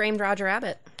Who Framed Roger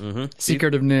Rabbit?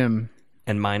 Secret of Nim.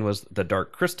 And mine was The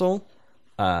Dark Crystal.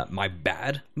 My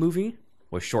bad movie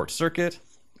was Short Circuit.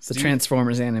 It's the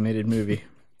Transformers animated movie.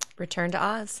 Return to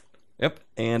Oz. Yep.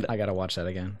 And I gotta watch that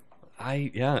again.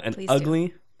 And Please Ugly,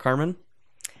 do. Carmen.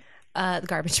 The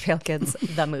Garbage Pail Kids,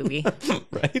 the movie.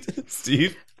 Right?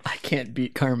 Steve. I can't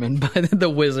beat Carmen by the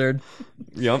Wizard.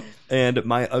 Yep. And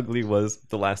my ugly was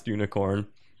The Last Unicorn.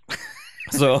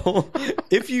 So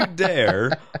if you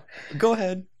dare, go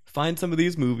ahead, find some of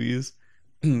these movies,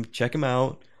 check them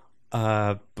out,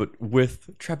 but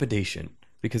with trepidation,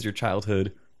 because your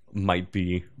childhood might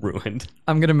be ruined.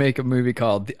 I'm gonna make a movie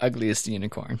called The Ugliest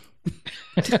Unicorn.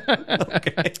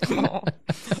 Okay.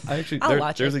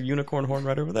 There's a unicorn horn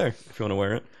right over there if you want to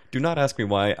wear it. Do not ask me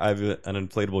why I have an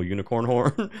inflatable unicorn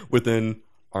horn within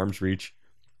arm's reach.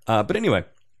 But anyway,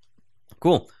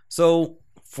 cool. So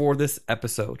for this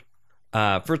episode,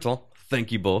 first of all,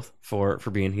 thank you both for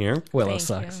being here. Willow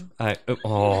sucks.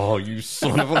 You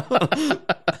son of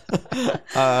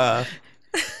a...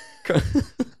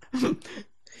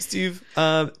 Steve,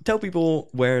 tell people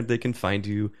where they can find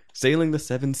you sailing the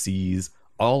 7 seas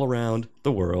all around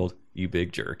the world, you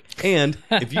big jerk. And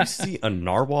if you see a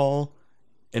narwhal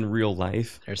in real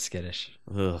life. They're skittish.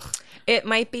 Ugh. It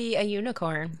might be a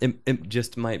unicorn. It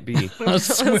just might be. A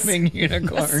swimming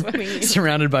unicorn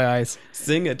surrounded by ice.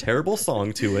 Sing a terrible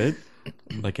song to it,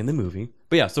 like in the movie.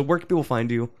 But yeah, so where can people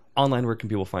find you? Online, where can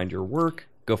people find your work?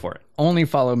 Go for it. Only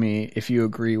follow me if you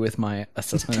agree with my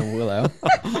assessment of Willow.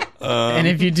 And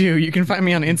if you do, you can find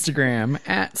me on Instagram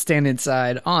at Stand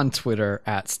Inside, on Twitter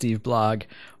at SteveBlog,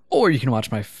 or you can watch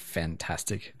my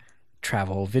fantastic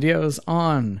travel videos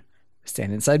on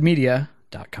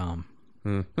StandInsideMedia.com.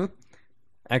 Mm-hmm.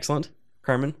 Excellent.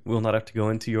 Carmen, we will not have to go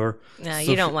into your... No,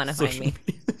 you don't want to find me.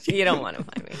 You don't want to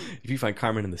find me. If you find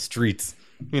Carmen in the streets,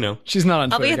 you know. She's not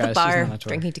on Twitter, I'll be at the guys. bar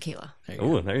drinking tequila.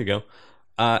 Oh, there you go.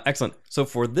 Excellent. So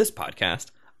for this podcast,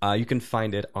 you can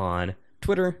find it on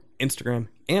Twitter, Instagram,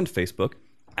 and Facebook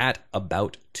at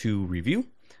About2Review.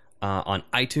 On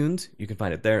iTunes, you can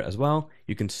find it there as well.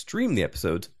 You can stream the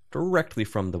episodes directly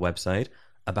from the website,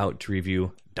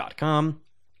 About2Review.com.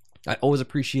 I always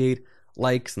appreciate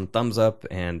likes and thumbs up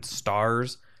and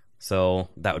stars, so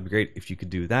that would be great if you could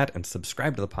do that and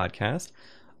subscribe to the podcast.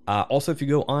 Also, if you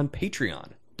go on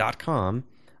Patreon.com,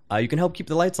 you can help keep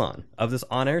the lights on of this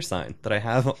on-air sign that I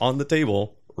have on the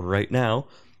table right now.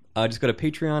 Just go to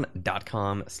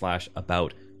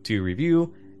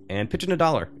patreon.com/About2Review and pitch in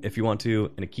 $1 if you want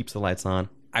to, and it keeps the lights on.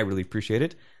 I really appreciate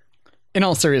it. In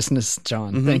all seriousness,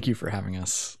 John, thank you for having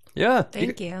us. Yeah.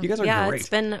 Thank you. You guys are great. It's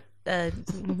been a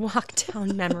walk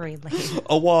down memory lane.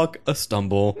 A walk, a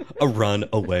stumble, a run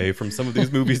away from some of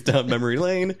these movies down memory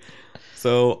lane.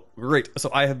 So, great.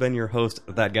 So I have been your host,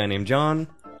 That Guy Named John.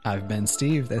 I've been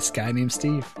Steve, this guy named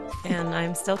Steve. And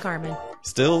I'm still Carmen.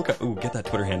 Ooh, get that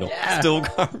Twitter handle. Yeah. Still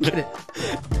Carmen.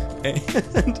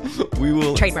 And we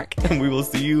will... Trademark. And we will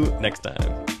see you next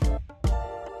time.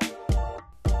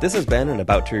 This has been an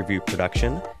About to Review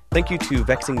production. Thank you to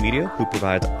Vexing Media, who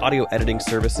provides audio editing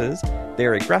services. They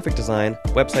are a graphic design,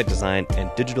 website design,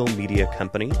 and digital media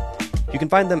company. You can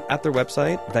find them at their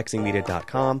website,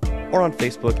 vexingmedia.com, or on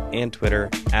Facebook and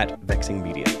Twitter at Vexing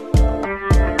Media.